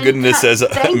Meow Goodness says.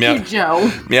 Thank you,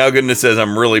 Joe. Meow Goodness says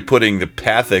I'm really putting the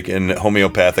pathic in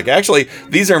homeopathic. Actually,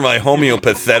 these are my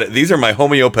homeopathic.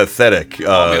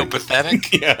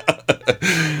 Homeopathic. Yeah.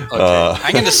 Okay.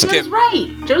 I'm gonna skip.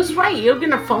 Joe's right. You're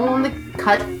gonna fall on the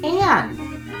cut pan.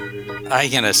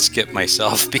 I'm gonna skip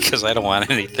myself because I don't want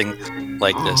anything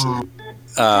like this.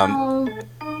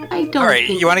 I don't. All right,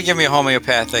 you want to give me a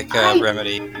homeopathic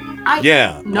remedy?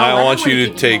 I want you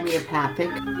to take.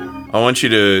 I want you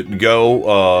to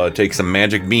go take some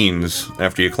magic beans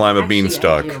after you climb a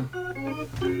beanstalk.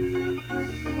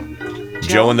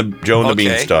 Joe and the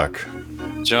beanstalk.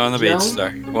 Joe and the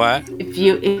beanstalk. What? If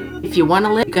you want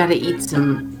to live, you gotta eat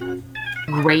some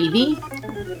gravy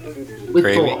with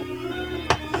balls.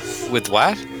 With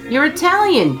what? You're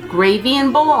Italian. Gravy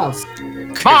and balls.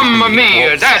 Mamma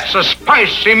mia, that's a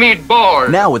spicy meatball.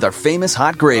 Now with our famous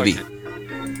hot gravy. Okay.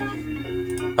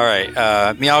 All right,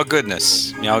 Meow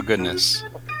Goodness. I'm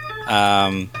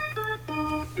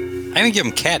gonna give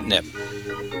him catnip.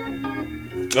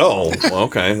 Oh,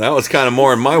 okay. That was kind of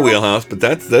more in my wheelhouse, but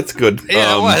that's good.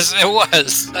 Yeah, it was.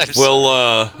 Well,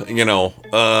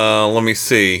 let me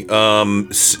see.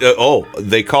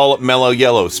 They call it mellow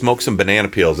yellow. Smoke some banana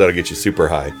peels. That'll get you super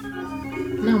high.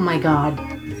 Oh my God.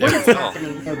 What is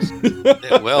happening?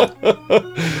 It will.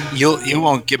 You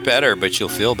won't get better, but you'll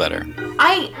feel better.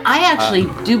 I actually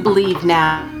do believe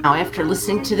now, after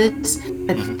listening to this,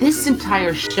 that this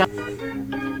entire show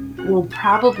will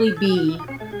probably be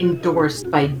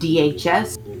endorsed by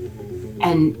DHS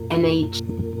and NIH.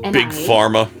 Big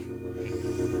Pharma.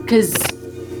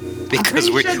 Because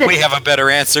we have a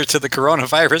better answer to the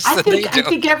coronavirus than they do. I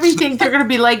think everything, they're going to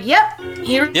be like, yep,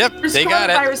 here's they got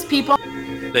coronavirus, people.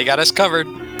 They got us covered.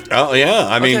 Oh, yeah.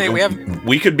 I mean,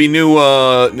 we could be new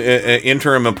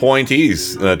interim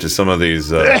appointees to some of these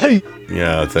things.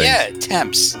 Yeah,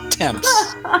 temps.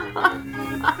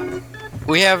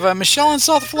 We have Michelle in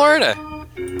South Florida.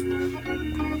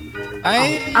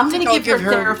 I'm going to give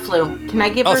her Theraflu. Can I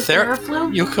give her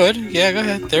Theraflu? You could. Yeah, go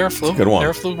ahead. Theraflu. Good one.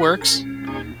 Theraflu works.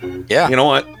 Yeah. You know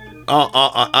what?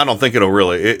 I don't think it'll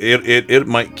really. It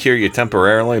might cure you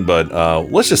temporarily, but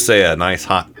let's just say a nice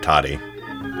hot toddy.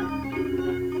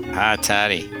 Hot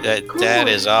toddy. That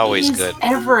is always good.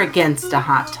 Ever against a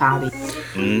hot toddy?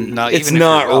 No, it's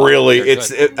not really.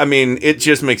 It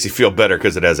just makes you feel better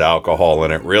because it has alcohol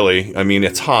in it. Really, I mean,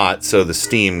 it's hot, so the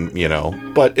steam,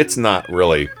 but it's not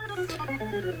really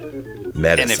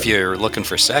medicine. And if you're looking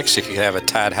for sex, you could have a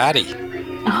Todd Hottie.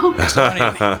 Oh.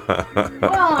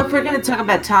 Well, if we're going to talk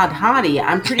about Todd Hottie,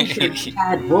 I'm pretty sure it's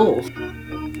Todd Wolf.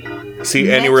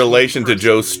 See any relation to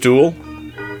Joe Stool?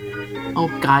 Oh,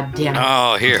 God damn it.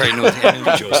 Oh, here, I knew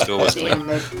Joe Stool was playing.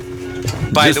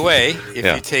 By the way, if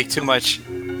you take too much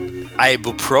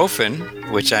ibuprofen,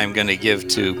 which I'm going to give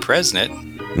to President,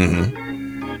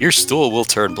 your stool will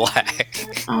turn black.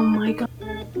 Oh, my God.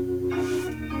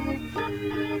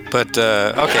 But,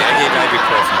 okay, I gave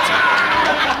ibuprofen to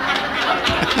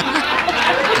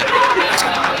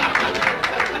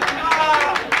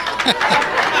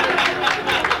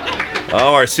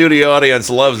Oh, our studio audience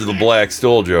loves the black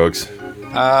stool jokes.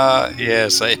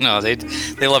 Yes, I know. They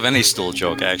love any stool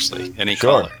joke, actually. Any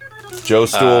sure. color. Joe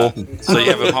Stool. So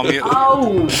you have a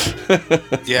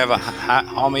Do you have a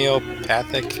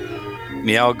homeopathic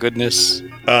Meow Goodness?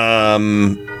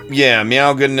 Yeah,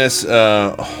 Meow Goodness,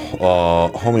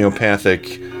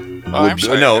 homeopathic. I'm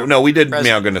sorry. No, we did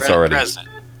Meow Goodness already.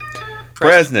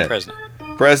 President.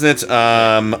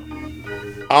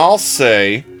 I'll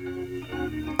say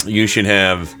you should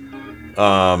have.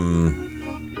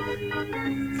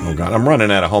 Oh God, I'm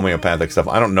running out of homeopathic stuff.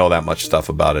 I don't know that much stuff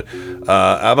about it.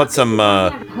 How about some?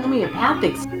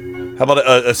 Homeopathic. How about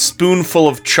a spoonful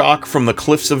of chalk from the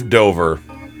cliffs of Dover?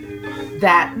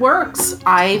 That works.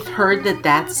 I've heard that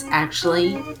that's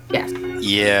actually yes.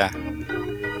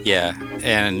 Yeah,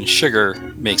 and sugar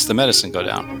makes the medicine go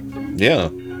down. Yeah.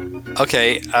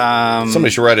 Okay. Somebody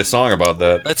should write a song about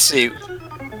that. Let's see.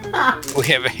 We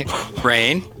have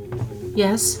Rain.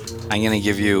 Yes. I'm gonna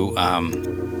give you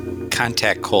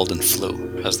contact, cold, and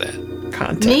flu. How's that?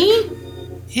 Contact. Me?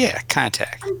 Yeah,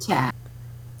 contact. Yeah.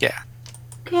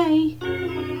 Okay.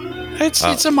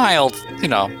 It's a mild,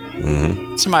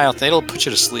 It's a mild thing. It'll put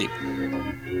you to sleep.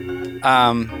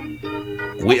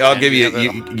 I'll give you.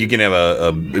 You can have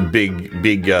a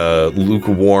big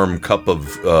lukewarm cup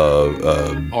of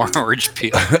orange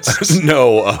peels.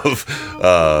 No, of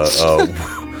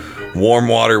warm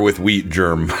water with wheat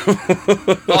germ.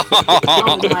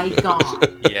 Oh my God.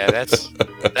 Yeah, that's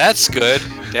good.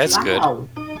 That's good.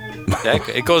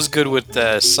 It goes good with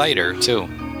cider too.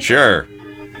 Sure.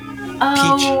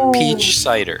 Oh. Peach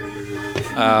cider.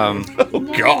 Oh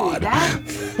God!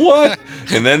 What?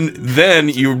 And then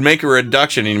you make a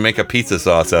reduction and you make a pizza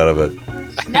sauce out of it.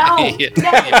 No, and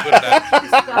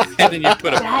then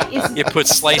you put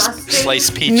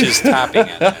sliced peaches topping on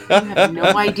it. You have no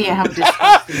idea how disgusting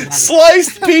that is.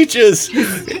 Sliced peaches,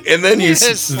 and then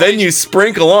you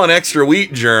sprinkle on extra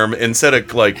wheat germ instead of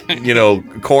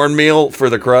cornmeal for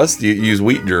the crust. You use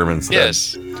wheat germ instead.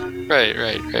 Yes, right.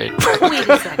 Wait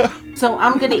a second. So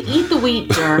I'm gonna eat the wheat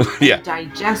germ, Yeah.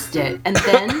 digest it, and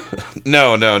then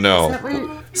No. Separate?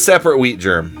 Separate wheat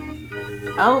germ.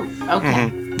 Oh, okay.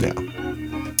 Yeah.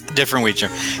 Different wheat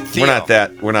germ. We're not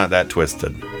that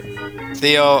twisted.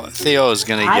 Theo is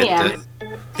gonna I get am.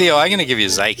 Theo, I'm gonna give you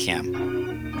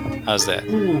Zycam. How's that?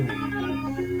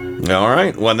 All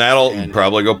right. Well, that'll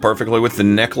probably go perfectly with the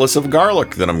necklace of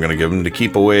garlic that I'm going to give him to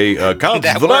keep away Count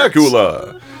That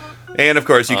Dracula. And of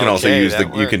course, you can also Okay, use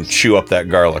you can chew up that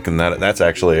garlic, and that's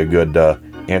actually a good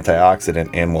antioxidant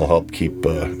and will help keep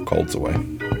colds away.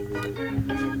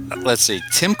 Let's see.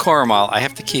 Tim Corrimal, I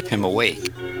have to keep him awake,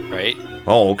 right?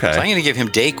 Oh, okay. So I'm gonna give him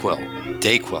Dayquil.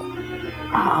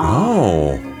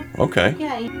 Oh, okay.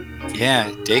 Yeah,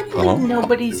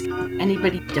 Dayquil.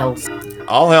 Anybody else.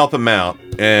 I'll help him out,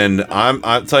 and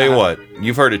I'll tell you what.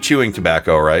 You've heard of chewing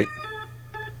tobacco, right?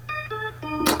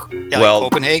 Yeah, well,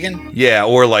 like Copenhagen? Yeah,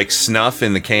 or like snuff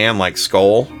in the can, like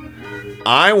Skoal.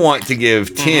 I want to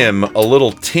give Tim a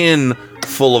little tin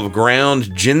full of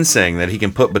ground ginseng that he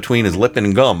can put between his lip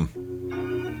and gum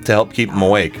to help keep him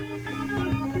awake.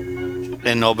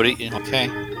 And nobody, okay.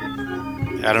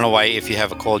 I don't know why, if you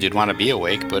have a cold, you'd want to be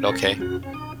awake, but okay.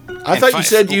 I thought you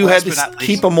said you had to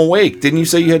keep them awake. Didn't you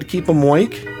say you had to keep them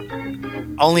awake?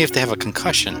 Only if they have a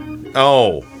concussion.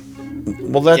 Oh,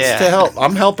 well, that's to help.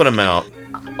 I'm helping him out.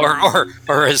 Or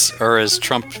as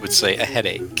Trump would say, a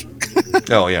headache.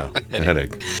 Oh yeah, a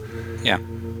headache. Yeah.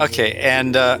 Okay,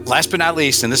 and last but not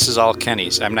least, and this is all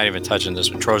Kenny's. I'm not even touching this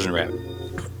one. Trojan Rabbit.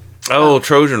 Oh,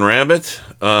 Trojan Rabbit.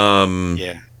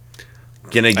 Yeah.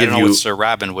 Gonna give I don't know you what Sir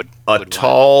Robin would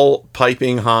tall,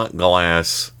 piping hot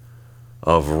glass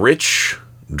of rich,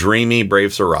 dreamy,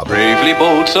 brave Sir Robin. Bravely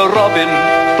bold Sir Robin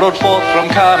rode forth from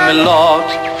Camelot.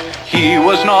 He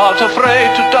was not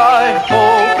afraid to die,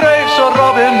 oh brave Sir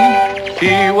Robin.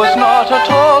 He was not at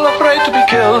all afraid to be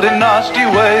killed in nasty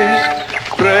ways.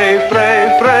 Brave,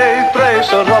 brave, brave, brave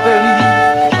Sir Robin.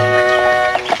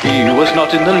 He was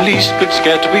not in the least bit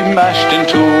scared to be mashed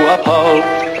into a pulp,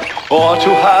 or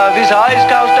to have his eyes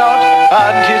gouged out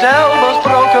and his elbows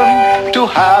broken, to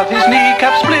have his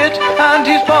kneecap split and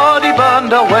his body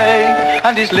burned away,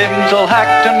 and his limbs all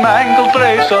hacked and mangled.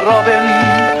 Brave Sir Robin.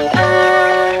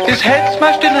 His head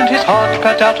smashed in and his heart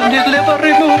cut out and his liver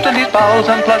removed and his bowels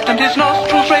unplugged and his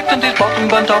nostrils raped and his bottom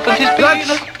burnt off and his penis...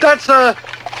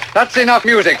 That's enough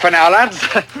music for now, lads.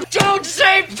 Don't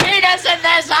say penis in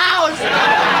this house!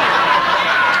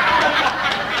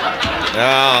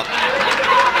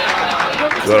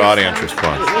 Good audience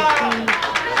response.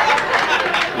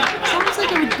 Sounds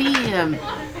like it would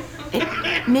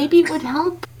be, maybe it would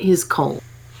help his cold.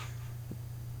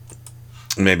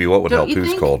 Maybe what would Don't help you who's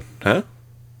think? cold? Huh?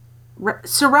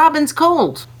 Sir Robin's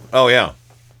cold. Oh, yeah.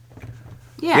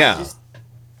 Yeah. Just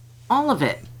all of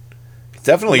it.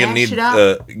 Definitely going Mash to it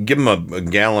up. need, give him a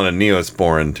gallon of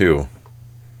Neosporin, too.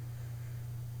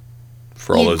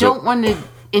 For all You those don't want to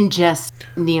ingest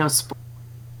Neosporin.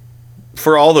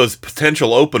 for all those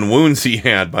potential open wounds he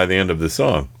had by the end of the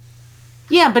song.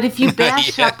 Yeah, but if you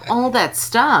bash up all that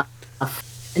stuff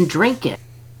and drink it,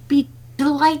 be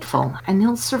delightful, and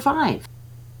he'll survive.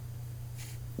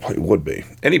 It would be.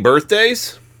 Any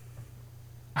birthdays?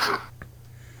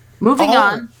 Moving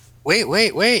on.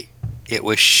 Wait. It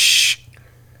was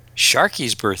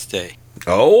Sharky's birthday.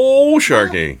 Oh,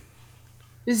 Sharky.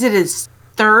 Is it his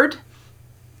third?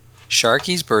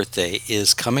 Sharky's birthday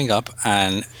is coming up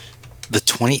on the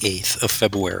 28th of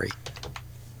February.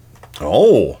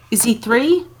 Oh. Is he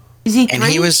 3? Is he 3? And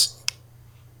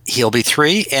he'll be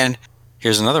 3, and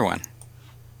here's another one.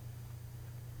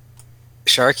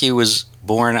 Sharky was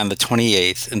born on the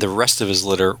 28th, and the rest of his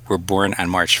litter were born on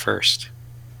March 1st.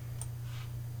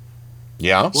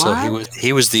 Yeah? So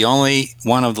he was the only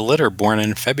one of the litter born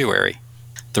in February.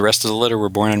 The rest of the litter were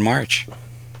born in March.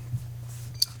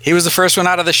 He was the first one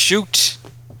out of the chute.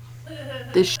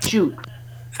 The chute.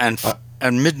 And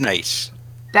midnight.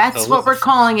 That's what we're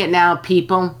calling it now,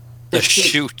 people. The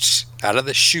chute. Out of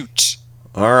the chute.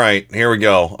 All right, here we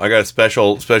go. I got a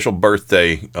special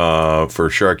birthday for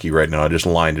Sharky right now. I just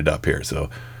lined it up here. So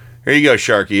here you go,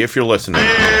 Sharky, if you're listening.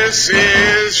 This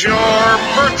is your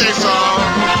birthday song.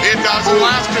 It doesn't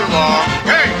last too long.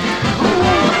 Hey!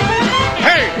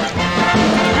 Hey!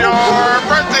 Your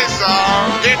birthday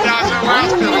song. It doesn't last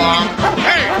long.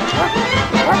 Hey!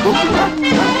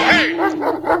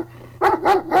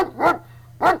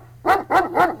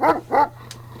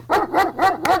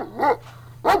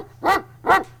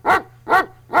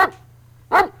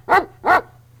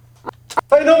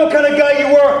 I know what kind of guy you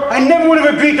were. I never would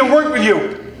have agreed to work with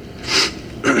you.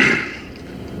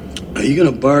 Are you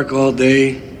gonna bark all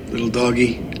day, little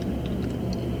doggy?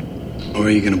 Or are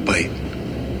you gonna bite?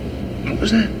 What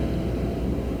was that?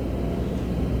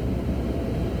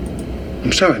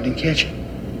 I'm sorry, I didn't catch it.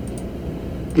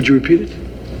 Would you repeat it?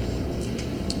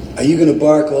 Are you gonna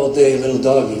bark all day, little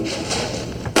doggy?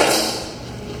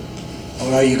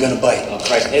 Or are you gonna bite? Oh,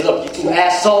 Christ. Hey, look, you two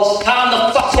assholes, calm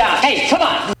the fuck down. Hey, come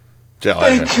on.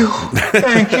 Thank you.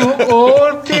 Thank you,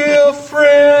 oh dear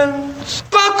friends,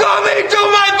 for coming to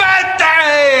my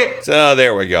birthday! So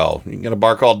there we go. You gonna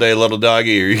bark all day, little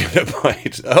doggy, or you gonna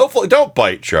bite? Hopefully, don't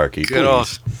bite, Sharky. Good old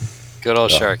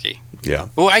Sharky. Yeah.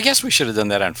 Well, I guess we should have done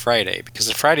that on Friday,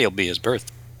 because Friday will be his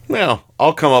birthday. Well,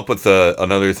 I'll come up with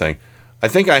another thing. I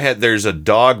think there's a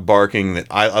dog barking that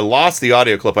I lost the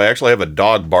audio clip. I actually have a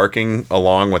dog barking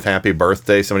along with Happy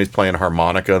Birthday. Somebody's playing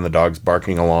harmonica and the dog's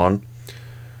barking along.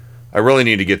 I really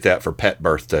need to get that for pet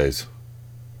birthdays.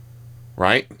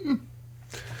 Right?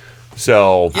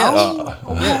 So, all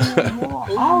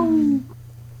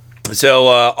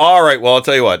right. Well, I'll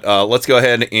tell you what. Let's go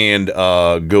ahead and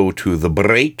go to the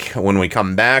break. When we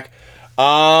come back,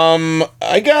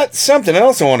 I got something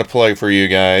else I want to play for you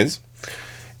guys.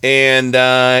 And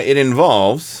it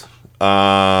involves,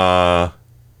 well,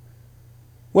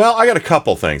 I got a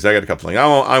couple things.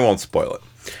 I won't spoil it.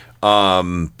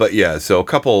 But yeah, so a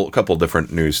couple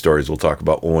different news stories we'll talk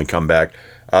about when we come back.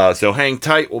 So hang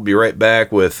tight. We'll be right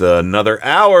back with another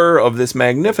hour of this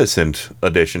magnificent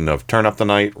edition of Turn Up the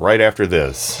Night right after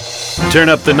this. Turn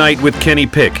Up the Night with Kenny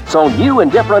Pick. So new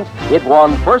and different, it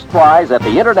won first prize at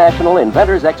the International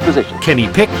Inventors Exposition.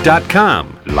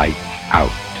 KennyPick.com. Light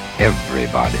out,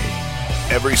 everybody.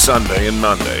 Every Sunday and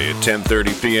Monday at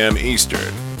 10:30 p.m.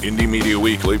 Eastern, Indie Media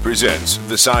Weekly presents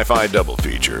the Sci-Fi Double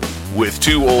Feature with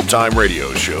two old-time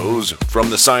radio shows from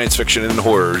the science fiction and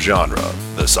horror genre.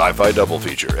 The Sci-Fi Double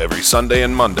Feature every Sunday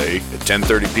and Monday at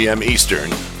 10:30 p.m. Eastern,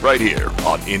 right here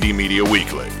on Indie Media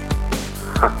Weekly.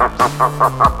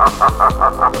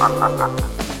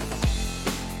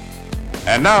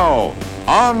 And now,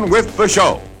 on with the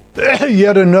show.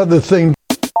 Yet another thing.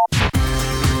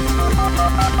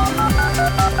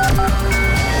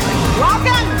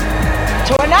 Welcome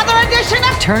to another edition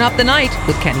of Turn Up the Night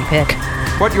with Kenny Pick.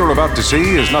 What you're about to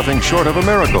see is nothing short of a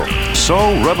miracle. So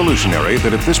revolutionary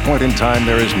that at this point in time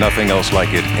there is nothing else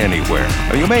like it anywhere.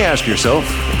 Now, you may ask yourself,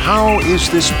 how is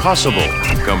this possible?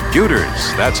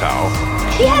 Computers, that's how.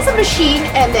 He has a machine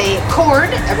and a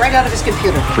cord right out of his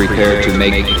computer. Prepare to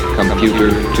make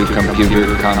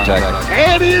computer-to-computer contact.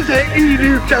 That is an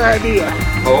idiot idea.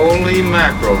 Holy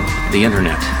mackerel. The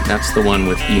internet. That's the one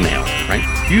with email, right?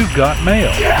 You got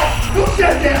mail. Yeah, who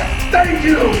said that? Thank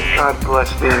you. God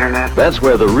bless the internet. That's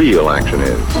where the real action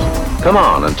is. Come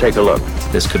on and take a look.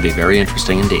 This could be very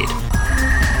interesting indeed.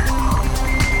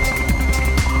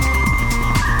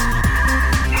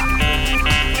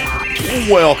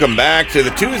 Welcome back to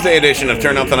the Tuesday edition of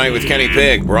Turn Up the Night with Kenny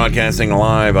Pick, broadcasting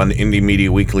live on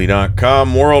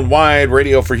IndieMediaWeekly.com, worldwide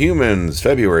radio for humans,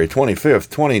 February 25th,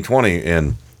 2020.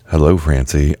 And hello,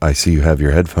 Francie. I see you have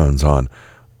your headphones on.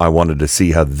 I wanted to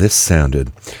see how this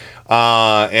sounded.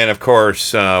 And of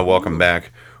course, welcome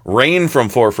back, Rain from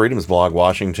Four Freedoms blog,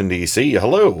 Washington, D.C.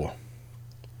 Hello.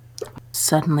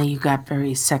 Suddenly you got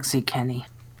very sexy, Kenny.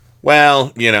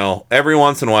 Well, you know, every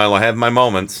once in a while I have my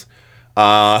moments.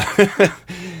 And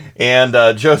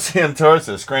Joe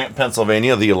Santorsa, Scranton,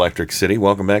 Pennsylvania, the Electric City.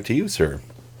 Welcome back to you, sir.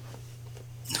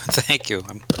 Thank you.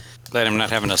 I'm glad I'm not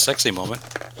having a sexy moment.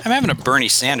 I'm having a Bernie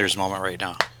Sanders moment right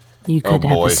now. You could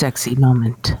have a sexy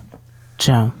moment,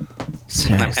 Joe.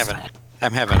 Seriously.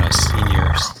 I'm having a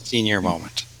senior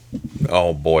moment.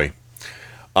 Oh boy.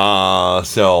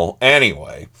 So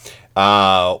anyway,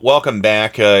 welcome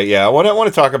back. Yeah, what I want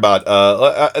to talk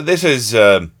about. This is.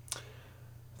 I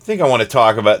think I want to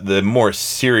talk about the more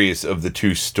serious of the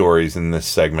two stories in this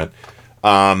segment,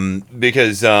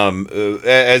 because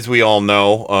as we all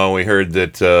know, we heard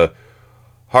that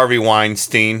Harvey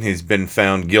Weinstein has been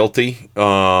found guilty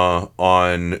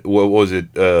on, what was it?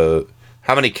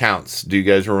 How many counts? Do you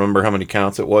guys remember how many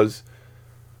counts it was?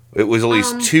 It was at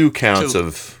least two counts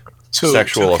of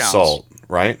sexual assault,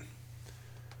 right?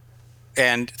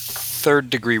 And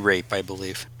third-degree rape, I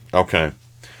believe. Okay.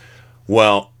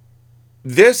 Well,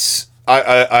 this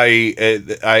I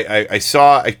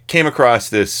came across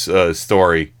this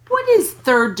story. What is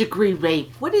third-degree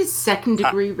rape? What is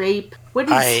second-degree rape? What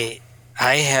is?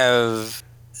 I have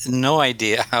no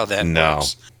idea how that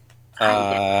works.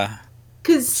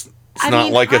 Because it's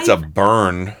not like it's a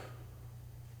burn.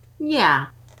 Yeah,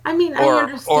 I mean, I Or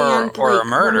understand. a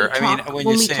murder. When you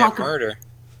we say a talk murder.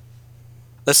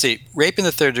 Let's see. Rape in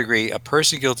the third degree. A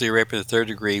person guilty of rape in the third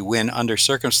degree when under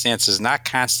circumstances not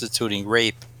constituting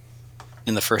rape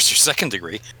in the first or second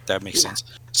degree. That makes sense.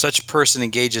 Such a person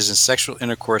engages in sexual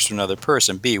intercourse with another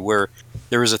person. B, where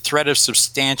there is a threat of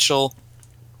substantial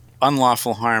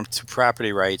unlawful harm to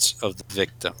property rights of the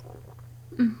victim.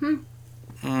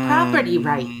 Property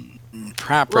right.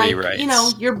 Property like, rights. You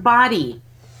know, your body,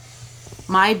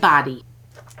 my body,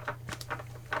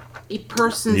 a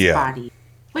person's body.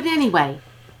 But anyway,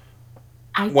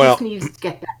 I just need to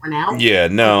get that one out. Yeah,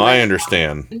 no, I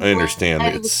understand. And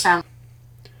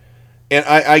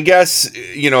I guess,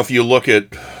 you know, if you look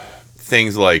at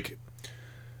things like,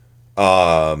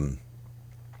 what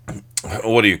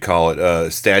do you call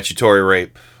it? Statutory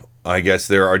rape. I guess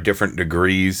there are different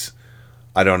degrees.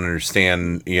 I don't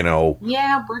understand, you know.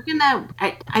 Yeah, we're gonna.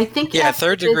 I think. Yeah,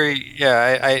 third degree.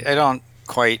 Yeah, I don't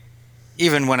quite.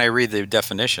 Even when I read the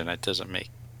definition, it doesn't make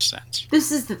sense.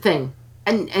 This is the thing,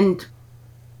 and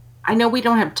I know we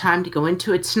don't have time to go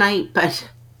into it tonight, but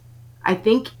I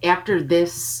think after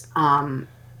this,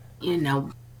 you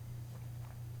know,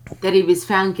 that he was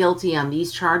found guilty on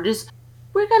these charges,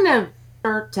 we're gonna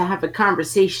start to have a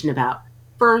conversation about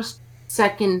first,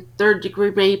 second, third degree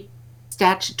rape,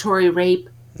 statutory rape.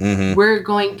 We're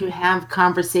going to have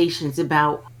conversations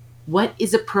about what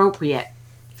is appropriate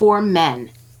for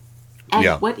men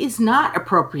and what is not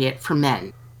appropriate for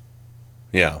men.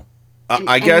 Yeah.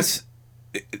 I guess,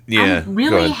 yeah. I'm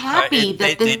really happy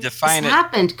that this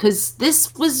happened, because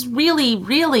this was really,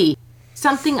 really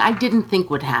something I didn't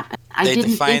think would happen. I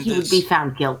didn't think he would be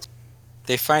found guilty.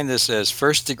 They find this as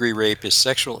first degree rape is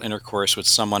sexual intercourse with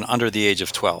someone under the age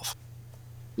of 12.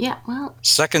 Yeah, well.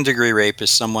 Second degree rape is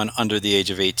someone under the age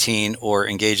of 18 or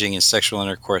engaging in sexual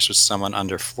intercourse with someone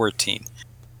under 14.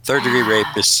 Third degree rape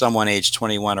is someone aged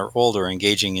 21 or older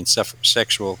engaging in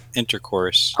sexual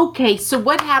intercourse. Okay, so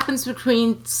what happens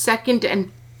between second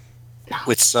and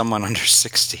with someone under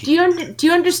 16? Do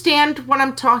you understand what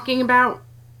I'm talking about?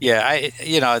 Yeah,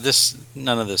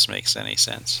 none of this makes any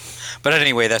sense. But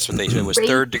anyway, that's what they said was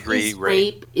third degree rape.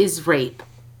 Rape is rape.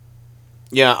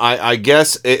 Yeah, I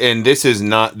guess, and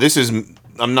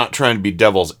I'm not trying to be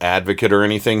devil's advocate or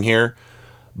anything here,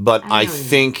 but I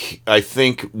think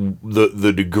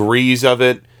the degrees of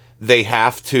it, they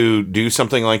have to do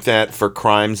something like that for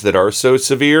crimes that are so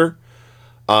severe,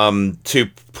 to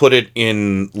put it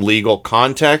in legal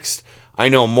context. I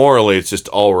know morally it's just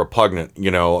all repugnant, you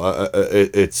know,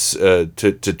 it's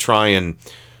to try and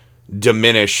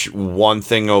diminish one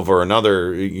thing over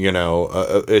another, you know,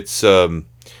 it's...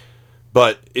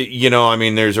 But, you know, I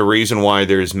mean, there's a reason why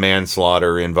there's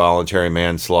manslaughter, involuntary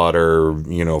manslaughter,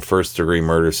 you know, first degree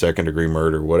murder, second degree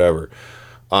murder, whatever.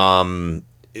 So.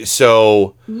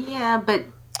 Yeah, but.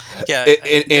 Yeah,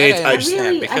 I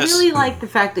really like the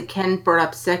fact that Ken brought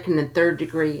up second and third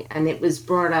degree, and it was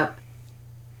brought up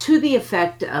to the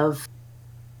effect of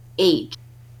age.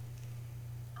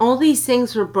 All these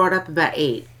things were brought up about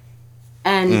age.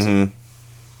 And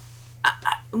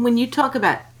when you talk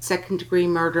about second degree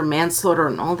murder, manslaughter,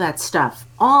 and all of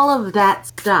that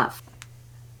stuff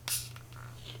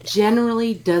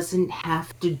generally doesn't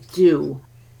have to do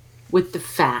with the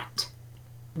fact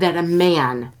that a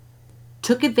man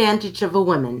took advantage of a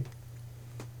woman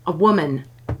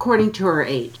according to her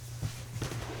age.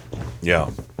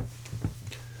 Yeah.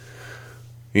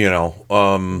 You know,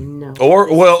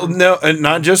 no, and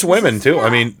not just women too. I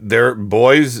mean, they're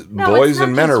boys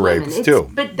and men are raped too.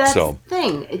 But that's the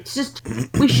thing. It's just,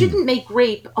 we shouldn't make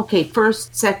rape, okay,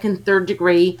 first, second, third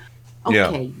degree.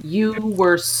 Okay, you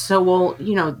were so old,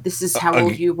 you know, this is how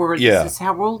old you were, this is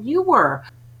how old you were.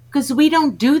 Because we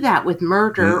don't do that with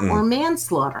murder or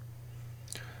manslaughter.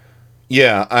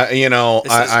 Yeah,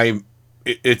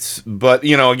 but,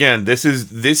 you know, again, this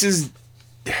is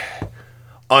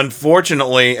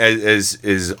unfortunately,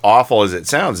 as awful as it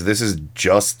sounds, this is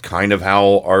just kind of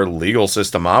how our legal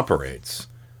system operates.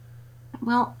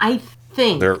 Well, I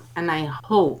think, and I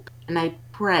hope, and I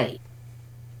pray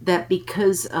that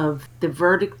because of the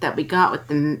verdict that we got with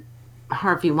the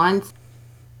Harvey Weinstein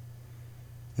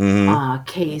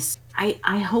case,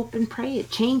 I hope and pray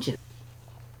it changes.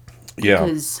 Yeah.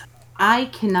 Because I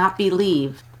cannot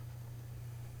believe,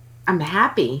 I'm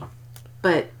happy,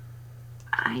 but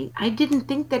I didn't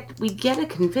think that we'd get a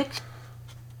conviction.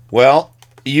 Well,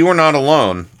 you are not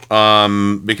alone,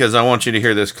 because I want you to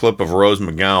hear this clip of Rose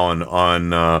McGowan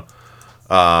on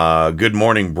Good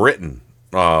Morning Britain,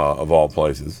 of all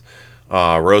places.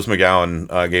 Rose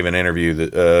McGowan gave an interview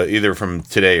that either from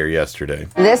today or yesterday.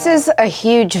 This is a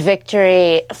huge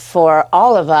victory for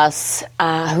all of us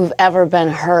who've ever been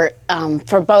hurt,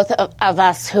 for both of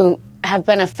us who have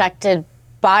been affected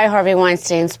by Harvey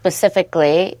Weinstein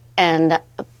specifically, and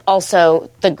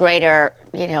also the greater,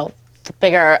 the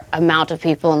bigger amount of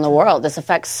people in the world. This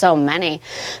affects so many.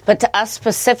 But to us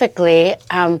specifically,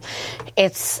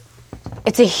 it's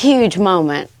a huge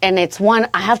moment. And it's one,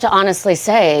 I have to honestly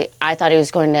say, I thought he was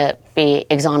going to be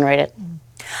exonerated.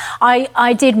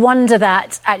 I did wonder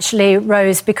that, actually,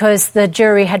 Rose, because the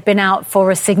jury had been out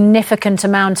for a significant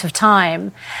amount of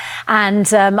time.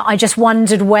 And I just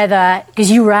wondered whether, because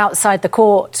you were outside the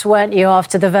court, weren't you,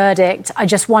 after the verdict? I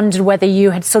just wondered whether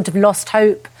you had sort of lost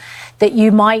hope that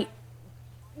you might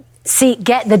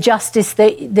get the justice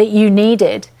that you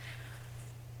needed.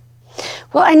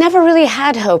 Well, I never really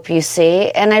had hope, you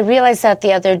see. And I realized that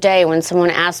the other day when someone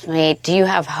asked me, do you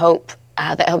have hope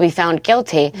that he'll be found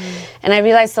guilty? And I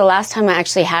realized the last time I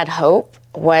actually had hope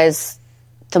was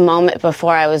the moment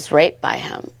before I was raped by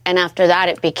him. And after that,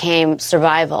 it became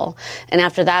survival. And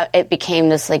after that, it became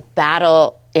this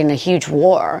battle in a huge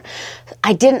war.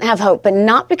 I didn't have hope, but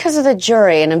not because of the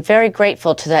jury. And I'm very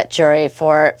grateful to that jury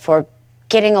for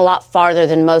getting a lot farther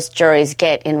than most juries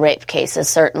get in rape cases,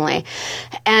 certainly.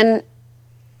 And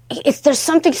there's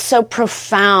something so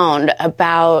profound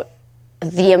about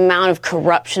the amount of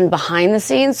corruption behind the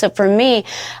scenes. So for me,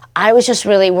 I was just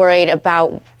really worried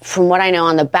about, from what I know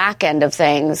on the back end of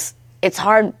things, it's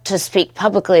hard to speak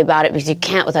publicly about it because you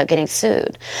can't without getting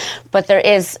sued. But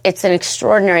it's an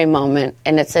extraordinary moment,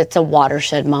 and it's a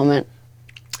watershed moment.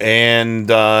 And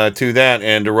to that,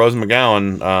 and to Rose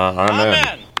McGowan,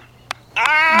 amen.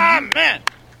 Amen.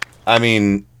 I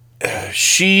mean,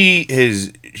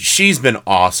 she's been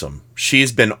awesome.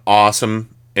 She's been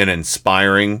awesome and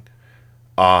inspiring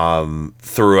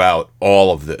throughout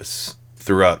all of this,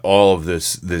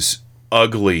 this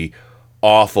ugly,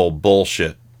 awful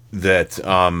bullshit that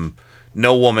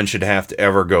no woman should have to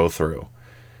ever go through.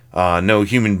 No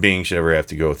human being should ever have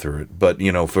to go through it. But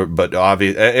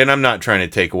obvious, and I'm not trying to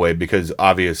take away, because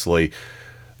obviously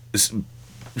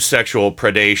sexual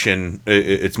predation,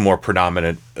 it's more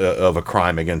predominant of a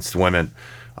crime against women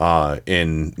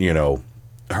in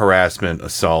harassment,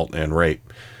 assault, and rape.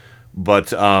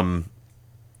 But I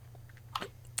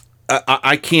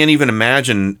can't even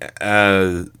imagine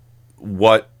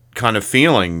what kind of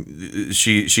feeling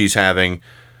she's having,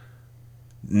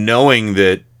 knowing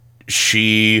that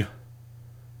she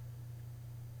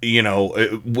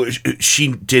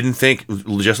didn't think,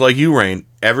 just like you, Rain,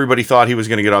 everybody thought he was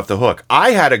going to get off the hook.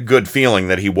 I had a good feeling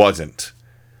that he wasn't.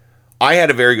 I had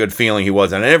a very good feeling he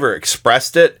wasn't. I never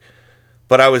expressed it,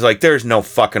 but I was like, there's no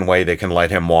fucking way they can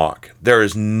let him walk. There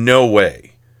is no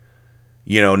way.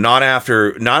 Not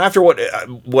after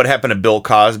what happened to Bill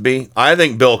Cosby. I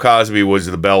think Bill Cosby was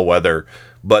the bellwether,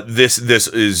 but this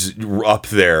is up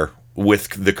there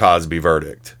with the Cosby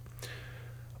verdict.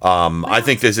 I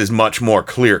think this is much more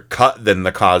clear cut than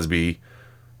the Cosby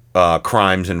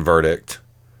crimes and verdict.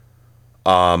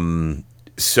 Go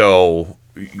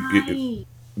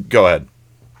ahead.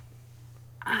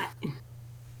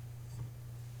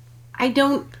 I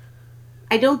don't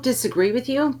disagree with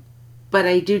you, but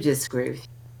I do disagree with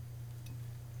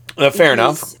you. Fair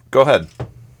enough. Go ahead.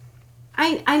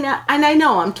 I know, and I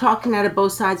know I'm talking out of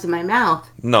both sides of my mouth.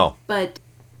 No. But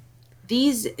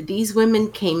these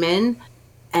women came in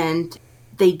and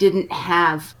they didn't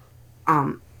have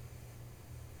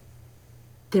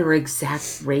their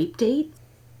exact rape dates.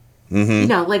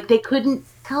 Mm-hmm. They couldn't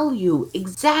tell you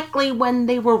exactly when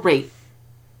they were raped.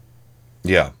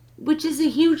 Yeah. Which is a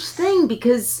huge thing,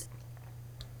 because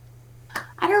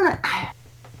I don't know.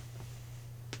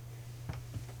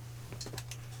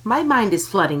 My mind is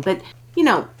flooding, but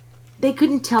they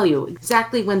couldn't tell you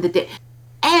exactly when the day.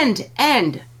 And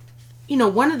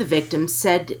one of the victims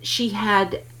said she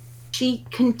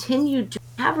continued to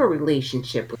have a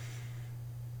relationship with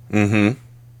him.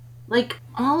 Mm-hmm.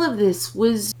 All of this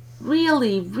was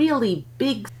really, really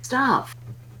big stuff.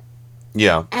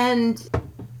 Yeah. And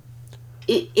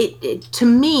it to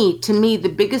me,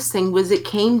 the biggest thing was it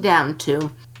came down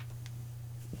to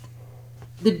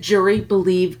the jury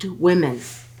believed women.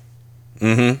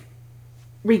 Mm-hmm.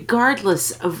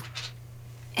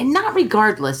 Not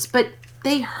regardless, but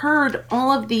they heard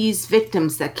all of these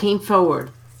victims that came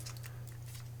forward.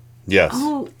 Yes.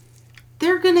 Oh,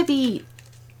 they're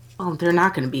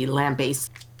not going to be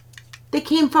lamb-based. They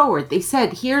came forward. They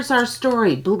said, here's our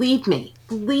story. Believe me.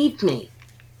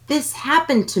 This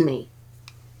happened to me.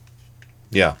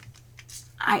 Yeah.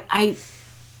 I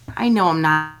know I'm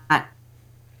not.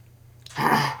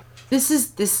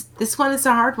 This one is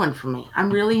a hard one for me.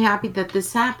 I'm really happy that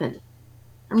this happened.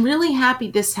 I'm really happy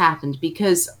this happened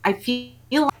because I feel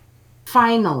like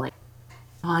finally,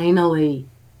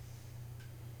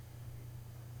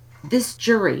 this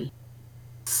jury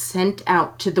sent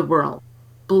out to the world,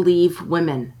 believe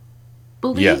women.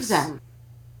 Believe Yes. them.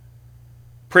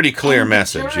 Pretty clear And the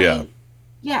message, jury- yeah.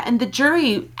 Yeah, and the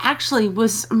jury actually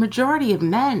was a majority of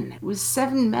men. It was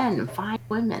 7 men and 5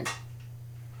 women.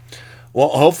 Well,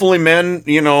 hopefully men,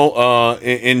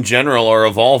 in general are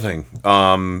evolving,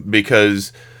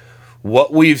 because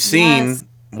what we've seen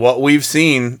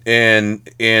in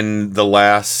the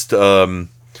last, with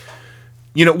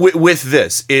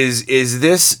this is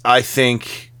this, I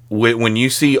think, when you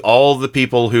see all the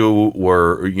people who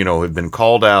were, have been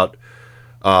called out,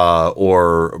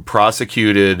 or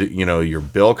prosecuted, your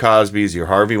Bill Cosbys, your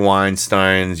Harvey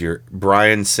Weinsteins, your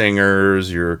Bryan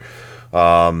Singers, your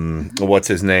what's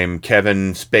his name,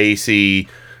 Kevin Spacey,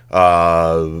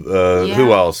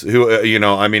 who else?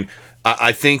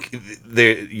 I think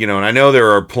and I know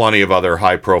there are plenty of other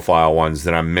high profile ones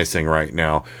that I'm missing right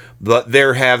now, but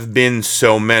there have been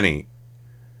so many.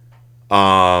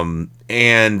 And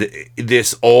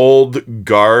this old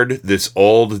guard, this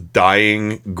old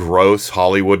dying, gross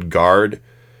Hollywood guard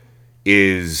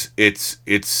it's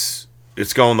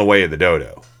going the way of the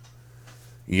dodo.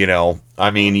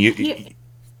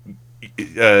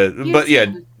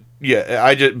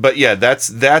 That's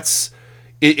it.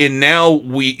 And now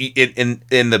we in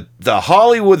the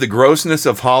Hollywood, the grossness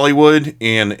of Hollywood,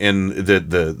 and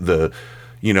the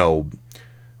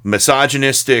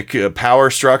misogynistic power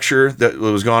structure that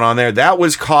was going on there, that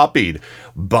was copied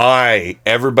by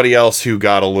everybody else who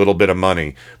got a little bit of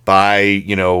money, by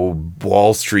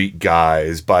Wall Street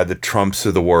guys, by the Trumps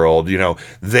of the world.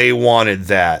 They wanted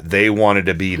that, they wanted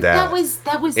to be that.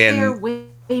 That was there way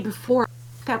before.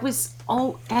 That's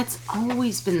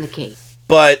always been the case.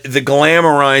 But the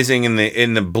glamorizing and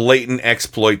the blatant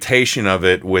exploitation of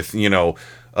it with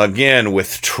again,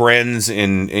 with trends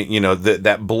in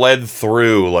that bled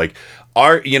through, like,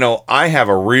 I have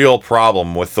a real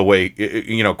problem with the way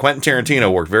Quentin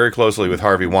Tarantino worked very closely with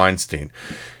Harvey Weinstein.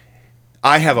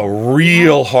 I have a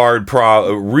real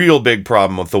real big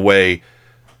problem with the way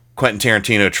Quentin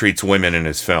Tarantino treats women in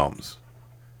his films.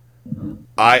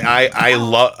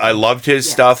 I loved his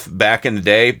stuff back in the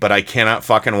day, but I cannot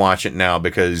fucking watch it now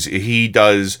because he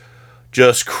does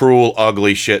just cruel,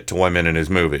 ugly shit to women in his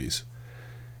movies.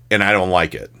 And I don't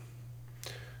like it.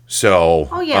 So.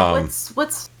 Oh yeah,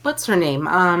 what's her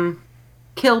name?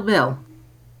 Kill Bill.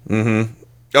 Mm-hmm.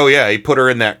 Oh yeah, he put her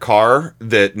in that car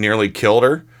that nearly killed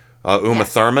her, Uma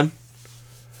Thurman.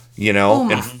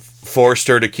 And forced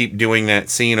her to keep doing that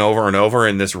scene over and over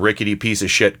in this rickety piece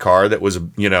of shit car that was,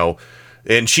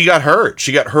 and she got hurt.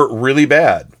 She got hurt really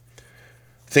bad.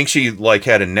 I think she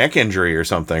had a neck injury or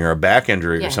something, or a back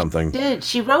injury or something. She did.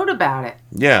 She wrote about it.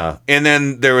 Yeah. And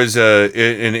then there was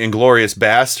in Inglourious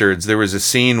Bastards, there was a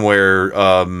scene where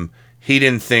he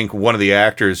didn't think one of the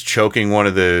actors choking one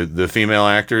of the female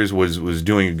actors was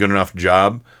doing a good enough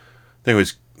job. I think it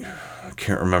was, I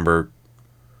can't remember.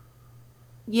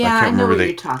 Yeah, I know what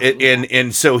you're talking about.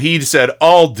 And so he said,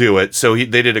 I'll do it. So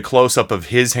they did a close-up of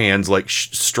his hands,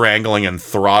 strangling and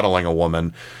throttling a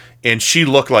woman. And she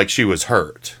looked like she was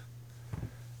hurt.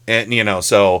 And,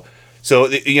 so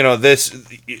this,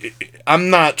 I'm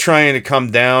not trying to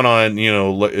come down on,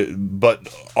 but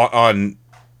on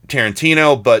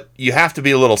Tarantino, but you have to be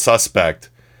a little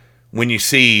suspect when you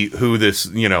see who these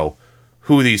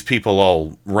people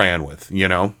all ran with,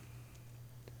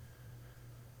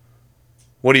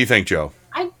 What do you think, Joe?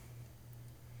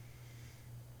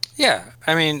 Yeah,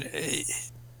 I mean,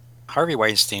 Harvey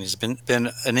Weinstein has been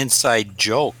an inside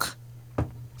joke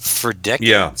for decades.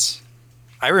 Yeah.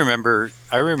 I remember.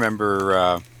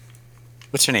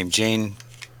 What's her name? Jane.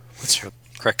 What's her?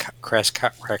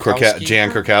 Krakowski.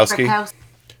 Jan Krakowski.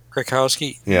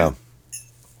 Krakowski. Yeah.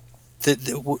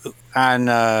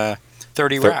 On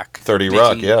 30 Rock. 30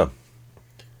 Rock. Yeah.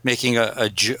 Making a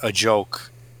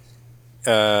joke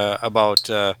about.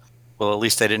 Well, at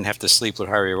least I didn't have to sleep with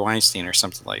Harvey Weinstein or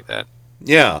something like that.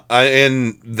 Yeah,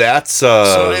 and that's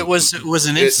so it was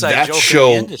an inside joke in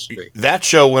the industry. That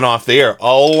show went off the air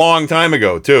a long time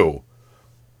ago too.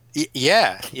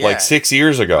 Yeah, like 6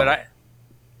 years ago.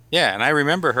 And I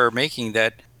remember her making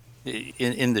that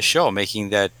in the show,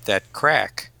 making that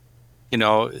crack. I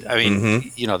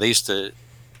mean, they used to.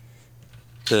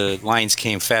 The lines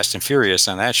came fast and furious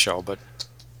on that show, but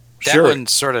that one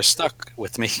sort of stuck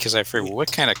with me because I figured, well,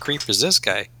 what kind of creep is this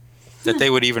guy that they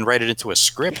would even write it into a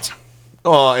script?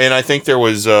 Oh, and I think there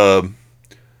was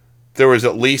there was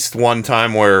at least one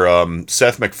time where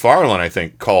Seth MacFarlane, I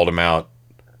think, called him out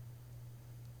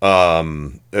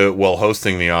while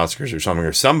hosting the Oscars or something,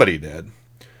 or somebody did.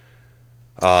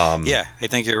 Yeah, I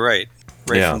think you're right.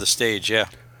 Right from the stage, yeah.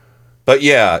 But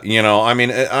yeah, you know, I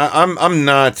mean, I'm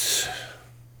not.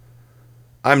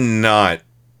 I'm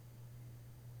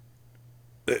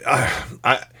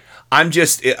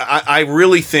just. I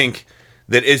really think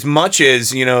that as much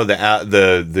as, you know, Martin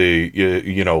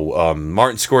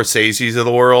Scorsese's of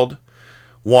the world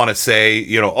want to say,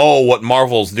 you know, oh, what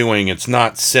Marvel's doing, it's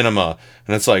not cinema,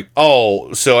 and it's like,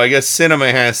 oh, so I guess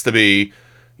cinema has to be,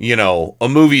 you know, a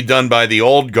movie done by the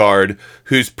old guard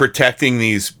who's protecting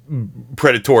these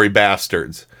predatory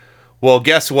bastards. Well,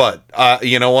 guess what?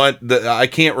 You know what? I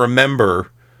can't remember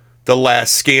the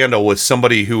last scandal with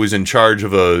somebody who was in charge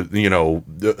of a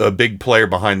big player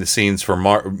behind the scenes for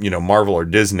Marvel or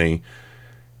Disney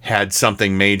had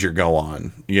something major go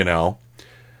on, you know.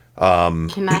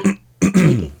 Can I take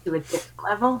it to a different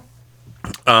level?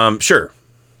 Sure.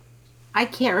 I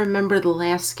can't remember the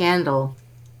last scandal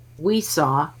we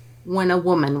saw when a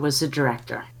woman was a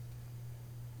director.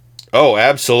 Oh,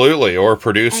 absolutely. Or a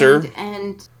producer.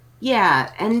 And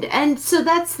so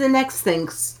that's the next thing.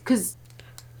 Because,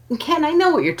 Ken, I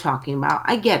know what you're talking about.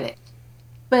 I get it.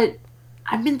 But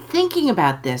I've been thinking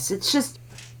about this. It's just,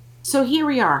 so here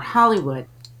we are, Hollywood.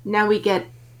 Now we get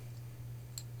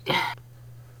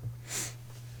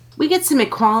some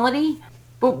equality.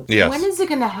 But when is it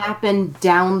going to happen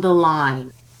down the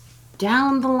line?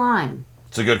 Down the line.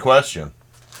 It's a good question.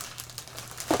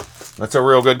 That's a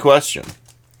real good question.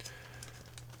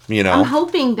 You know, I'm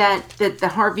hoping that the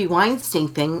Harvey Weinstein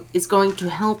thing is going to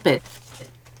help it,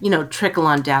 you know, trickle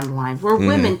on down the line, where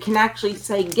women can actually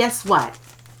say, guess what?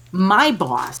 My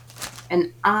boss,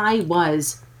 and I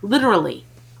was literally,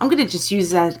 I'm going to just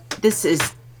use that, this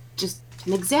is just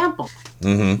an example.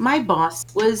 My boss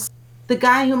was the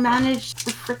guy who managed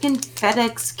the frickin'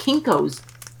 FedEx Kinko's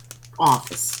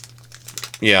office.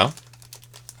 Yeah.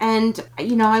 And,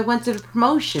 you know, I wanted a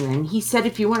promotion, and he said,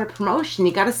 if you want a promotion,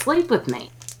 you got to sleep with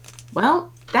me.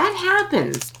 Well, that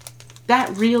happens. That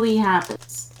really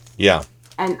happens. Yeah.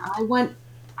 And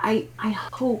I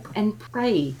hope and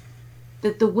pray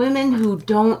that the women who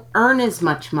don't earn as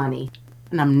much money,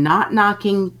 and I'm not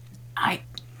knocking, I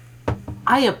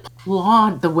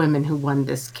applaud the women who won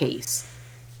this case.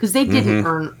 Because they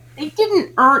didn't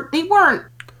they weren't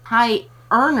high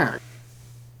earners.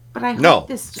 But I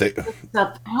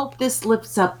hope this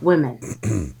lifts up women.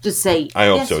 To say, I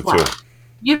hope so too.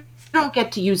 You don't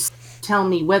get to tell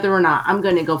me whether or not I'm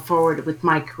going to go forward with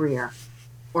my career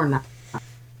or not.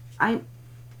 I'm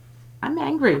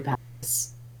angry about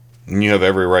this. And you have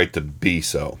every right to be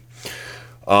so.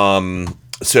 All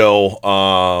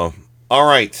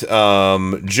right,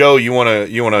 Joe, you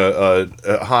wanna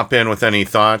hop in with any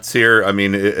thoughts here? I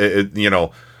mean, Rose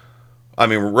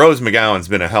McGowan's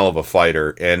been a hell of a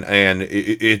fighter, and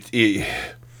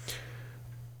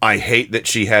I hate that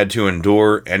she had to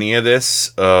endure any of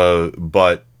this,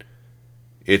 but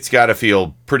it's got to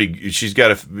feel pretty. She's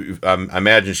got to. I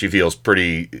imagine she feels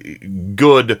pretty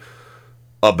good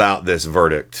about this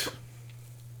verdict.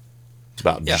 It's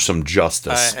about some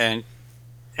justice, and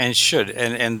should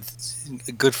and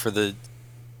good for the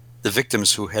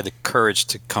victims who had the courage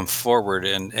to come forward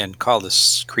and call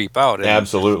this creep out. And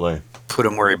absolutely. Put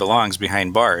him where he belongs,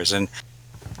 behind bars. And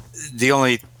the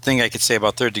only thing I could say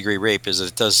about third-degree rape is that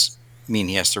it does mean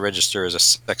he has to register as a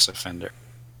sex offender.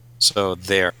 So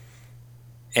there.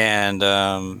 And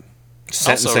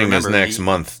sentencing is next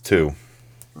month too.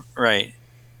 Right.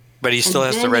 But he still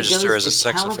has to register as a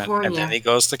sex offender. And then he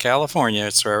goes to California.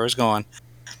 That's where I was going.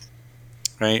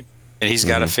 Right? And he's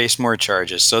got to face more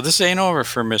charges. So this ain't over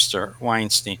for Mr.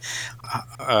 Weinstein.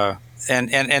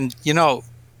 And you know,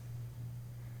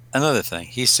 another thing,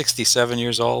 he's 67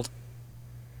 years old.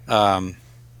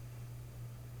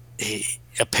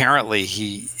 Apparently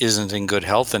he isn't in good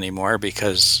health anymore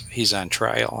because he's on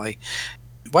trial.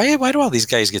 Why do all these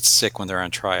guys get sick when they're on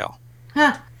trial?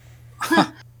 Huh.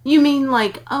 You mean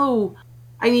like, oh,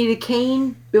 I need a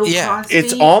cane, Bill Cosby?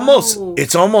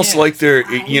 It's almost like they're.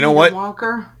 You know what?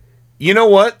 Walker. You know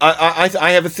what?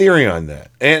 I have a theory on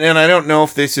that, and I don't know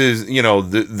if this is, you know,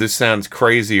 this sounds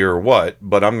crazy or what,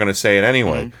 but I'm going to say it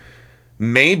anyway.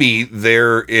 Maybe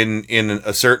they're in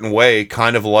a certain way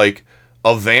kind of like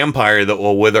a vampire that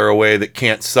will wither away, that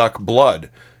can't suck blood.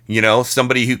 You know,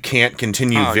 somebody who can't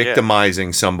continue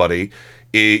victimizing somebody,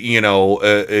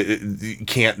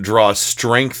 can't draw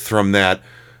strength from that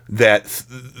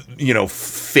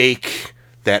fake,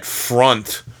 that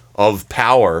front of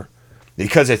power,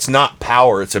 because it's not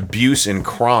power, it's abuse and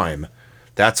crime.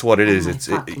 That's what it is.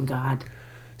 Fucking God.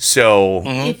 So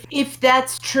if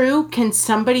that's true, can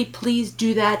somebody please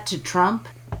do that to Trump?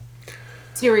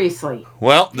 Seriously.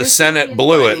 Well, the Senate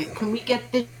blew it. Can we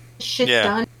get this shit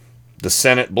done? The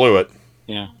Senate blew it.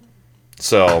 Yeah.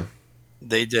 So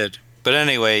they did. But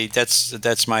anyway,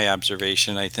 that's my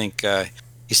observation. I think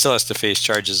he still has to face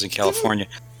charges in California.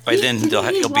 By then,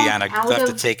 he'll be on they'll have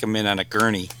to take him in on a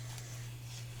gurney.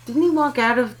 Didn't he walk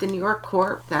out of the New York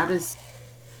court without his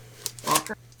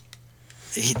walker?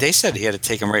 They said he had to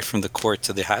take him right from the court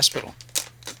to the hospital.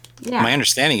 Yeah. My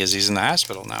understanding is he's in the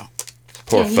hospital now.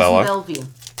 Poor fella. He's in Bellevue.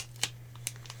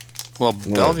 Well,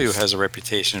 Bellevue has a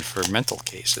reputation for mental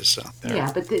cases. So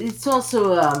yeah, but it's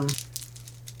also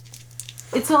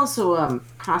a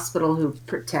hospital who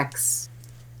protects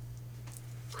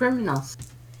criminals.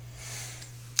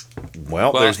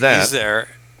 Well, there's that. He's there,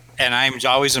 and I'm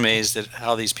always amazed at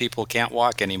how these people can't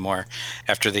walk anymore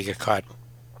after they get caught.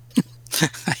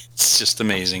 It's just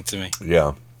amazing to me.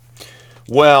 Yeah.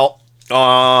 Well,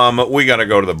 we got to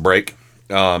go to the break.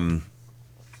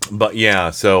 But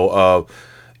yeah, so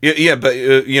but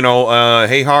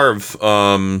hey Harv,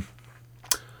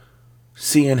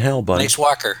 see you in hell, buddy. Nice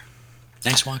walker.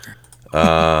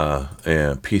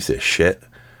 Yeah, piece of shit.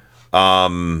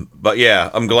 But yeah,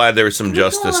 I'm glad there was some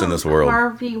justice in this world.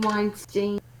 Harvey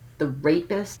Weinstein, the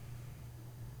rapist.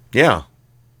 Yeah.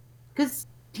 Because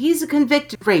he's a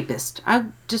convicted rapist. I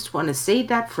just want to say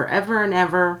that forever and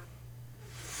ever.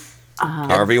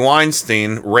 Harvey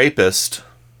Weinstein, rapist.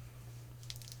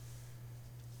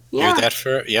 Yeah.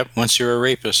 Once you're a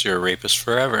rapist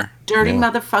forever. Dirty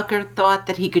motherfucker thought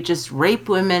that he could just rape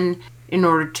women in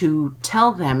order to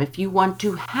tell them, if you want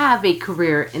to have a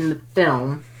career in the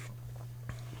film,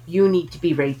 you need to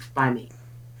be raped by me.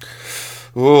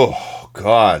 Oh,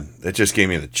 God. That just gave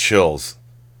me the chills.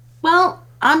 Well,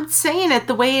 I'm saying it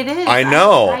the way it is. I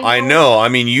know. I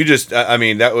mean,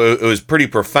 it was pretty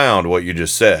profound what you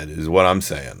just said, is what I'm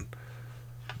saying.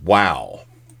 Wow.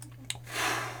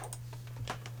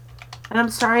 And I'm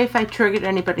sorry if I triggered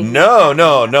anybody. No.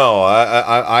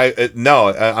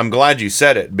 I'm glad you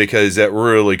said it, because that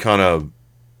really kind of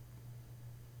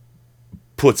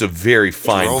puts a very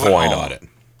fine point on it.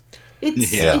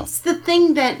 It's the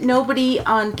thing that nobody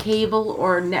on cable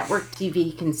or network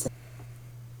TV can say.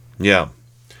 Yeah.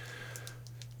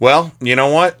 Well, you know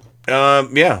what?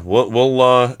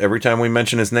 We'll every time we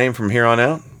mention his name from here on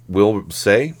out, we'll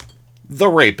say the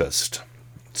rapist.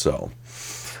 So,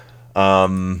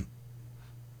 All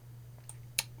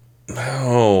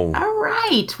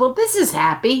right. Well, this is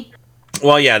happy.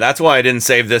 Well, yeah, that's why I didn't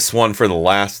save this one for the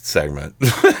last segment.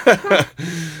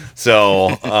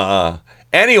 So,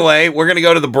 anyway, we're going to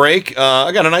go to the break.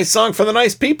 I got a nice song for the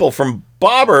nice people from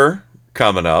Bobber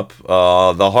coming up.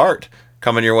 The Heart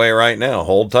coming your way right now.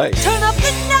 Hold tight. Turn up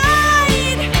the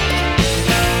night.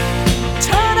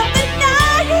 Turn up the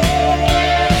night.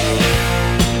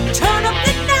 Turn up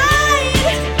the night.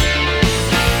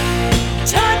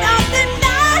 Turn up the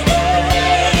night.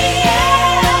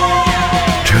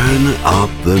 Yeah. Turn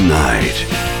up the night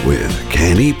with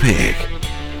Kenny Pick.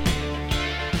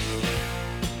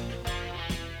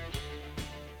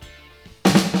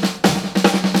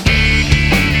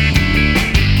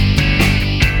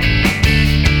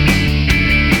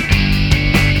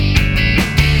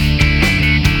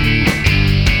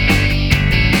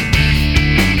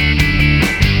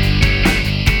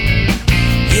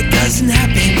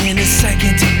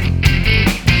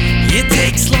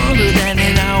 Longer than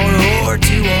an hour or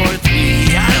two or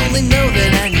three. I only know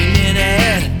that I need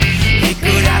it.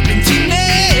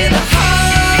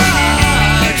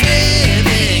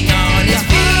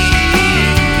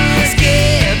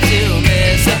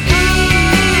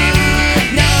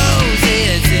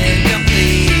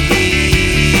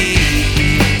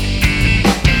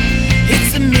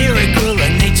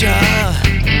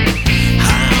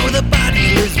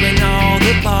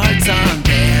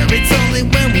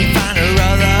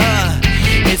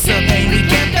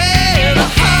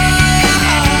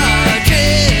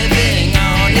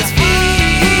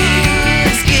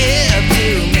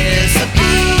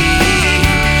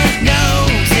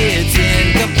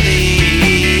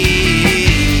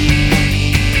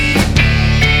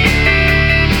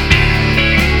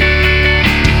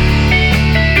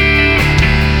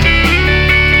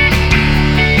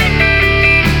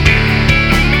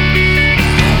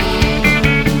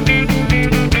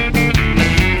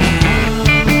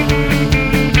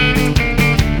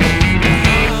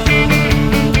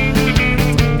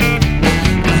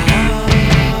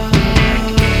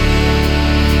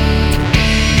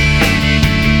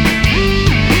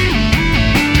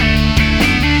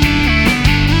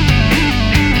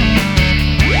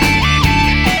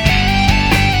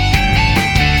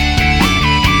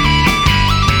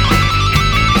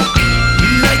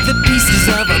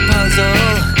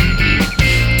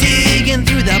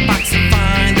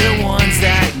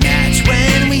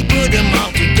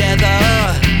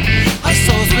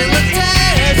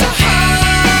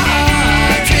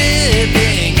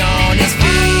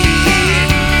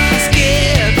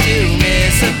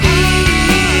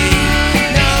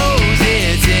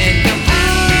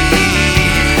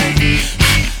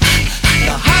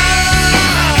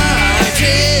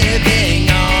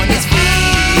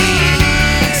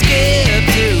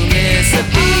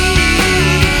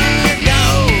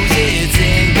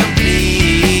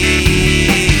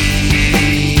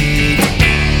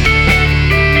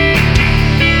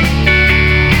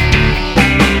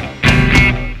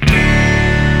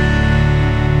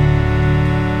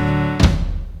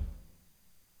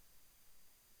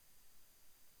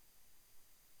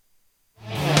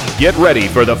 Get ready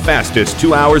for the fastest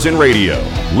 2 hours in radio.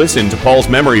 Listen to Paul's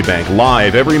Memory Bank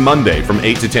live every Monday from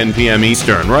 8 to 10 p.m.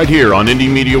 Eastern, right here on Indie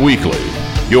Media Weekly.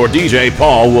 Your DJ,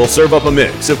 Paul, will serve up a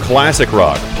mix of classic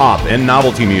rock, pop, and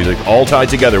novelty music, all tied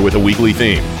together with a weekly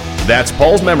theme. That's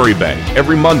Paul's Memory Bank,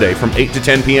 every Monday from 8 to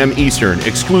 10 p.m. Eastern,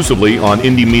 exclusively on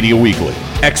Indie Media Weekly.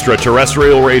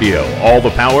 Extraterrestrial Radio, all the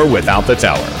power without the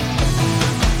tower.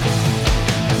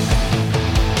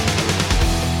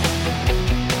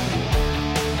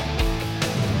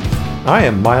 I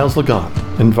am Miles Lagon,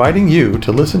 inviting you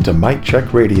to listen to Mic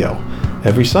Check Radio.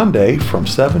 Every Sunday from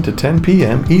 7 to 10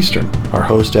 p.m. Eastern, our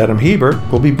host Adam Hebert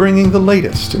will be bringing the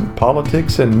latest in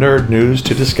politics and nerd news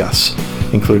to discuss,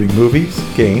 including movies,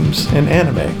 games, and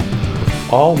anime,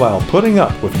 all while putting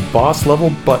up with boss-level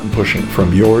button-pushing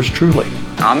from yours truly.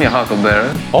 I'm your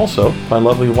Huckleberry. Also, my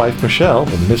lovely wife Michelle,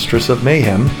 the mistress of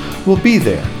mayhem, will be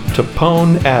there to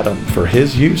pwn Adam for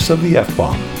his use of the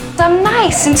F-bomb. I'm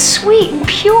nice and sweet and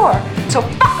pure, so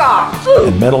fuck off!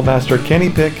 And Metal Master Kenny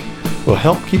Pick will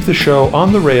help keep the show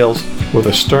on the rails with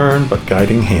a stern but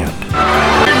guiding hand.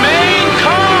 Remain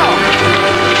calm!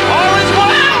 All is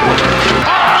well!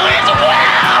 All is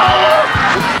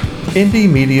well! Indie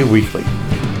Media Weekly,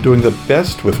 doing the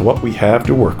best with what we have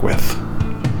to work with.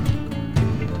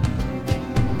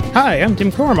 Hi, I'm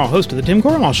Tim Cormall, host of The Tim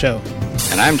Cormall Show.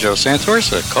 And I'm Joe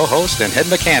Santorsa, co-host and head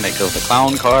mechanic of the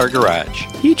Clown Car Garage.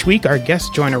 Each week, our guests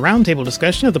join a roundtable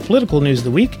discussion of the political news of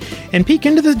the week and peek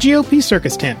into the GOP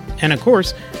circus tent. And of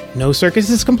course, no circus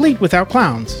is complete without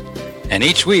clowns. And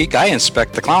each week, I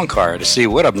inspect the clown car to see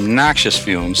what obnoxious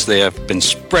fumes they have been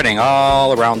spreading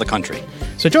all around the country.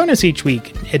 So join us each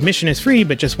week. Admission is free,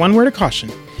 but just one word of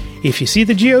caution. If you see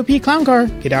the GOP clown car,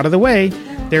 get out of the way.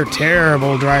 They're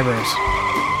terrible drivers.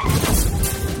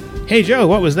 Hey, Joe,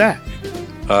 what was that?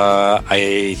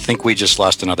 I think we just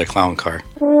lost another clown car.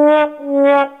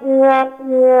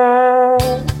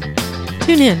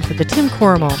 Tune in for the Tim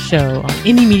Cormall Show on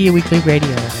Indie Media Weekly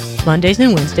Radio, Mondays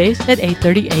and Wednesdays at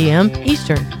 8:30 a.m.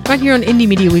 Eastern, right here on Indie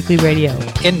Media Weekly Radio.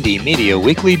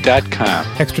 IndieMediaWeekly.com.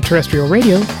 Extraterrestrial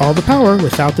Radio, all the power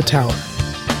without the tower.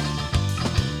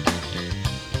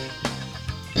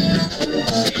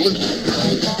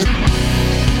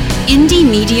 Indie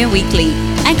Media Weekly,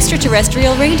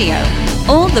 Extraterrestrial Radio,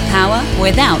 all the power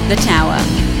without the tower.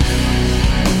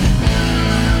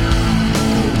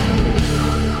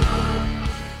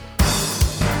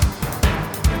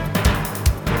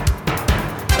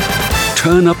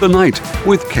 Turn Up the Night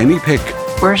with Kenny Pick.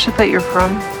 Where is it that you're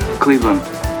from? Cleveland.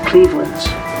 Cleveland.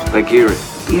 Like Erie.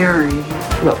 Erie.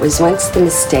 What was once the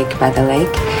mistake by the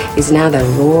lake is now the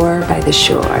roar by the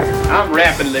shore. I'm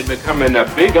rapidly becoming a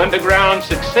big underground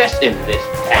success in this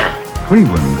town.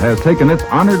 Cleveland has taken its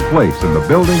honored place in the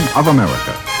building of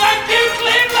America. Thank you,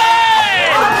 Cleveland!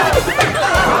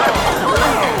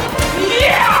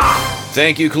 Yeah!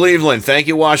 Thank you, Cleveland. Thank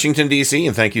you, Washington, D.C.,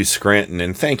 and thank you, Scranton,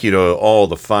 and thank you to all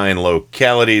the fine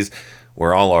localities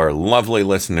where all our lovely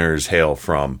listeners hail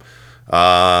from.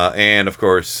 And, of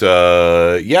course,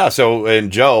 so,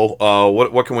 and Joe,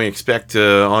 what can we expect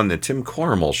on the Tim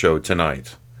Cormall Show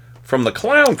tonight? From the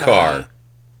Clown Car.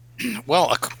 Well,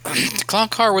 the Clown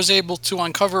Car was able to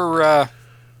uncover,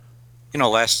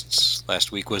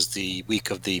 last week was the week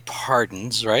of the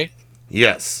pardons, right?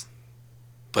 Yes.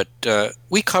 But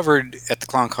we covered at the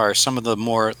Clown Car some of the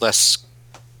less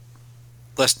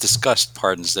discussed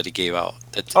pardons that he gave out.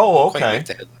 Okay.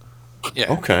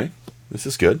 Yeah. Okay. This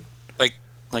is good.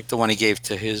 Like the one he gave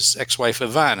to his ex-wife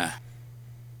Ivana.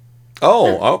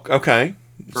 Oh, okay.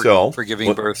 For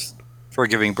giving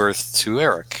birth to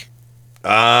Eric.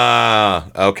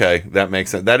 Ah, okay. That makes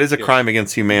sense. That is a crime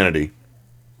against humanity.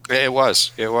 It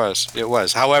was.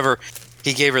 However,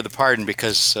 he gave her the pardon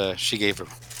because she gave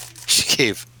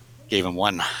him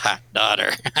one hot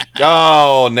daughter.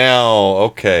 Oh, now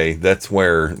okay. That's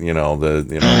where Yeah.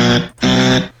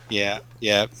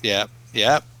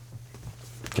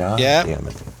 God damn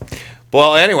it.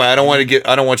 Well, anyway, I don't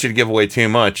want you to give away too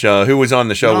much. Who was on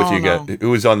the show with you guys?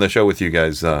 Who was on the show with you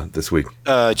guys this week?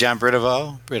 John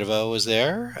Brideveau. Brideveau was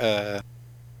there. Are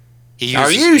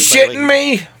you shitting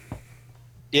me?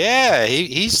 Yeah,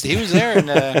 he was there,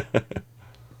 and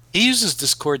he uses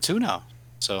Discord too now.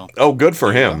 So. Oh, good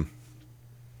for him.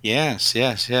 Yes.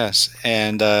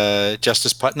 And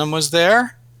Justice Putnam was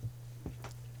there.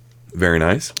 Very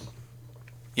nice.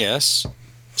 Yes.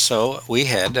 So we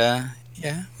had a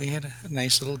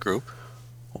nice little group.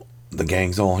 The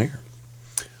gang's all here.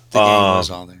 The gang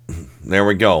was all there. There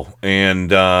we go.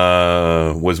 And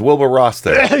was Wilbur Ross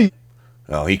there?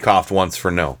 Oh, he coughed once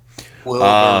for no.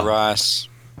 Wilbur Ross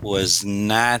was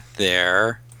not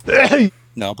there.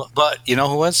 No, but you know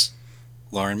who was?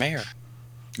 Lauren Mayer.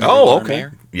 Remember Lauren okay.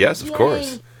 Mayer? Yes, of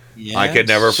course. Yes, I could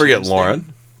never she forget was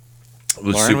Lauren.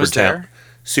 Lauren was there.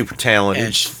 Super talented.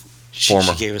 And she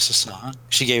gave us a song.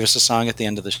 She gave us a song at the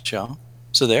end of the show.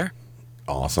 So there.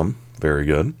 Awesome. Very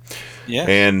good. Yeah.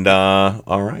 And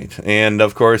all right. And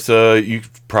of course, you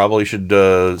probably should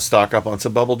stock up on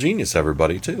some Bubble Genius,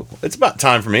 everybody, too. It's about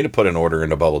time for me to put an order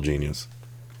into Bubble Genius.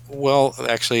 Well,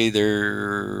 actually,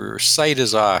 their site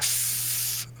is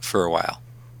off for a while.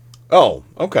 Oh,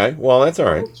 okay. Well, that's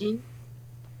all right.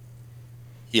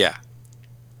 Yeah.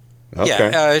 Okay.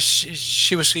 Yeah.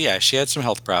 She was. Yeah. She had some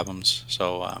health problems,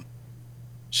 so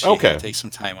she had to take some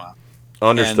time off.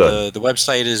 Understood. And the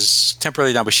website is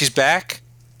temporarily down, but she's back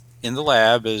in the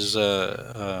lab, as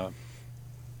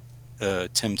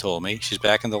Tim told me. She's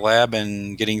back in the lab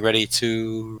and getting ready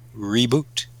to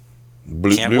reboot.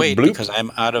 Can't wait because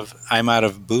I'm out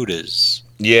of Buddhas.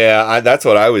 Yeah, that's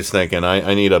what I was thinking.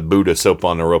 I need a Buddha soap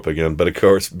on the rope again. But of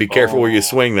course, be careful where you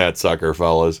swing that sucker,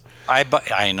 fellas.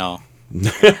 I know.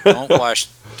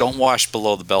 Don't wash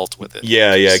below the belt with it.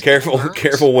 Yeah.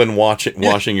 Careful when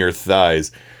washing your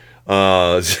thighs.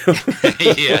 Yes.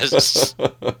 Yes.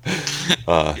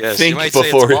 Think you might say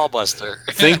it's a ball buster.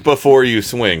 Think before you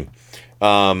swing.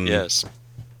 Yes.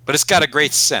 But it's got a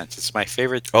great scent. It's my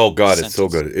favorite. Oh God, it's so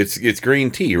good. It's green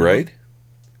tea, right?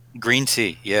 Green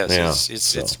tea, yes. Yeah,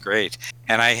 it's great.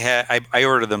 And I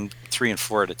ordered them 3 and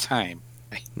 4 at a time.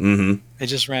 Mm-hmm. I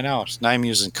just ran out. Now I'm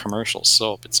using commercial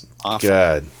soap. It's awful.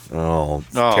 God,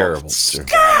 it's terrible.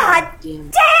 God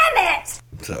damn it!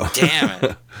 So. Damn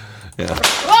it! Yeah.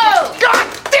 Whoa! God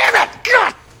damn it!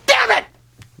 God damn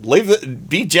it!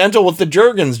 Be gentle with the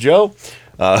Jergens, Joe.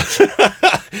 That's a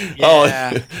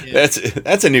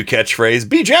new catchphrase.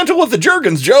 Be gentle with the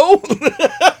Jergens, Joe.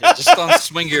 Just don't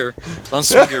swing your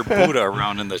Buddha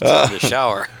around in the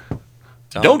shower.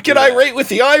 Don't get irate with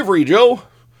the ivory, Joe.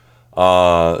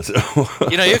 You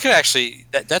could actually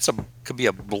could be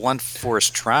a blunt force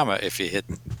trauma if you hit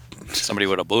somebody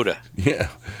with a Buddha. Yeah.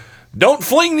 Don't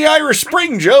fling the Irish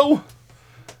Spring, Joe.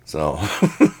 So.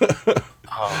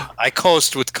 I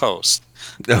coast with Coast.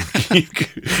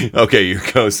 Okay, you're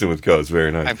coasting with Coast.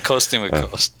 Very nice. I'm coasting with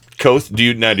Coast. Coast? Do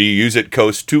you use it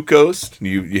coast to coast? Do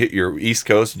you hit your East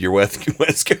Coast, your West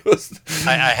Coast?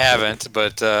 I haven't,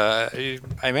 but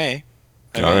I may.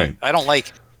 All right. I don't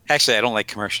like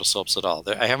commercial soaps at all.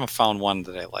 I haven't found one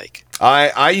that I like.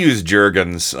 I use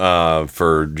Jergens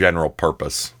for general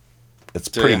purpose. It's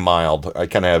pretty mild. I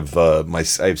kind of have I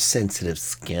have sensitive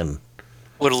skin.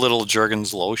 With a little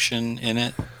Jergens lotion in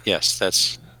it. Yes,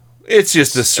 It's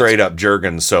just a straight up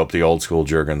Jergens soap, the old school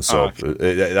Jergens soap. Oh,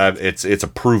 okay. It's a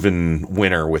proven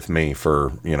winner with me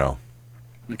for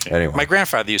Okay. Anyway, my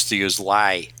grandfather used to use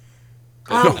lye.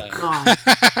 Oh God!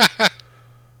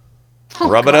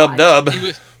 Rub it up, dub.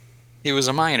 He was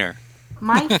a miner.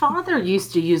 My father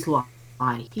used to use lye.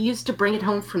 He used to bring it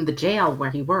home from the jail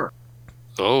where he worked.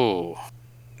 Oh,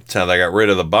 that's how they got rid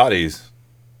of the bodies.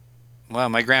 Well,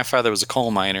 my grandfather was a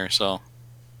coal miner, so.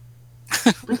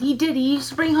 But he did. He used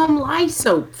to bring home lye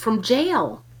soap from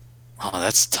jail. Oh,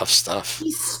 that's tough stuff.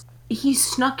 He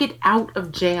snuck it out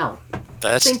of jail.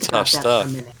 That's Think tough about that stuff. for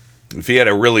a minute. If he had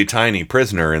a really tiny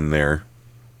prisoner in there.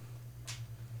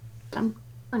 I'm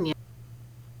telling you.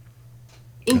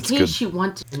 In case you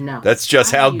wanted to know. That's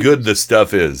just how good the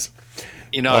stuff is.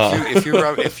 If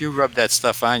you rub that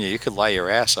stuff on you, you could lie your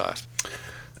ass off.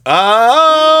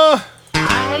 I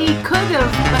could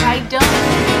have, but I don't.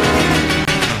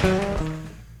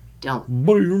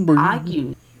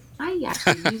 I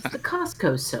actually use the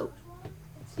Costco soap.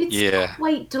 It's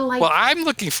quite delightful. Well, I'm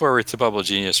looking forward to Bubble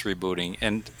Genius rebooting,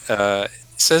 and it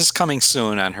says coming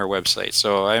soon on her website.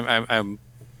 So I'm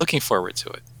looking forward to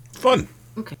it. Fun.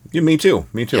 Okay. Yeah, me too.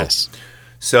 Yes.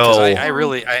 So I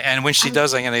really and when she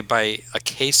does, I'm going to buy a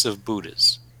case of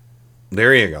Buddhas.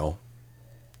 There you go.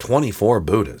 24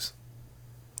 Buddhas.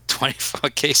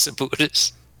 24 case of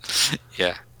Buddhas.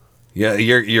 Yeah. Yeah,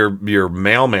 your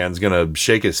mailman's gonna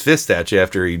shake his fist at you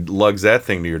after he lugs that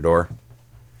thing to your door.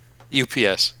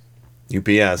 UPS,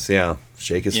 yeah.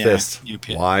 Shake his fist.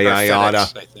 UPS. Why I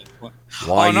oughta?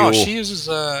 Why no, she uses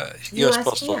U.S.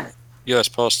 Postal. U.S.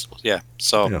 Postal, yeah.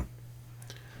 So,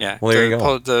 yeah. Well, there you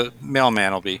go. The mail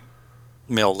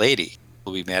lady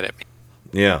will be mad at me.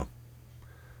 Yeah.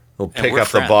 He'll pick up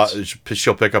the box.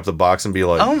 She'll pick up the box and be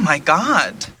like, "Oh my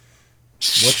God."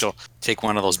 She'll take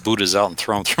one of those Buddhas out and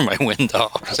throw them through my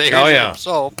window. Say, your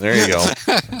soap. There you go.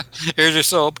 Here's your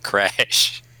soap.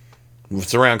 Crash. If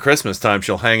it's around Christmas time,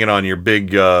 she'll hang it on your big,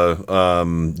 gigantic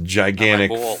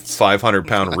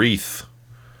 500-pound wreath.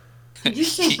 Did you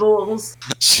say bowls?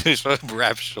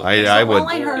 I would. All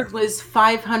I heard was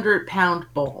 500-pound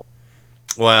bowl.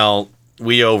 Well,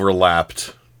 we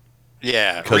overlapped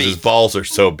Yeah, because his balls are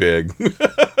so big.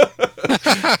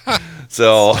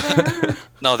 So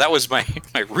no, that was my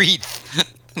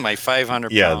wreath, my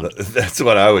 500 pound. Yeah, that's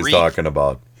what I was talking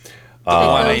about. The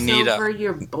one I need over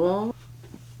your ball.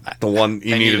 The one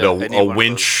you needed a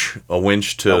winch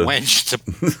to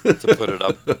put it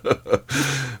up.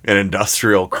 An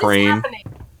industrial crane.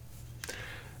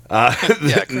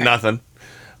 Nothing.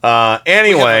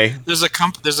 Anyway, there's a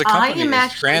company in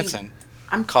Scranton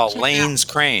called Lane's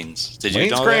Cranes. Did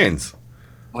you know Cranes? That?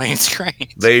 Lane's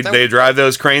Cranes. They drive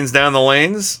those cranes down the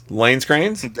lanes. Lane's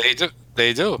Cranes.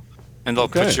 They do, and they'll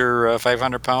put your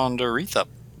 500-pound wreath up,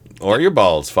 or your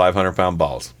balls, 500-pound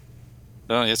balls.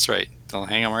 No, that's right. They'll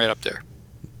hang them right up there.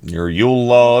 Your Yule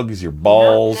logs, your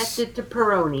balls. That's it to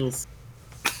Peronis.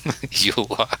 Yule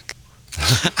log.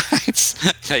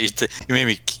 You made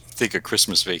me think of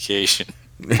Christmas Vacation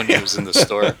when he was in the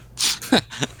store.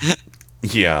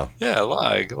 Yeah. Yeah,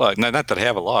 log. No, not that I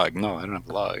have a log. No, I don't have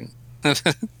a log.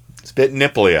 It's a bit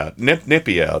nipply out.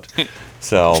 Nippy out.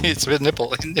 So it's a bit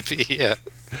nippy, yeah.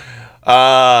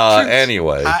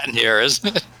 Anyway. Hot in here,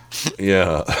 isn't it?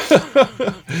 Yeah.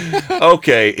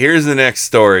 Okay, here's the next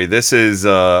story. This is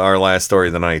our last story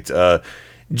of the night.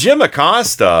 Jim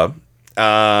Acosta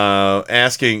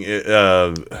asking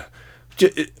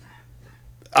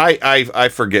I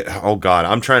forget. Oh God,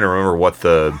 I'm trying to remember what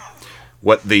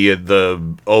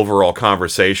the overall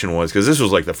conversation was, because this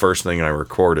was like the first thing I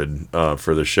recorded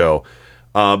for the show.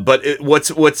 But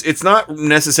it's not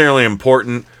necessarily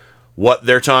important what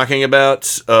they're talking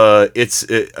about.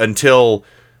 Until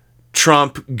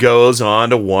Trump goes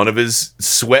on to one of his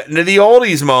sweating to the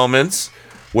oldies moments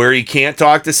where he can't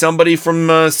talk to somebody from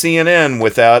CNN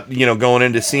without going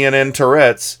into CNN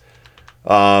Tourette's.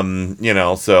 Again,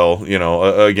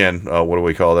 what do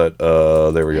we call that?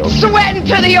 There we go. Sweating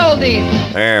to the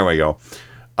oldies. There we go.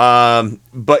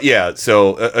 But yeah,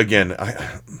 so again,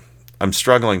 I'm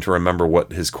struggling to remember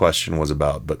what his question was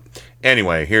about, but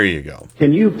anyway, here you go.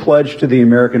 Can you pledge to the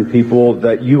American people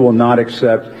that you will not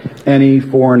accept any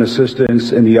foreign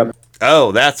assistance in the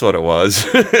Oh, that's what it was.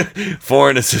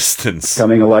 Foreign assistance.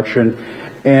 Coming election?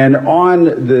 And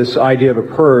on this idea of a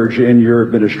purge in your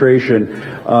administration,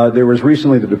 there was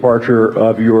recently the departure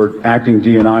of your acting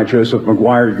DNI, Joseph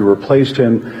Maguire. You replaced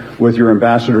him with your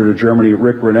ambassador to Germany,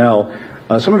 Rick Grenell.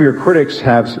 Some of your critics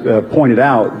have pointed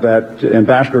out that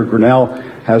Ambassador Grenell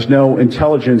has no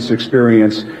intelligence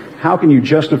experience. How can you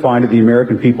justify to the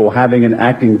American people having an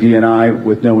acting DNI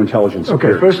with no intelligence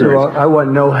experience? Okay, first of all, I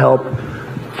want no help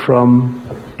from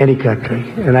any country,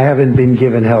 and I haven't been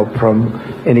given help from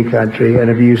any country.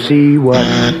 And if you see what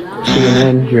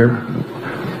CNN, your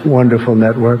wonderful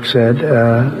network, said,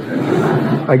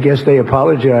 I guess they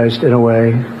apologized in a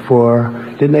way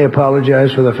didn't they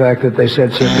apologize for the fact that they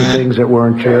said certain things that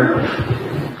weren't true?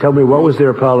 Tell me, what was their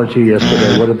apology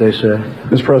yesterday? What did they say?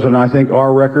 Mr. President, I think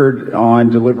our record on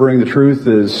delivering the truth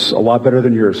is a lot better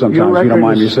than yours sometimes, if you don't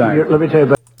mind me saying. Let me tell you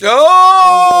about...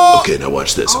 Oh! Okay, now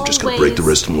watch this. I'm just going to break the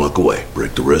wrist and walk away.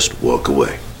 Break the wrist, walk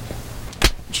away.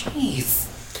 Jeez.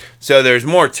 So there's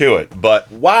more to it, but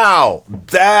wow,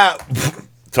 that...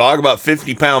 Talk about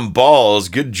 50-pound balls.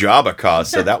 Good job,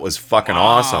 Acosta. That was fucking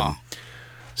awesome.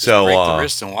 So break the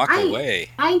wrist and walk away.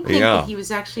 I think that he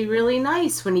was actually really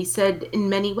nice when he said, in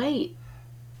many ways,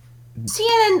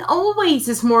 CNN always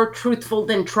is more truthful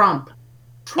than Trump.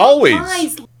 Trump always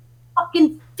lies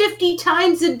fucking 50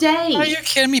 times a day. Are you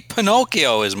kidding me?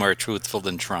 Pinocchio is more truthful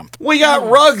than Trump. We got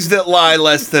rugs that lie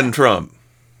less than Trump.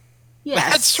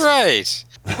 Yes. That's right.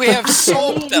 We have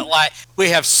soap that lie. We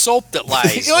have soap that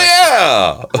lies. Oh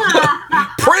yeah,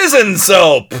 prison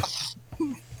soap.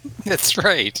 That's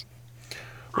right.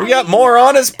 We got more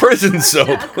honest prison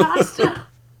soap.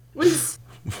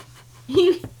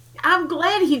 I'm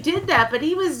glad he did that, but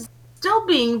he was still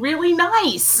being really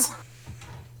nice.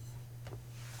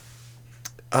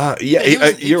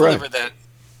 You're right. That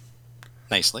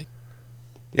nicely.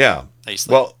 Yeah.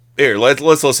 Nicely. Well, here, let's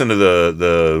listen to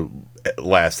the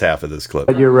last half of this clip.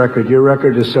 Your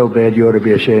record is so bad you ought to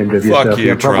be ashamed of yourself. Fuck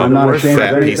you, Trump. I'm not ashamed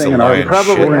of anything, and I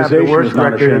probably have the worst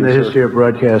record in the history of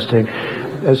broadcasting.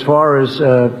 As far as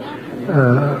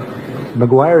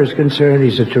McGuire is concerned,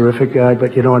 he's a terrific guy,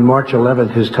 but on March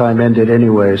 11th his time ended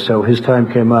anyway, so his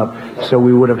time came up, so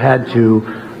we would have had to,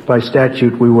 by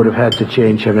statute, we would have had to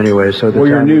change him anyway. So will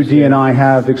your new DNI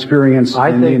have experience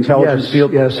in the intelligence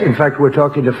field? Yes. In fact, we're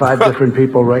talking to 5 different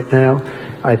people right now.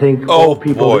 I think all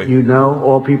people that you know,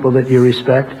 all people that you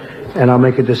respect, and I'll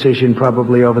make a decision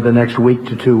probably over the next week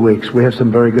to 2 weeks. We have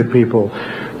some very good people.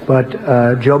 But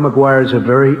Joe McGuire is a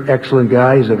very excellent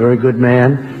guy. He's a very good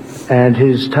man. And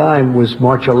his time was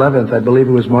March 11th. I believe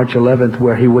it was March 11th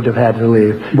where he would have had to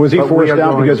leave. Was he But we forced are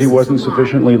out going- because he wasn't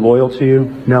sufficiently loyal to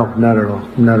you? No, not at all.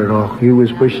 Not at all. He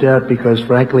was pushed out because,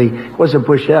 frankly, he wasn't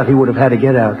pushed out. He would have had to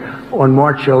get out. On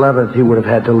March 11th, he would have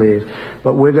had to leave.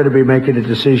 But we're going to be making a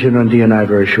decision on D&I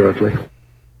very shortly.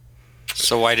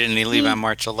 So why didn't he leave on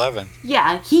March 11th?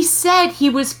 Yeah, he said he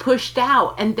was pushed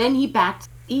out, and then he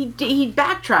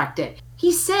backtracked it.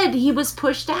 He said he was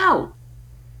pushed out.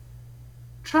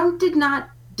 Trump did not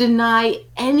deny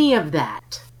any of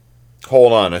that.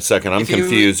 Hold on a second. I'm If you-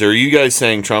 confused. Are you guys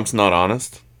saying Trump's not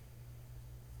honest?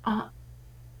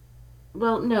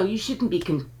 Well, no, you shouldn't be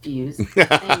confused.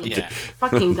 Yeah.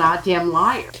 Fucking goddamn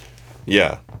liar.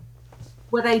 Yeah.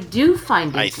 What I do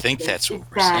find I interesting think that's what is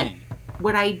we're that saying.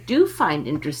 what I do find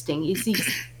interesting is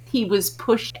he was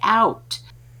pushed out,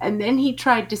 and then he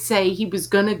tried to say he was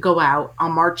going to go out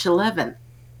on March 11th.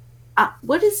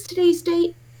 What is today's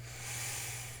date?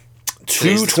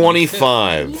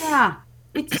 225. Yeah,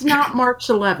 it's not March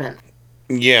 11th.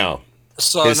 Yeah.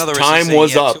 So His in other words, time he's saying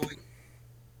was he had up. 2 weeks.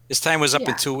 His time was up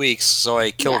Yeah. in 2 weeks, so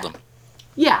I killed him.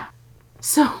 Yeah.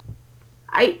 So,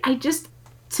 I just,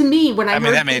 to me, when I mean,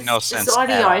 heard that made no this sense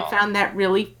audio, at I all. found that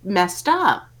really messed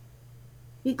up.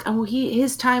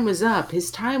 His time was up.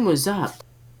 His time was up.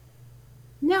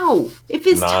 No, if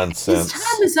his Nonsense.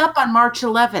 time was up on March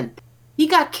 11th, he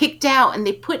got kicked out, and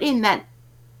they put in that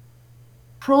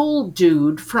troll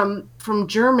dude from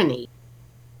Germany.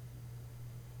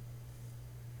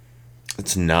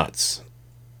 It's nuts.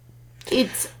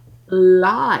 It's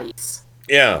lies.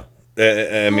 Yeah.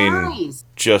 I mean, Lies.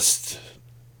 just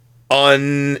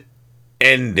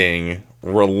unending,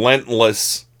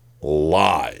 relentless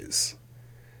lies.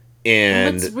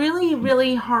 And What's really,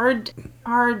 really hard.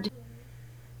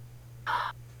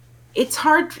 It's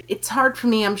hard for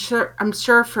me. I'm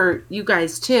sure for you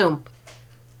guys too.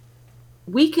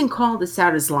 We can call this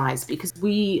out as lies because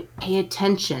we pay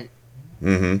attention.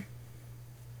 Mm-hmm.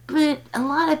 But a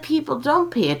lot of people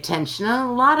don't pay attention. And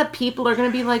a lot of people are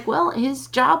going to be like, well, his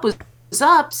job was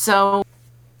up, so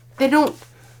they don't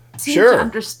seem Sure. to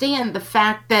understand the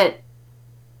fact that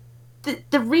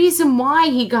the reason why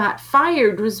he got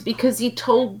fired was because he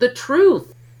told the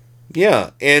truth. Yeah,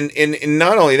 and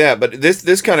not only that, but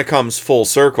this kind of comes full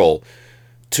circle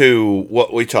to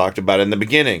what we talked about in the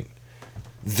beginning.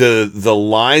 The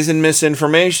lies and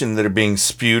misinformation that are being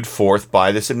spewed forth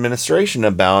by this administration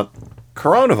about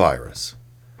coronavirus.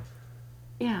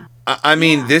 Yeah. I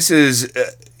mean, this is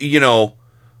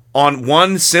on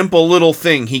one simple little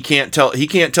thing he can't tell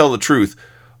the truth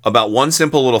about one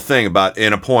simple little thing about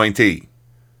an appointee.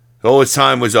 Oh, his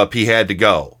time was up, he had to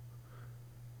go.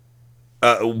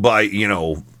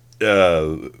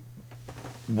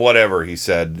 Whatever he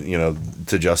said,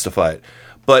 to justify it.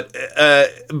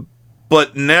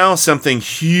 But now something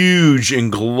huge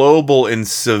and global and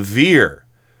severe.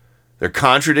 They're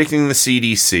contradicting the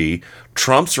CDC.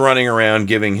 Trump's running around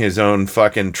giving his own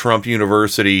fucking Trump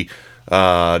University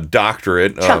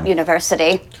doctorate. Trump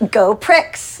University. Go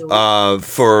pricks.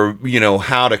 For,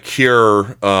 how to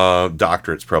cure,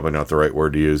 doctorate's probably not the right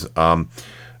word to use. Going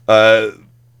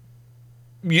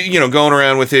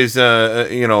around with his,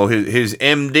 his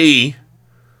MD,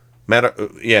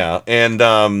 and,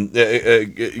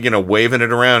 waving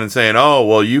it around and saying, oh,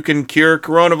 well, you can cure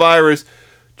coronavirus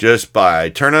just by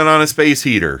turning on a space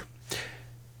heater.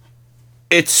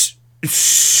 It's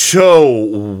so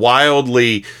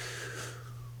wildly...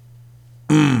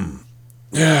 there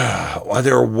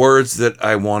are words that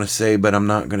I want to say, but I'm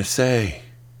not going to say.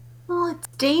 Well, it's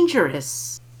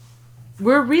dangerous.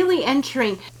 We're really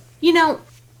entering,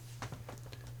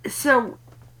 so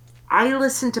I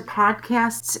listen to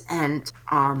podcasts and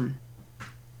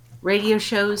radio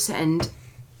shows, and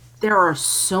there are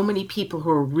so many people who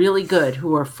are really good,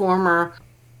 who are former,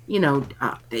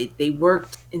 they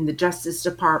worked in the Justice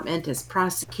Department as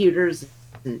prosecutors,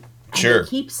 and Sure. they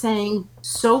keep saying,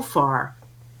 so far,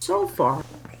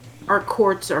 our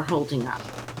courts are holding up.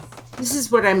 This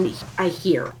is what I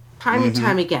hear time and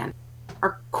time again.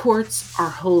 Our courts are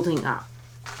holding up,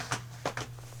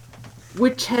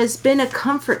 which has been a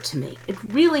comfort to me. It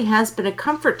really has been a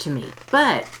comfort to me.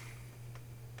 But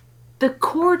the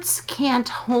courts can't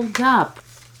hold up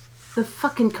the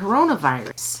fucking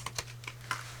coronavirus.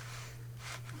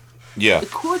 Yeah. The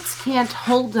courts can't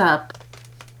hold up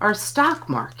our stock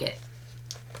market.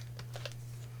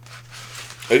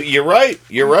 You're right.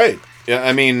 Yeah,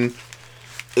 I mean,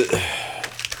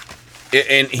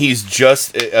 and he's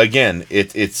just, again,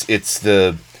 he's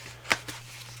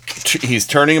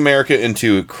turning America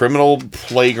into a criminal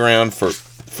playground for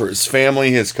his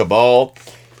family, his cabal.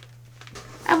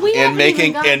 And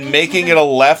making it a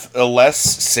less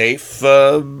safe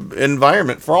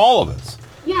environment for all of us.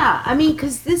 Yeah, I mean,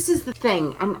 because this is the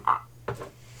thing, and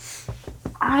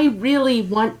I really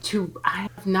want to. I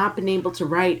have not been able to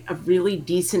write a really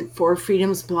decent For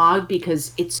Freedoms blog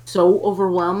because it's so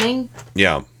overwhelming.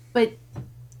 Yeah. But,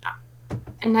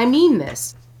 and I mean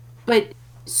this, but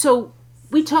so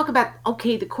we talk about,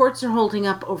 okay, the courts are holding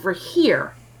up over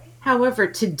here. However,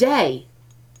 today,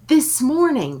 this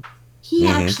morning, he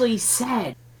actually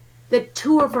said that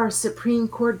 2 of our Supreme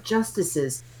Court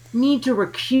justices need to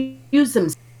recuse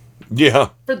themselves. Yeah.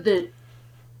 For the,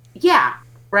 yeah,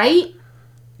 right?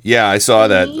 Yeah, I saw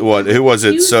that. What? Who was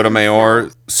it?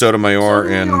 Sotomayor,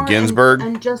 and Ginsburg.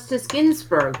 And Justice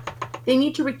Ginsburg. They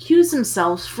need to recuse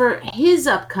themselves for his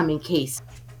upcoming case.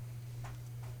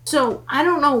 So I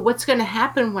don't know what's going to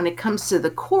happen when it comes to the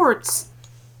courts,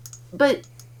 but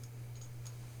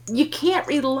you can't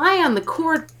rely on the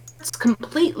courts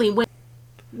completely when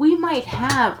we might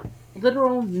have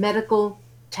literal medical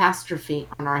catastrophe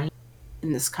on our hands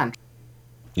in this country.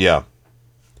 Yeah.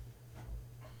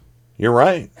 You're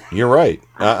right.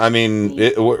 I mean,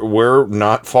 we're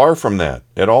not far from that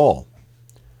at all.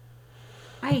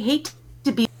 I hate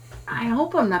to be. I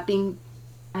hope I'm not being.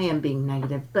 I am being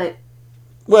negative, but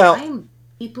well, I'm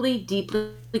deeply, deeply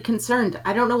concerned.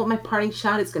 I don't know what my parting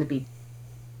shot is going to be.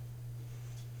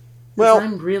 Well,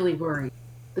 I'm really worried.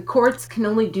 The courts can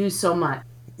only do so much.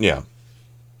 Yeah.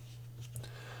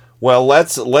 Well,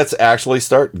 let's actually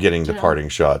start getting to parting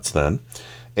shots then.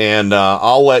 And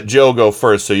I'll let Joe go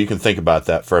first, so you can think about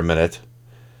that for a minute.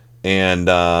 And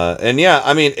yeah,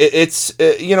 I mean, it's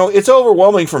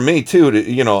overwhelming for me too.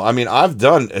 I mean, I've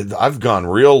gone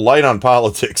real light on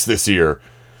politics this year.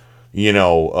 I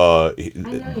know you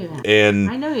have.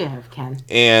 I know you have, Ken.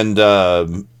 And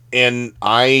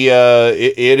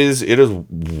it is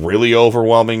really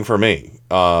overwhelming for me.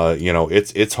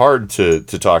 It's hard to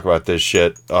talk about this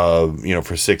shit.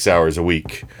 For 6 hours a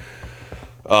week.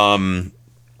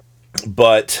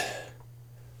 But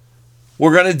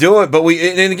we're going to do it. But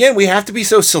we have to be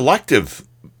so selective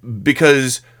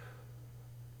because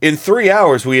in 3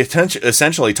 hours, we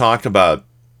essentially talked about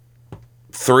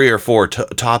 3 or 4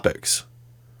 topics,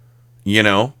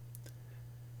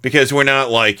 because we're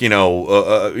not like,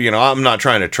 I'm not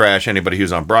trying to trash anybody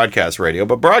who's on broadcast radio,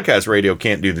 but broadcast radio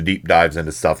can't do the deep dives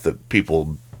into stuff that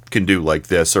people can do like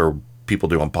this or people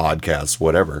do on podcasts,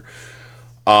 whatever.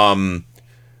 And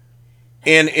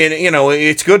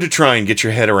it's good to try and get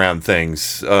your head around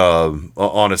things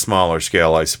on a smaller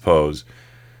scale, I suppose.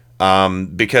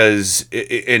 Because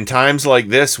in times like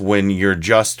this, when you're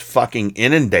just fucking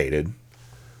inundated,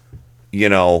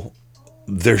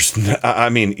 there's,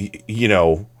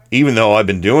 even though I've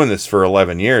been doing this for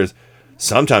 11 years,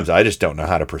 sometimes I just don't know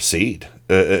how to proceed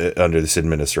under this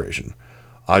administration.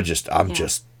 I'm just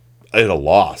at a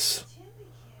loss.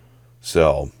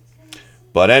 So,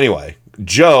 but anyway,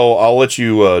 Joe, I'll let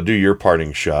you do your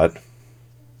parting shot.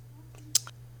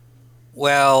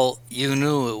 Well, you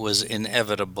knew it was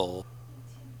inevitable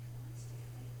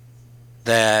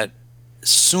that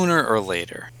sooner or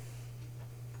later,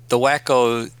 the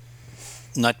wacko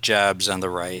nut jobs on the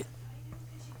right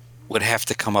would have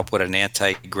to come up with an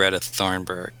anti-Greta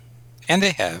Thunberg. And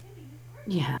they have.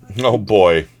 Yeah. Oh,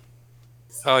 boy.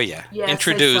 Oh, yeah. Yes,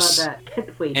 I saw that.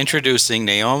 Wait. Introducing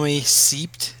Naomi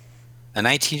Siept, a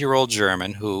 19-year-old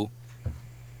German who,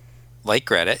 like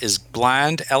Greta, is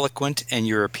blonde, eloquent, and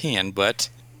European, but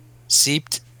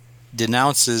Siept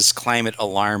denounces climate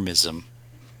alarmism,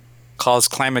 calls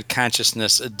climate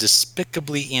consciousness a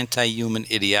despicably anti-human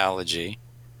ideology,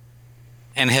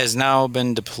 and has now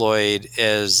been deployed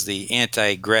as the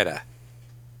anti-Greta.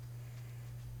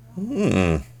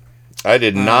 I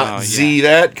did not see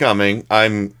that coming.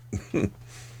 I'm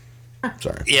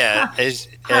sorry. Yeah,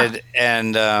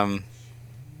 and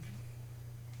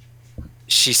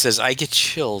she says, I get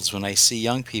chills when I see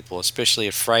young people, especially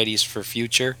at Fridays for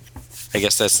Future. I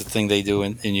guess that's the thing they do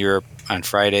in Europe on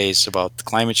Fridays about the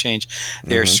climate change.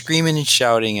 They're screaming and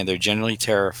shouting, and they're generally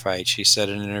terrified. She said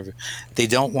in an interview, they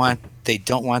don't want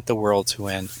the world to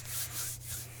end.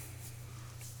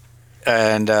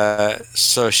 And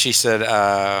so she said,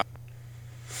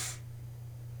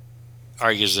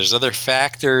 argues there's other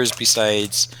factors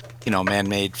besides,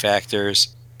 man-made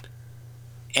factors.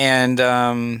 And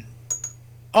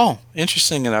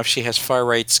interesting enough, she has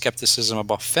far-right skepticism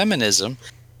about feminism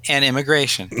and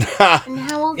immigration. And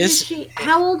how old is she?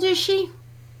 How old is she?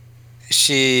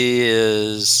 She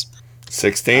is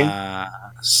 16?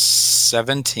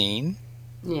 17.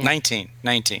 Yeah.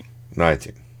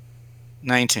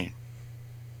 19.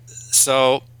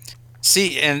 So,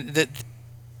 see, and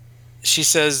she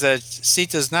says that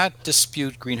SEAT does not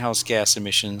dispute greenhouse gas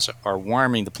emissions are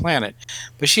warming the planet,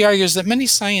 but she argues that many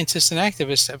scientists and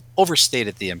activists have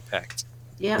overstated the impact.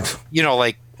 Yeah. You know,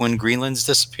 like when Greenland's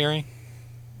disappearing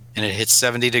and it hits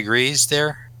 70 degrees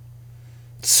there.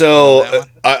 So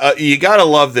you gotta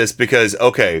love this because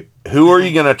okay, who are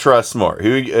you gonna trust more?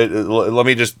 Let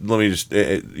me just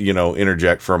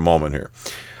interject for a moment here.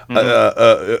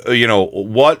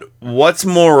 What's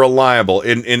more reliable?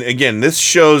 And again, this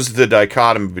shows the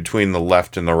dichotomy between the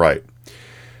left and the right.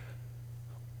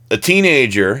 A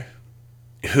teenager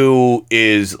who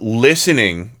is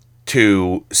listening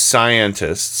to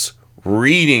scientists,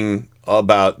 reading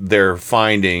about their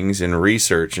findings and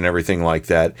research and everything like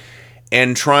that,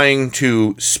 and trying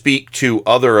to speak to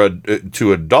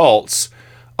to adults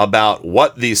about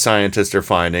what these scientists are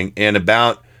finding and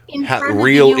about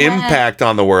real impact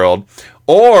on the world.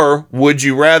 Or would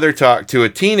you rather talk to a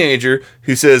teenager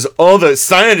who says, "Oh, the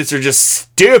scientists are just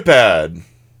stupid"?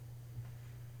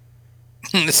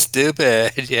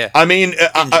 Stupid, yeah. I mean,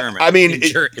 in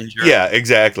German. Yeah,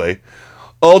 exactly.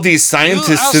 All these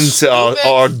scientists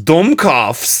are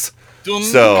dummkopfs.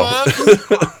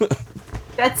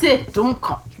 That's it,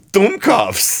 Dummkopf.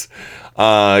 Dummkopfs.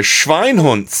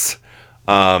 Schweinhunds.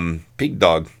 Pig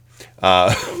dog.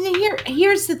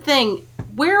 Here's the thing.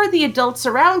 Where are the adults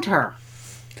around her?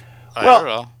 I don't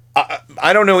know.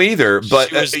 I don't know either,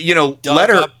 but dug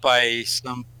up by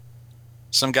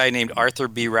some guy named Arthur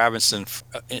B. Robinson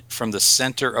from the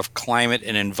Center of Climate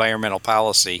and Environmental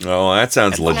Policy. Oh, that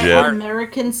sounds legit.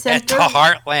 American Center? At the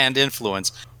Heartland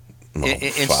Influence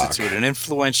Institute, an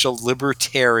influential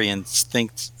libertarian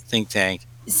think tank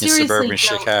in suburban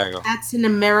Chicago. That's an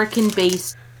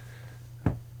American-based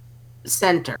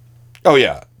center. Oh,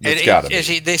 yeah. It's got to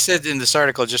be. They said in this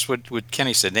article, just what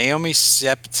Kenny said, Naomi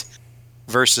Sept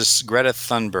versus Greta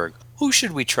Thunberg. Who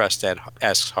should we trust,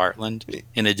 asks Heartland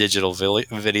in a digital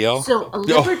video. So a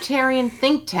libertarian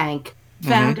think tank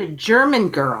found a German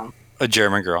girl. A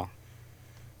German girl.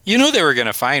 You knew they were going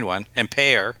to find one and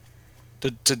pay her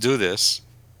to do this.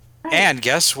 Right. And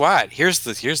guess what? Here's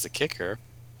the kicker.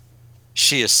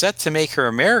 She is set to make her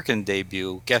American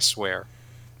debut. Guess where?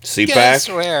 CPAC? Guess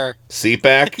where?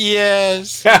 CPAC?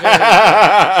 Yes.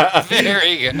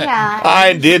 Very good. Yeah,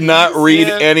 I did not read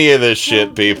any of this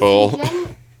shit, people.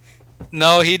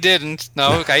 No, he didn't.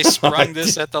 No, I sprung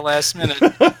this at the last minute.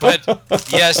 But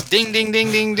yes, ding, ding,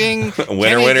 ding, ding, ding.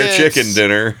 Winner, chicken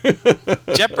dinner.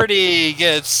 Jeopardy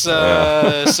gets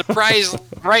surprise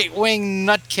right-wing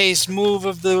nutcase move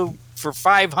for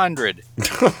 500.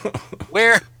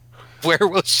 Where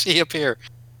will she appear?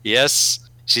 Yes,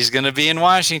 she's going to be in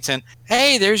Washington.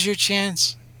 Hey, there's your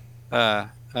chance.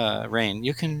 Rain,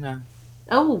 you can.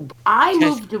 Oh,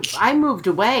 I moved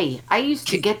away. I used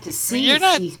to get to see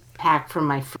CPAC from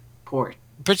my port.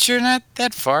 But you're not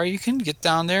that far. You can get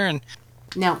down there and.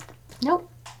 No.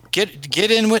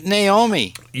 Get in with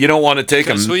Naomi. You don't want to take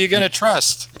them. Who are you going to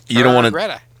trust? You don't want to.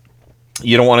 Greta.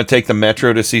 You don't want to take the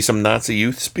metro to see some Nazi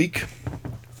youth speak.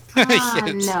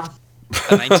 Yes. No.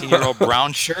 A 19-year-old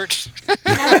brown shirt. No,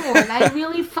 and I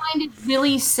really find it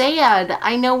really sad.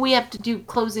 I know we have to do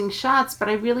closing shots, but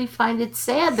I really find it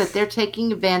sad that they're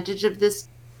taking advantage of this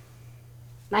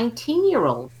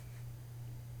 19-year-old.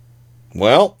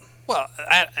 Well,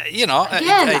 I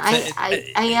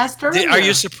asked earlier. Are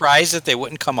you surprised that they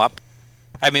wouldn't come up?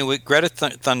 I mean, what Greta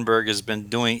Thunberg has been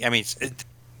doing. I mean,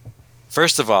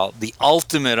 first of all, the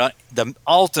ultimate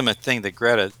thing that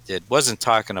Greta did wasn't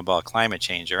talking about climate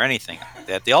change or anything like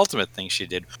that. The ultimate thing she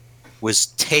did was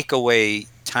take away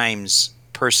Time's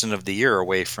Person of the Year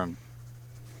away from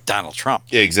Donald Trump.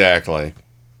 Exactly.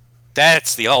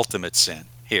 That's the ultimate sin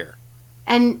here.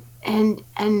 And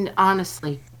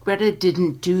honestly, Greta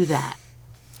didn't do that.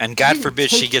 And God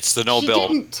forbid she gets the Nobel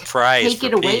Prize take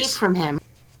it away from him.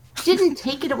 She didn't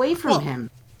take it away from him.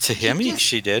 To him,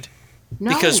 she did. No,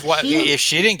 because if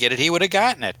she didn't get it, he would have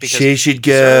gotten it. Because she should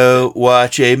go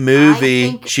watch a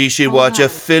movie. She should watch a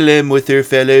film with her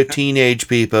fellow teenage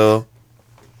people.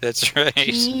 That's right.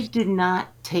 He did not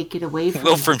take it away from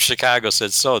Will him. from Chicago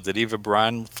said, so did Eva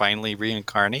Braun finally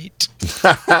reincarnate?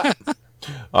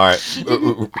 All right.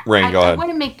 Rain, go ahead. I want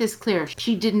to make this clear.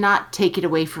 She did not take it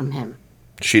away from him.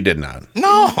 She did not.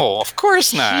 No, of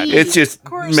course not. It's just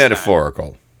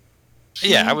metaphorical.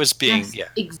 Yeah, I was being...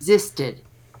 existed.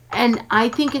 And I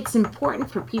think it's important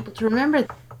for people to remember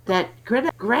that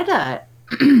Greta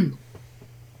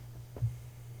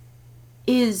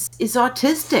is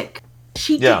autistic.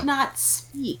 She did not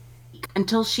speak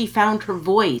until she found her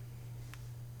voice.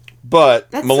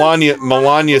 But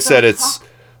Melania said it's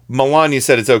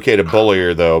okay to bully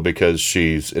her though because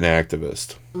she's an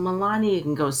activist. Melania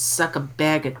can go suck a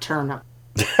bag of turnip.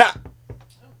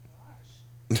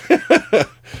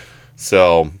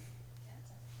 So.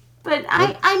 But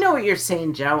I know what you're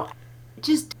saying, Joe.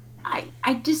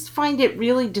 I just find it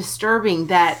really disturbing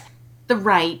that the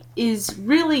right is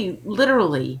really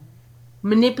literally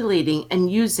manipulating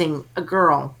and using a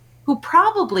girl who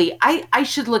probably, I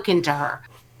should look into her,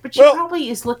 but she probably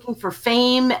is looking for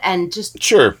fame and just...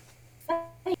 Sure.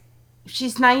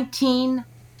 She's 19,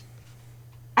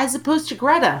 as opposed to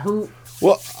Greta, who...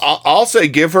 Well, I'll say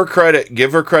give her credit.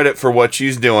 Give her credit for what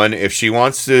she's doing. If she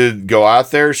wants to go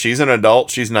out there, she's an adult.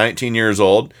 She's 19 years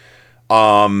old.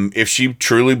 If she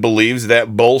truly believes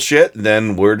that bullshit,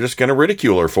 then we're just going to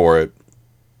ridicule her for it.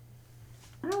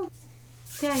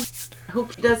 Okay. I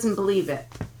hope she doesn't believe it.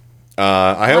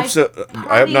 I hope so.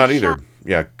 I hope not either.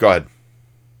 Yeah, go ahead.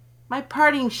 My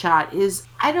parting shot is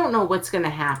I don't know what's going to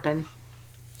happen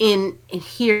in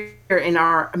here in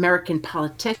our American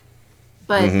politics,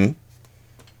 but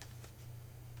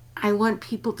I want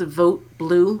people to vote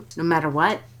blue no matter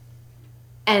what.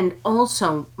 And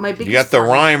also, my biggest... You got the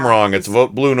rhyme wrong. It's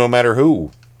vote blue no matter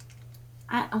who.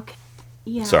 Okay.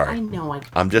 Yeah, Sorry. I know.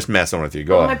 I'm just messing with you.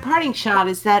 Go My ahead. parting shot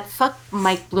is that fuck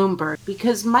Mike Bloomberg,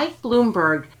 because Mike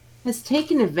Bloomberg has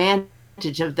taken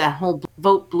advantage of that whole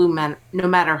vote blue man, no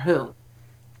matter who.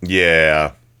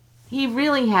 Yeah. He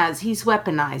really has. He's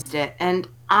weaponized it. And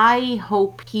I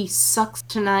hope he sucks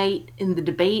tonight in the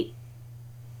debate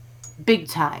big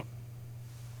time.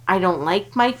 I don't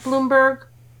like Mike Bloomberg.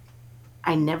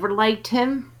 I never liked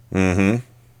him. Mm-hmm.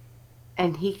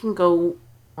 And he can go...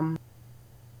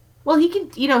 well, he can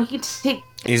take...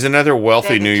 He's another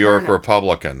wealthy New York Turner.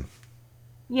 Republican.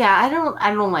 Yeah, I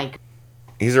don't like him.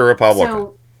 He's a Republican.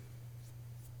 So,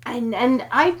 and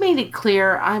I've made it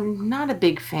clear I'm not a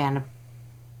big fan of...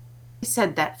 I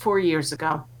said that 4 years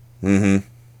ago. Mm-hmm.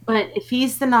 But if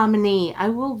he's the nominee, I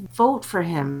will vote for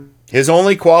him. His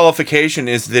only qualification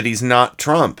is that he's not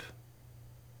Trump.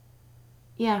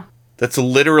 Yeah. That's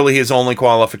literally his only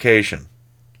qualification.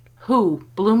 Who?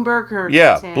 Bloomberg or...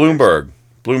 Yeah, Sanders?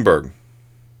 Bloomberg.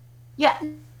 Yeah,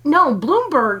 no,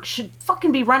 Bloomberg should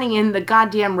fucking be running in the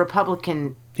goddamn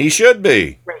Republican... He should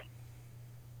be.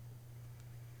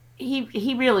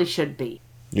 He really should be.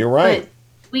 You're right.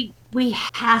 But we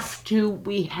have to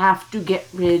get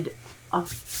rid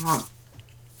of Trump.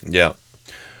 Yeah.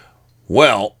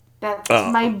 Well,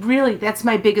 That's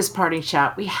my biggest parting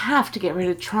shot. We have to get rid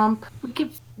of Trump.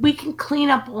 We can clean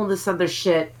up all this other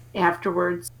shit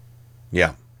afterwards.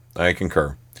 Yeah, I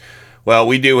concur. Well,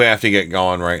 we do have to get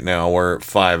going right now. We're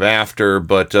 5 after,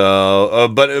 but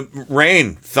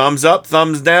Rain, thumbs up,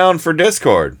 thumbs down for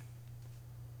Discord.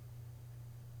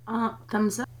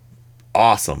 Thumbs up.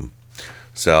 Awesome.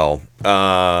 So,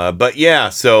 but yeah,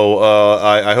 so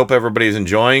I hope everybody's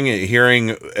enjoying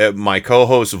hearing my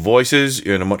co-hosts' voices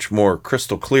in a much more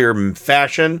crystal clear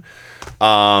fashion. Did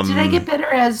I get better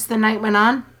as the night went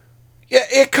on? Yeah,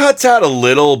 it cuts out a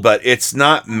little, but it's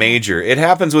not major. It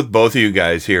happens with both of you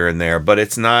guys here and there, but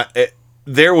it's not.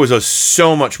 There was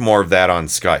so much more of that on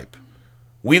Skype.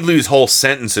 We'd lose whole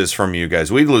sentences from you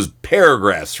guys. We'd lose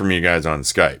paragraphs from you guys on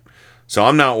Skype. So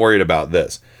I'm not worried about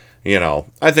this. You know,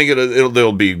 I think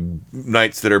there'll be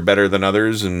nights that are better than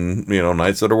others, and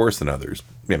nights that are worse than others.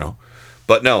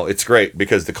 But no, it's great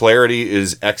because the clarity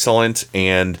is excellent,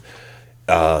 and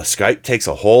Skype takes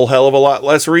a whole hell of a lot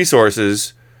less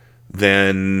resources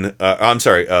than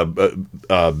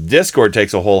Discord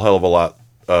takes a whole hell of a lot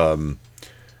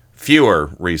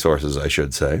fewer resources, I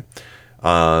should say,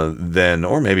 than,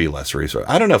 or maybe less resources.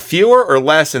 I don't know, fewer or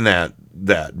less in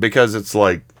that because it's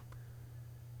like,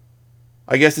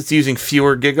 I guess it's using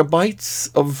fewer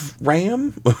gigabytes of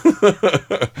RAM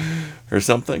or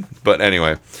something. But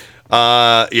anyway,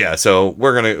 yeah. So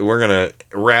we're gonna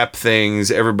wrap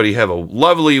things. Everybody have a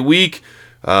lovely week.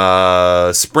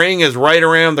 Spring is right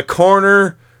around the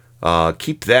corner.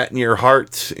 Keep that in your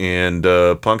heart. And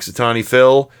Punxsutawney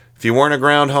Phil, if you weren't a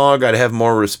groundhog, I'd have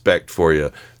more respect for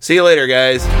you. See you later,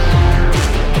 guys.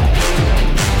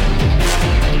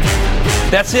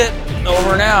 That's it.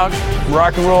 Over and out.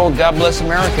 Rock and roll. God bless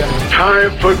America.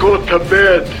 Time to go to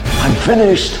bed. I'm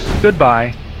finished.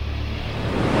 Goodbye.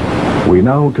 We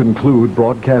now conclude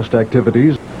broadcast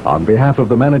activities. On behalf of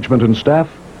the management and staff,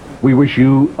 we wish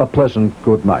you a pleasant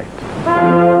good night.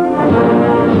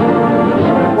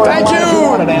 Thank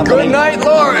you. Good night,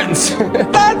 Lawrence.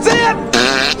 That's it.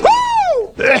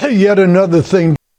 Woo! Yet another thing